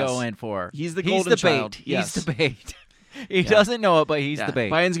that we go in for. He's the golden child. Bait. Yes. He's the bait. He doesn't know it, but he's the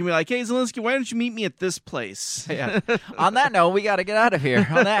bait. Biden's going to be like, hey, Zelensky, why don't you meet me at this place? Yeah. On that note, we got to get out of here.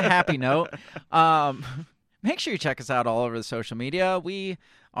 On that happy note, make sure you check us out all over the social media. We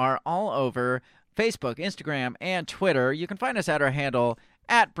are all over Facebook, Instagram, and Twitter. You can find us at our handle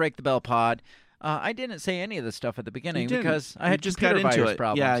at BreakTheBellPod. I didn't say any of this stuff at the beginning because I had just computer got into virus it.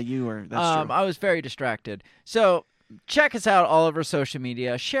 problems. Yeah, you were. That's true. I was very distracted. So check us out all over social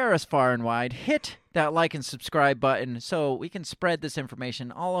media. Share us far and wide. Hit that like and subscribe button so we can spread this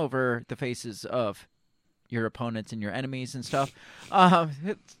information all over the faces of your opponents and your enemies and stuff.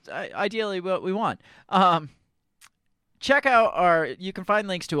 It's ideally what we want. Check out you can find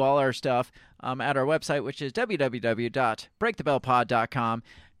links to all our stuff at our website, which is www.breakthebellpod.com.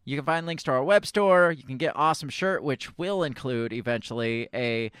 You can find links to our web store. You can get awesome shirt, which will include eventually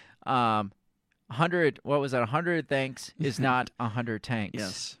a 100. What was that? 100 thanks is not 100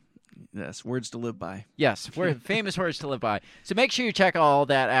 tanks. Yes. Words to live by. Yes, we're famous words to live by. So make sure you check all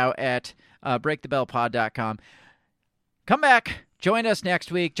that out at breakthebellpod.com. Come back. Join us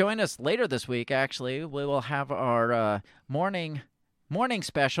next week. Join us later this week, actually. We will have our morning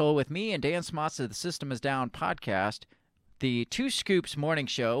special with me and Dan Smots of the System Is Down podcast, the Two Scoops morning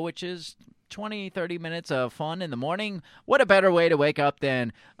show, which is 20, 30 minutes of fun in the morning. What a better way to wake up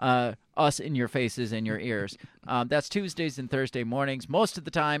than us in your faces and your ears. That's Tuesdays and Thursday mornings, most of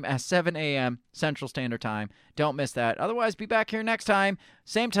the time at 7 a.m. Central Standard Time. Don't miss that. Otherwise, be back here next time,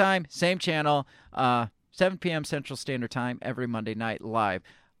 same channel, 7 p.m. Central Standard Time every Monday night live.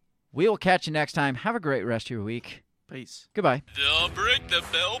 We will catch you next time. Have a great rest of your week. Peace. Goodbye. The Break the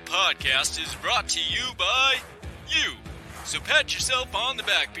Bell podcast is brought to you by you. So pat yourself on the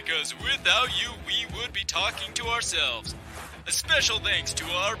back because without you, we would be talking to ourselves. A special thanks to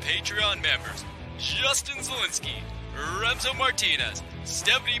our Patreon members, Justin Zielinski, Remso Martinez,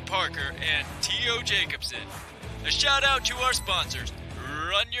 Stephanie Parker, and T.O. Jacobson. A shout out to our sponsors,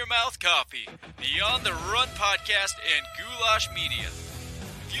 Run Your Mouth Coffee, the On the Run podcast, and Goulash Media.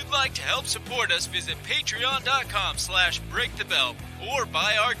 If you'd like to help support us, visit patreon.com/breakthebell or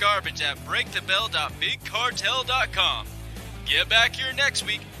buy our garbage at breakthebell.bigcartel.com. Get back here next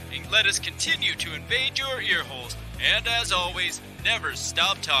week and let us continue to invade your ear holes. And as always, never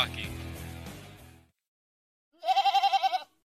stop talking.